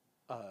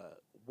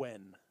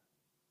 When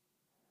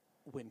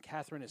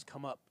Catherine has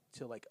come up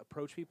to,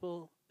 approach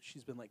people,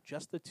 she's been like,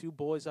 just the two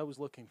boys I was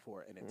looking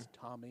for, and it's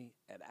Tommy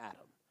and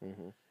Adam.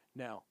 Mm-hmm.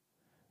 Now,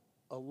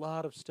 a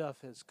lot of stuff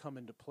has come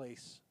into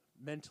place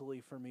mentally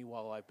for me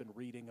while I've been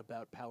reading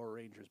about Power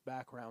Rangers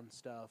background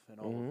stuff and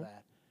all of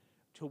that,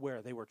 to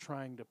where they were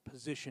trying to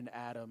position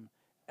Adam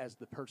as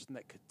the person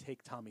that could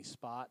take Tommy's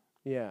spot.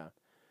 Yeah.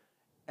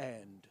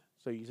 And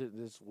so you said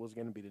this was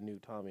going to be the new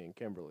Tommy and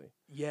Kimberly.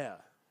 Yeah,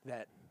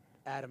 that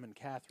Adam and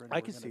Catherine were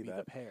going to be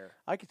the pair.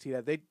 I could see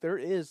that. There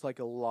is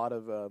a lot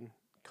of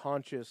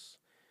conscious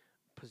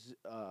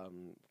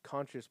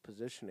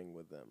positioning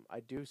with them. I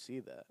do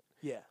see that.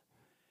 Yeah.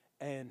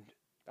 And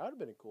that would have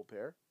been a cool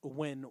pair.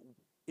 When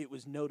it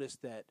was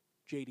noticed that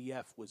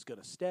JDF was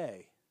going to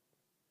stay,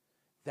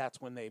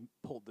 that's when they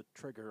pulled the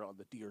trigger on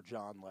the Dear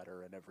John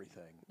letter and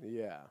everything.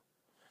 Yeah.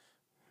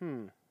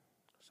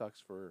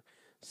 Sucks for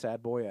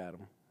sad boy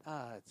Adam.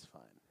 It's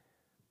fine.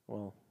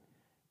 Well,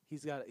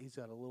 he's got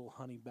a little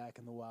honey back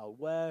in the Wild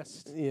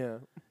West. Yeah.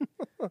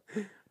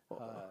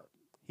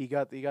 He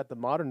got the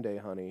modern day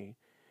honey,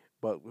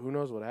 but who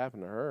knows what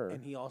happened to her?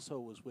 And he also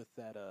was with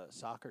that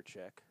soccer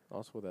chick.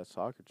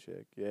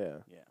 Yeah.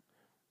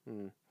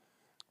 Yeah.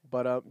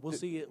 But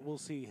we'll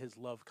see his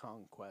love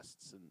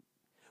conquests, and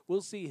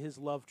we'll see his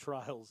love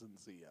trials in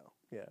Zeo.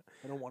 Yeah.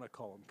 I don't want to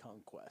call them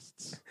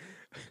conquests.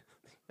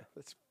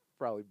 That's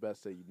probably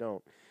best that you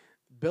don't.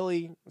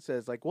 Billy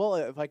says, well,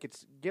 if I could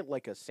get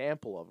a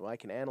sample of them, I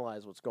can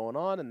analyze what's going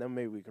on, and then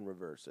maybe we can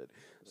reverse it.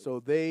 So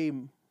they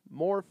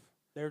morph.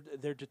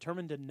 They're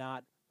determined to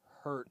not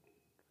hurt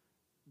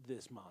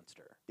this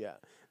monster. Yeah.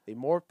 They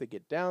morph, they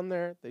get down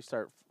there, they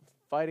start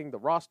fighting the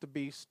Rasta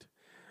Beast.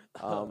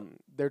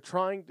 They're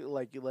trying to,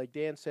 like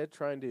Dan said,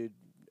 trying to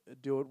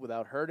do it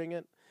without hurting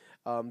it.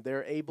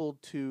 They're able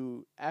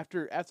to,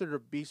 after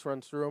the beast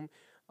runs through them,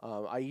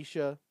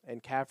 Aisha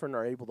and Catherine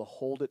are able to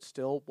hold it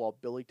still while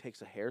Billy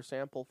takes a hair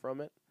sample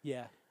from it.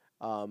 Yeah.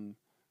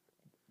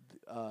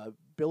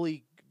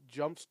 Billy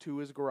jumps to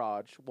his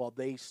garage while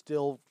they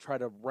still try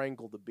to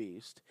wrangle the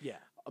beast. Yeah.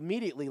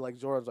 Immediately,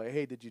 Zoran's like,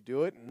 hey, did you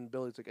do it? And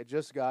Billy's like, I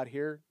just got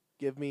here.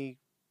 Give me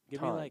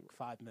time.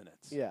 5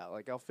 minutes. Yeah,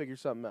 I'll figure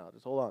something out.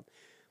 Just hold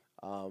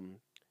on.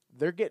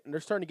 They're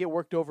starting to get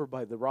worked over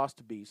by the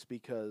Rasta Beast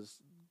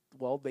because,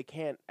 well, they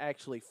can't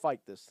actually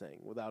fight this thing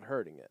without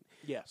hurting it.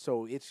 Yeah.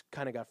 So it's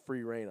kind of got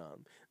free reign on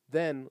them.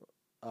 Then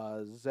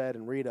Zed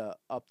and Rita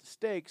up the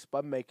stakes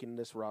by making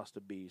this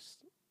Rasta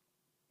Beast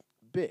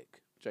big,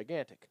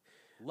 gigantic.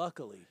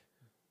 Luckily,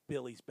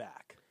 Billy's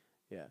back.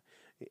 Yeah.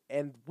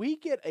 And we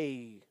get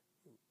a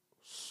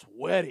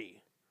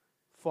sweaty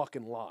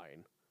fucking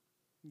line.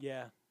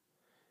 Yeah.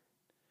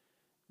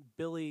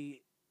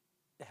 Billy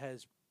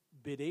has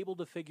been able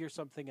to figure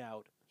something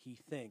out, he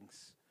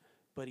thinks,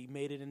 but he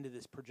made it into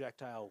this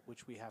projectile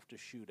which we have to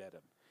shoot at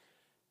him.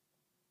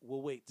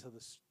 We'll wait till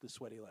the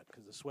sweaty line,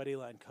 because the sweaty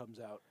line comes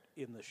out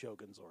in the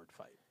Shogun Zord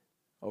fight.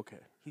 Okay.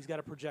 He's got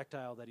a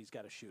projectile that he's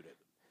got to shoot it.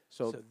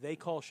 So they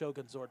call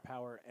Shogun Zord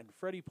power, and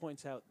Freddy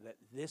points out that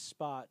this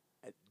spot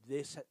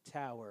This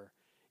tower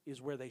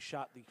is where they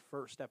shot the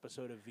first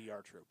episode of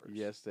VR Troopers.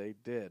 Yes, they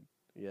did.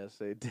 Yes,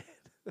 they did.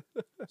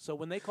 So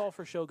when they call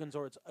for Shogun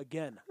Zords,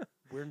 again,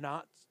 we're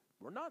not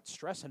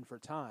stressing for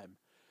time.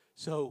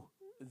 So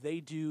they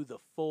do the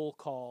full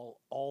call.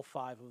 All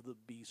 5 of the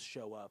beasts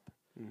show up,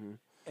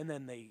 and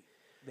then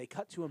they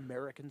cut to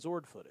American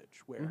Zord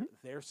footage where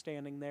they're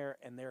standing there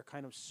and they're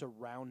kind of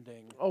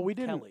surrounding.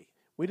 Kelly.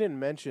 We didn't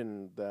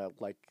mention that,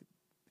 like,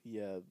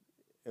 yeah,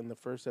 in the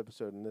first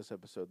episode and this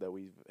episode that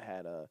we've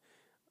had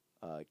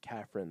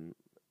Catherine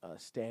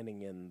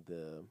standing in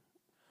the.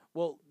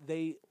 Well,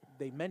 they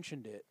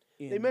mentioned it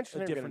in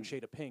A Different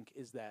Shade of Pink.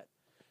 Is that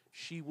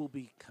she will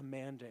be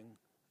commanding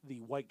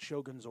the White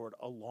Shogun Zord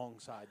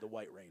alongside the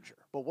White Ranger.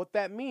 But what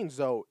that means,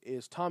 though,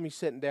 is Tommy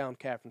sitting down,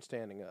 Catherine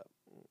standing up.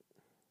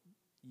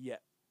 Yeah.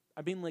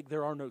 I mean, like,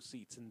 there are no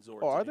seats in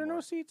Zords are anymore. there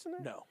no seats in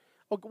there? No.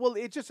 Okay, well,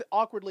 it's just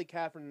awkwardly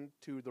Catherine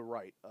to the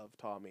right of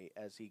Tommy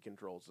as he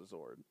controls the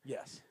Zord.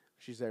 Yes.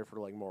 She's there for,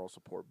 like, moral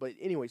support. But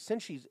anyway,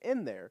 since she's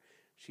in there,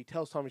 she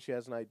tells Tommy she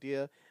has an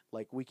idea.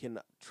 Like, we can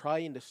try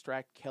and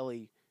distract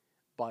Kelly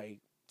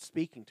by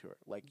speaking to her.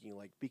 Like, you know,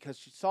 like, because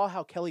she saw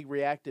how Kelly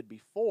reacted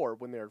before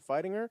when they were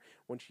fighting her,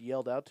 when she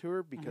yelled out to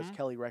her, because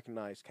Kelly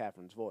recognized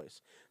Catherine's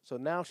voice. So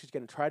now she's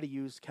going to try to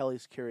use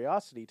Kelly's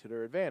curiosity to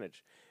their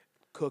advantage.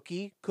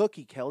 Cookie,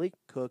 Kelly,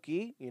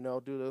 cookie. You know,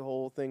 do the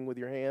whole thing with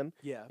your hand.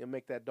 Yeah. You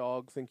make that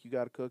dog think you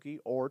got a cookie,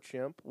 or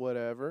chimp,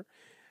 whatever.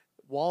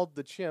 While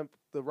the chimp,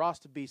 the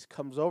Rasta beast,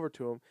 comes over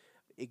to him,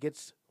 it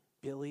gets...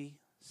 Billy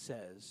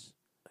says,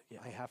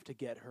 I have to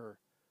get her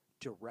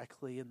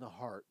directly in the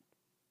heart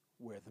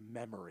where the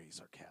memories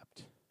are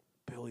kept.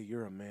 Billy,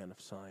 you're a man of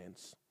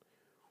science.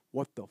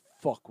 What the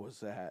fuck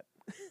was that?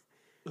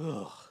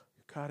 Ugh.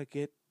 You gotta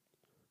get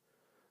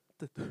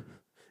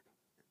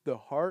the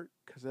heart,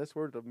 because that's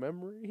where the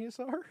memories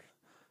are.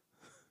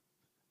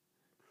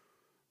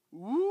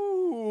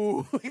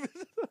 Ooh.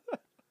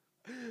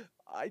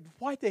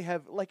 Why'd they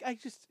have, like,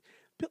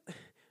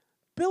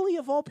 Billy,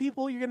 of all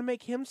people, you're going to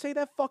make him say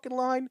that fucking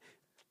line?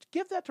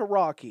 Give that to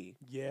Rocky.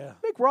 Yeah.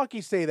 Make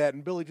Rocky say that,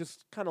 and Billy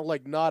just kind of,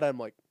 like, nod. I'm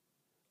like,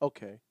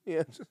 okay.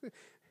 Yeah.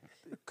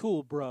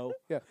 Cool, bro.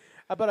 Yeah.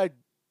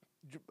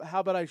 How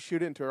about I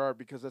shoot it into her heart,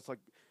 because that's,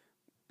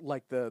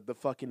 like the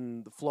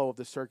flow of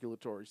the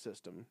circulatory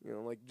system, you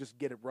know, like, just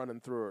get it running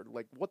through her.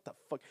 Like, what the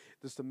fuck?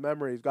 Just the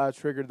memories. God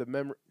triggered the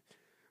memory.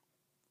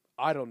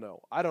 I don't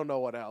know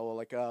what hell.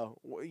 Like,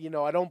 you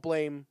know, I don't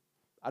blame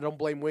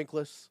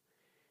Winkless.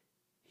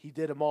 He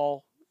did them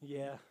all.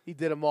 Yeah. He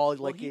did them all. Well,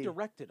 like, he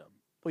directed them.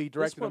 Well, he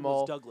directed them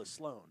all. This one was Douglas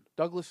Sloan.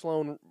 Douglas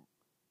Sloan.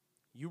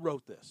 You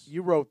wrote this.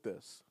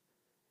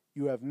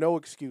 You have no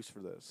excuse for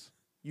this.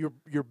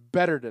 You're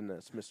better than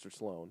this, Mr.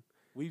 Sloan.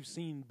 We've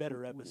seen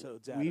better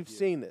episodes out We've of you.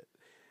 seen it.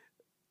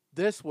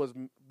 This was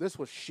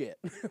shit.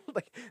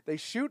 Like, they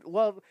shoot.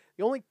 Well,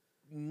 the only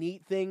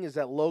neat thing is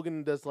that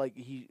Logan does, like,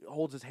 he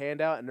holds his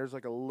hand out and there's,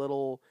 like, a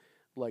little,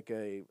 like,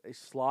 a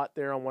slot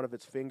there on one of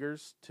its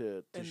fingers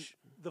to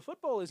the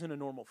football isn't a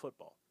normal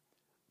football.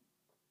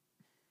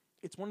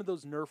 It's one of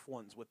those Nerf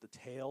ones with the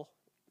tail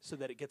so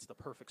that it gets the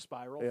perfect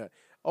spiral. Yeah.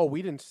 Oh,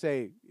 we didn't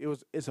say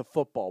it's a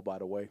football, by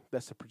the way.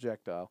 That's a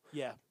projectile.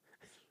 Yeah.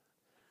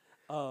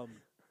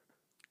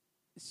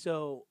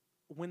 So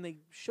when they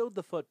showed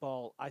the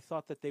football, I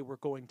thought that they were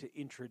going to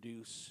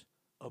introduce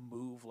a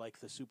move like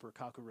the Super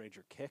Kaku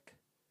Ranger kick,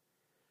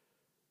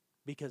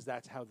 because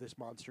that's how this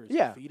monster is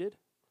defeated.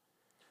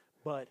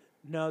 But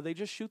no, they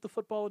just shoot the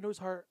football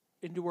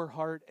into her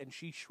heart, and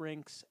she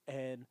shrinks,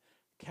 and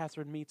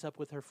Catherine meets up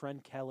with her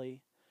friend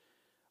Kelly.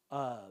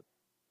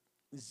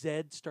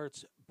 Zed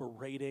starts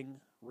berating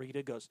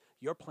Rita, goes,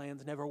 "Your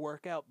plans never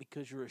work out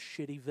because you're a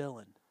shitty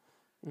villain.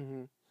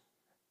 Mm-hmm.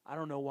 I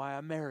don't know why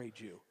I married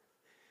you."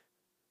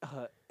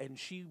 And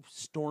she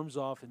storms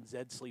off, and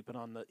Zed's sleeping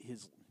on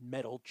his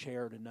metal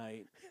chair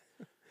tonight.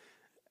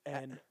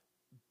 And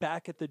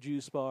back at the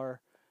juice bar,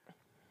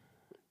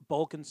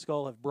 Bulk and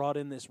Skull have brought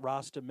in this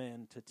Rasta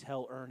man to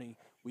tell Ernie,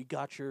 "We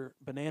got your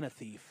banana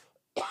thief."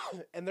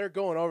 And they're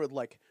going over,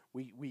 like,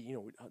 we you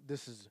know,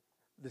 this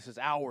is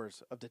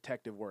hours of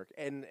detective work,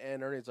 and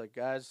Ernie's like,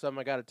 "Guys, something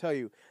I got to tell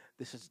you.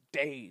 This is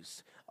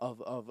days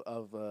of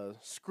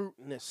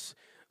scrutinous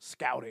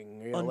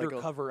scouting, you know,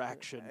 undercover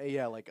action."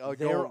 Yeah, like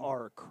there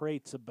are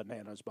crates of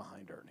bananas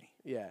behind Ernie.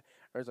 Yeah,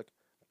 Ernie's like,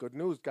 "Good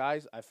news,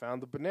 guys! I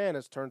found the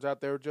bananas. Turns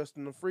out they were just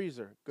in the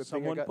freezer. Good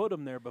Someone thing put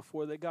them there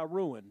before they got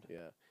ruined."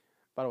 Yeah.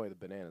 By the way, the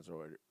bananas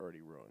are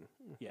already ruined.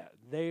 Yeah,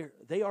 they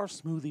are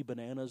smoothie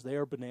bananas. They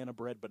are banana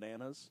bread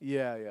bananas.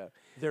 Yeah, yeah.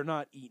 They're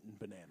not eaten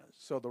bananas.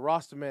 So the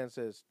Rasta man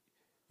says,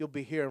 "You'll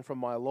be hearing from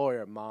my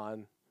lawyer,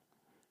 man."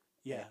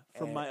 Yeah,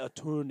 from my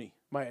attorney.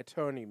 My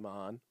attorney,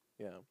 man.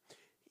 Yeah.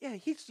 Yeah,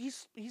 he's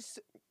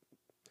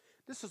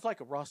this is like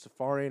a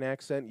Rastafarian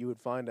accent you would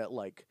find at,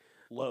 like,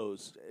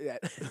 Lowe's.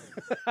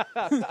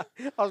 I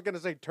was gonna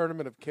say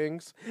Tournament of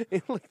Kings.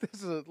 Like,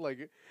 this is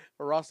like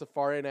a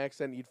Rastafarian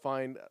accent you'd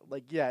find.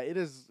 Like, yeah, it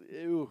is.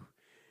 Ew.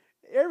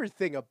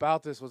 Everything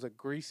about this was a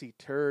greasy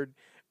turd.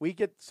 we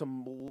get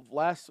some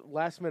last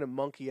minute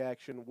monkey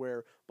action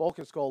where Bulk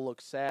and Skull look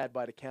sad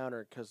by the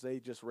counter because they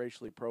just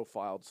racially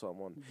profiled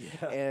someone.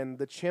 Yeah. And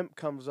the chimp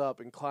comes up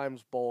and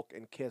climbs Bulk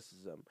and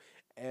kisses him.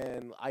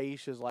 And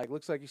Aisha's like,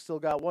 looks like you still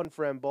got one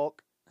friend,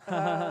 Bulk.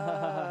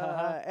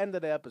 End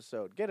of the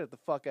episode. Get it the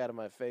fuck out of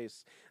my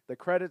face. The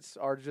credits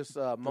are just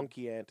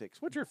monkey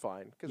antics, which are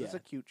fine because it's a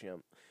cute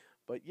chimp.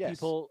 But yes,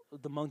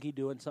 the monkey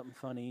doing something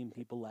funny, and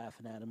people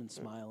laughing at him and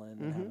smiling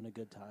and having a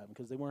good time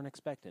because they weren't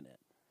expecting it.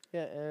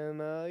 Yeah, and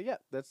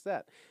that's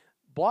that.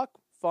 Block,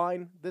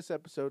 fine. This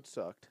episode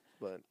sucked,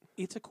 but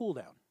it's a cool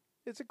down.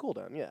 It's a cool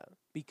down, yeah.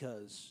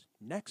 Because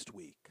next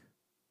week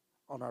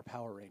on our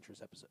Power Rangers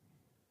episode,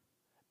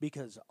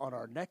 because on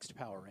our next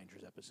Power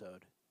Rangers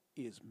episode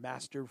is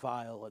Master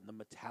Vile and the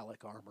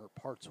Metallic Armor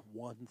parts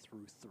 1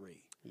 through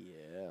 3.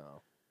 Yeah.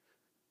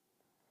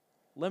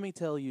 Let me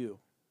tell you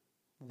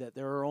that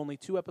there are only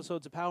 2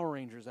 episodes of Power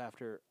Rangers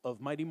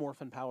of Mighty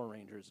Morphin Power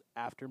Rangers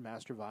after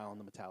Master Vile and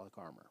the Metallic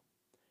Armor.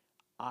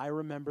 I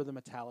remember the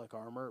Metallic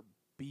Armor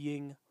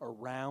being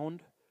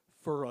around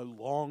for a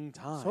long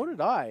time. So did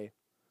I.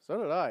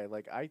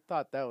 Like, I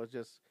thought that was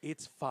just...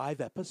 It's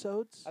 5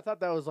 episodes? I thought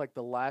that was like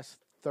the last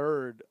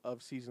third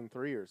of season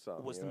 3 or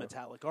something. Was the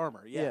Metallic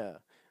Armor, yeah.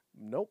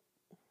 Nope.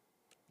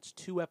 It's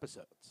 2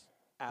 episodes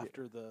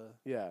after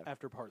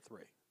after part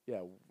 3.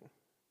 Yeah.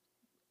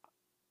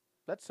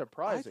 That's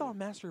surprising. I thought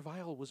Master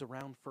Vile was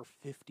around for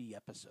 50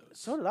 episodes.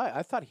 So did I.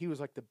 I thought he was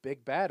like the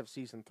big bad of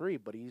season 3,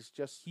 but he's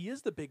just... He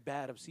is the big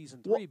bad of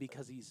season 3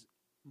 because he's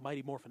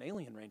Mighty Morphin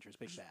Alien Ranger's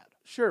big bad.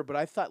 Sure, but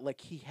I thought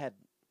like he had...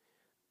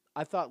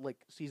 I thought like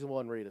season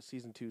 1 Rita,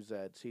 season 2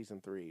 Zed,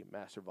 season 3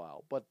 Master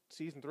Vile. But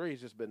season 3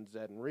 has just been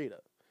Zed and Rita.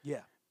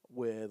 Yeah.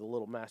 With a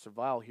little Master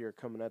Vile here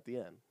coming at the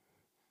end.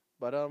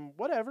 But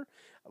whatever.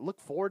 I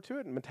look forward to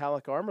it.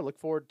 Metallic Armor. Look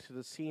forward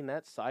to seeing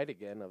that side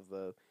again of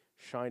the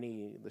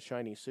shiny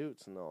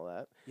suits and all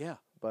that. Yeah.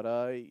 But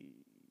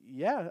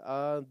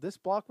this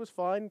block was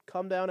fine.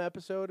 Come down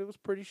episode. It was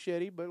pretty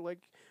shitty, but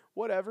like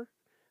whatever.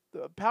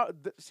 The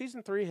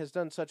season 3 has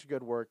done such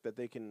good work that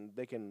they can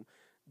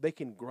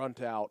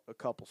grunt out a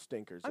couple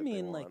stinkers. I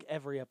mean, like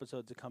every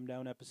episode's a come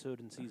down episode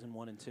in season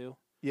 1 and 2.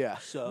 Yeah.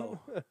 So,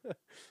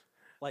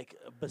 like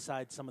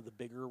besides some of the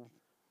bigger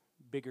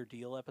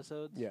deal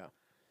episodes. Yeah.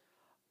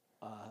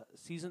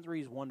 Season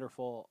 3 is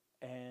wonderful,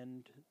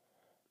 and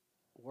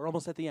we're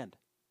almost at the end.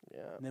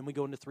 Yeah. And then we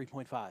go into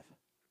 3.5.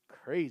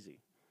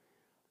 Crazy.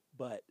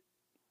 But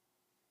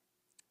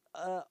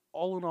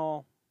all in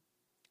all,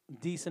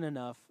 decent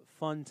enough,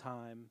 fun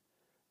time.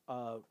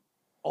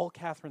 All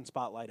Catherine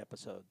Spotlight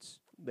episodes.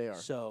 They are.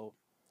 So,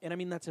 and I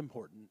mean, that's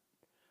important.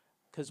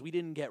 Because we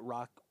didn't get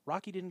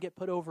Rocky didn't get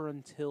put over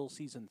until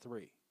season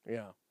 3.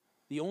 Yeah.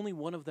 The only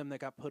one of them that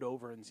got put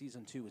over in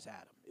season 2 was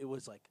Adam. It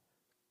was like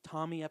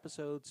Tommy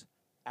episodes,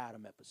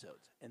 Adam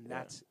episodes, and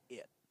that's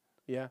it.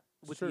 Yeah,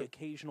 with the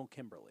occasional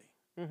Kimberly.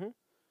 Mm-hmm.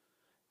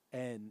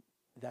 And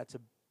that's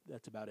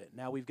about it.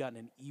 Now we've gotten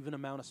an even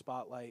amount of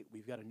spotlight.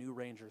 We've got a new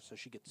Ranger, so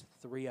she gets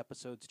 3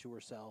 episodes to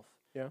herself.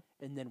 Yeah.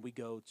 And then we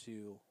go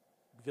to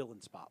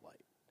villain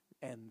spotlight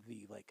and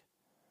the like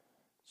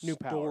new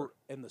power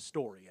and the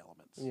story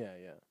elements. Yeah,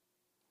 yeah.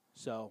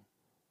 So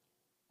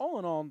all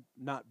in all,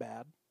 not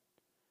bad.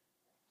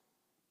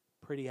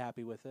 Pretty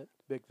happy with it.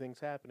 Big things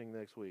happening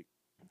next week.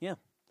 Yeah.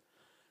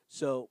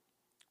 So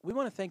we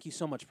want to thank you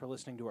so much for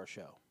listening to our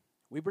show.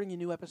 We bring you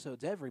new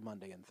episodes every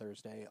Monday and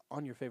Thursday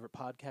on your favorite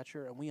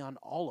podcatcher, and we on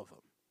all of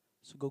them.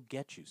 So go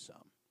get you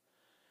some.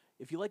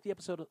 If you like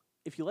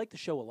the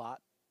show a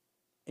lot,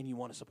 and you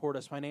want to support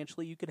us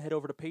financially, you can head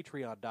over to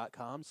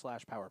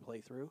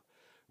patreon.com/powerplaythrough,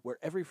 where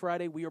every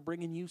Friday we are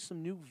bringing you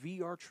some new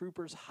VR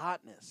Troopers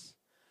hotness.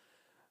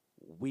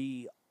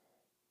 We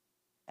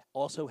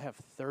also have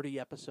 30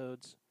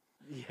 episodes.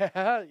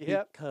 Yeah,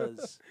 yeah.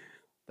 Because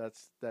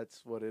that's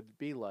what it'd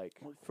be like.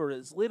 For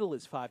as little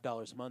as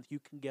 $5 a month, you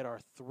can get our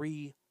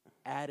 3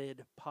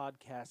 added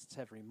podcasts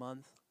every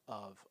month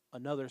of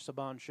another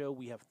Saban show.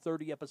 We have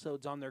 30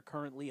 episodes on there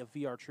currently of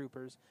VR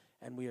Troopers,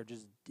 and we are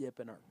just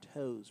dipping our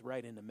toes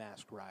right into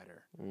Masked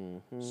Rider.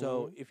 Mm-hmm.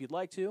 So if you'd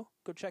like to,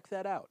 go check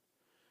that out.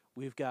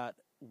 We've got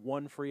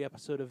 1 free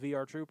episode of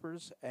VR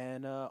Troopers,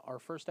 and our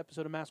first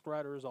episode of Masked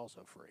Rider is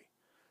also free.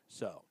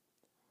 So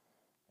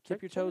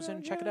dip your toes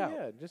in, check it out.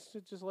 Yeah,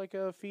 just like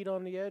a feet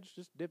on the edge,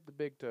 just dip the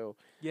big toe.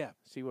 Yeah,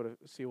 see what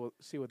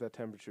that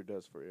temperature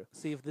does for you.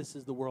 See if this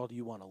is the world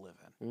you want to live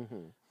in.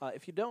 Mm-hmm.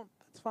 If you don't,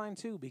 that's fine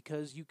too,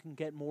 because you can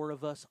get more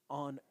of us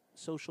on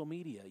social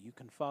media. You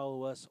can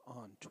follow us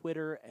on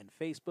Twitter and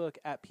Facebook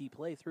at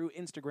PPlaythrough,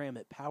 Instagram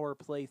at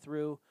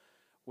PowerPlaythrough,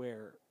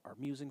 where our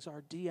musings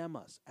are. DM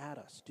us, add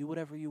us, do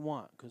whatever you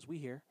want, because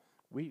we're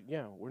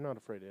not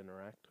afraid to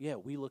interact. Yeah,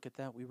 we look at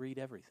that. We read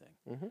everything.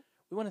 Mm-hmm.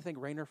 We want to thank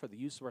Rainer for the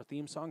use of our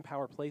theme song,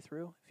 Power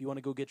Playthrough. If you want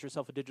to go get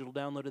yourself a digital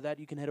download of that,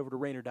 you can head over to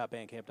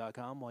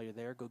rainer.bandcamp.com. While you're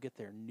there, go get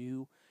their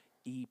new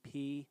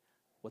EP.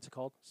 What's it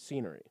called?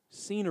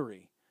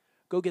 Scenery.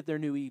 Go get their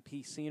new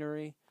EP,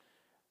 Scenery.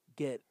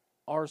 Get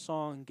our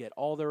song. Get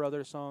all their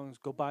other songs.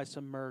 Go buy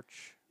some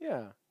merch.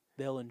 Yeah.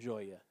 They'll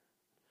enjoy you.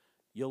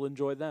 You'll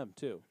enjoy them,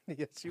 too.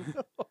 Yes, you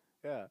will.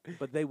 Yeah.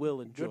 But they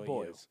will enjoy Good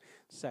boys. you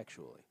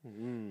sexually.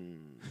 We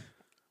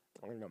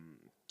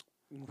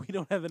We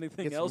don't have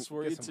anything else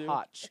for you, Get some too.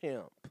 hot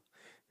chimp.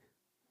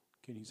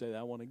 Can you say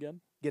that one again?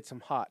 Get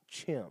some hot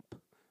chimp.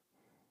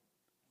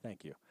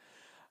 Thank you.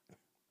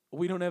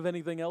 We don't have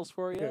anything else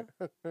for you,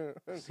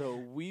 so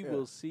we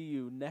will see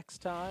you next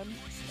time.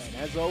 And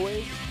as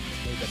always,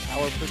 may the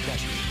power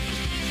protect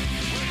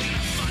you.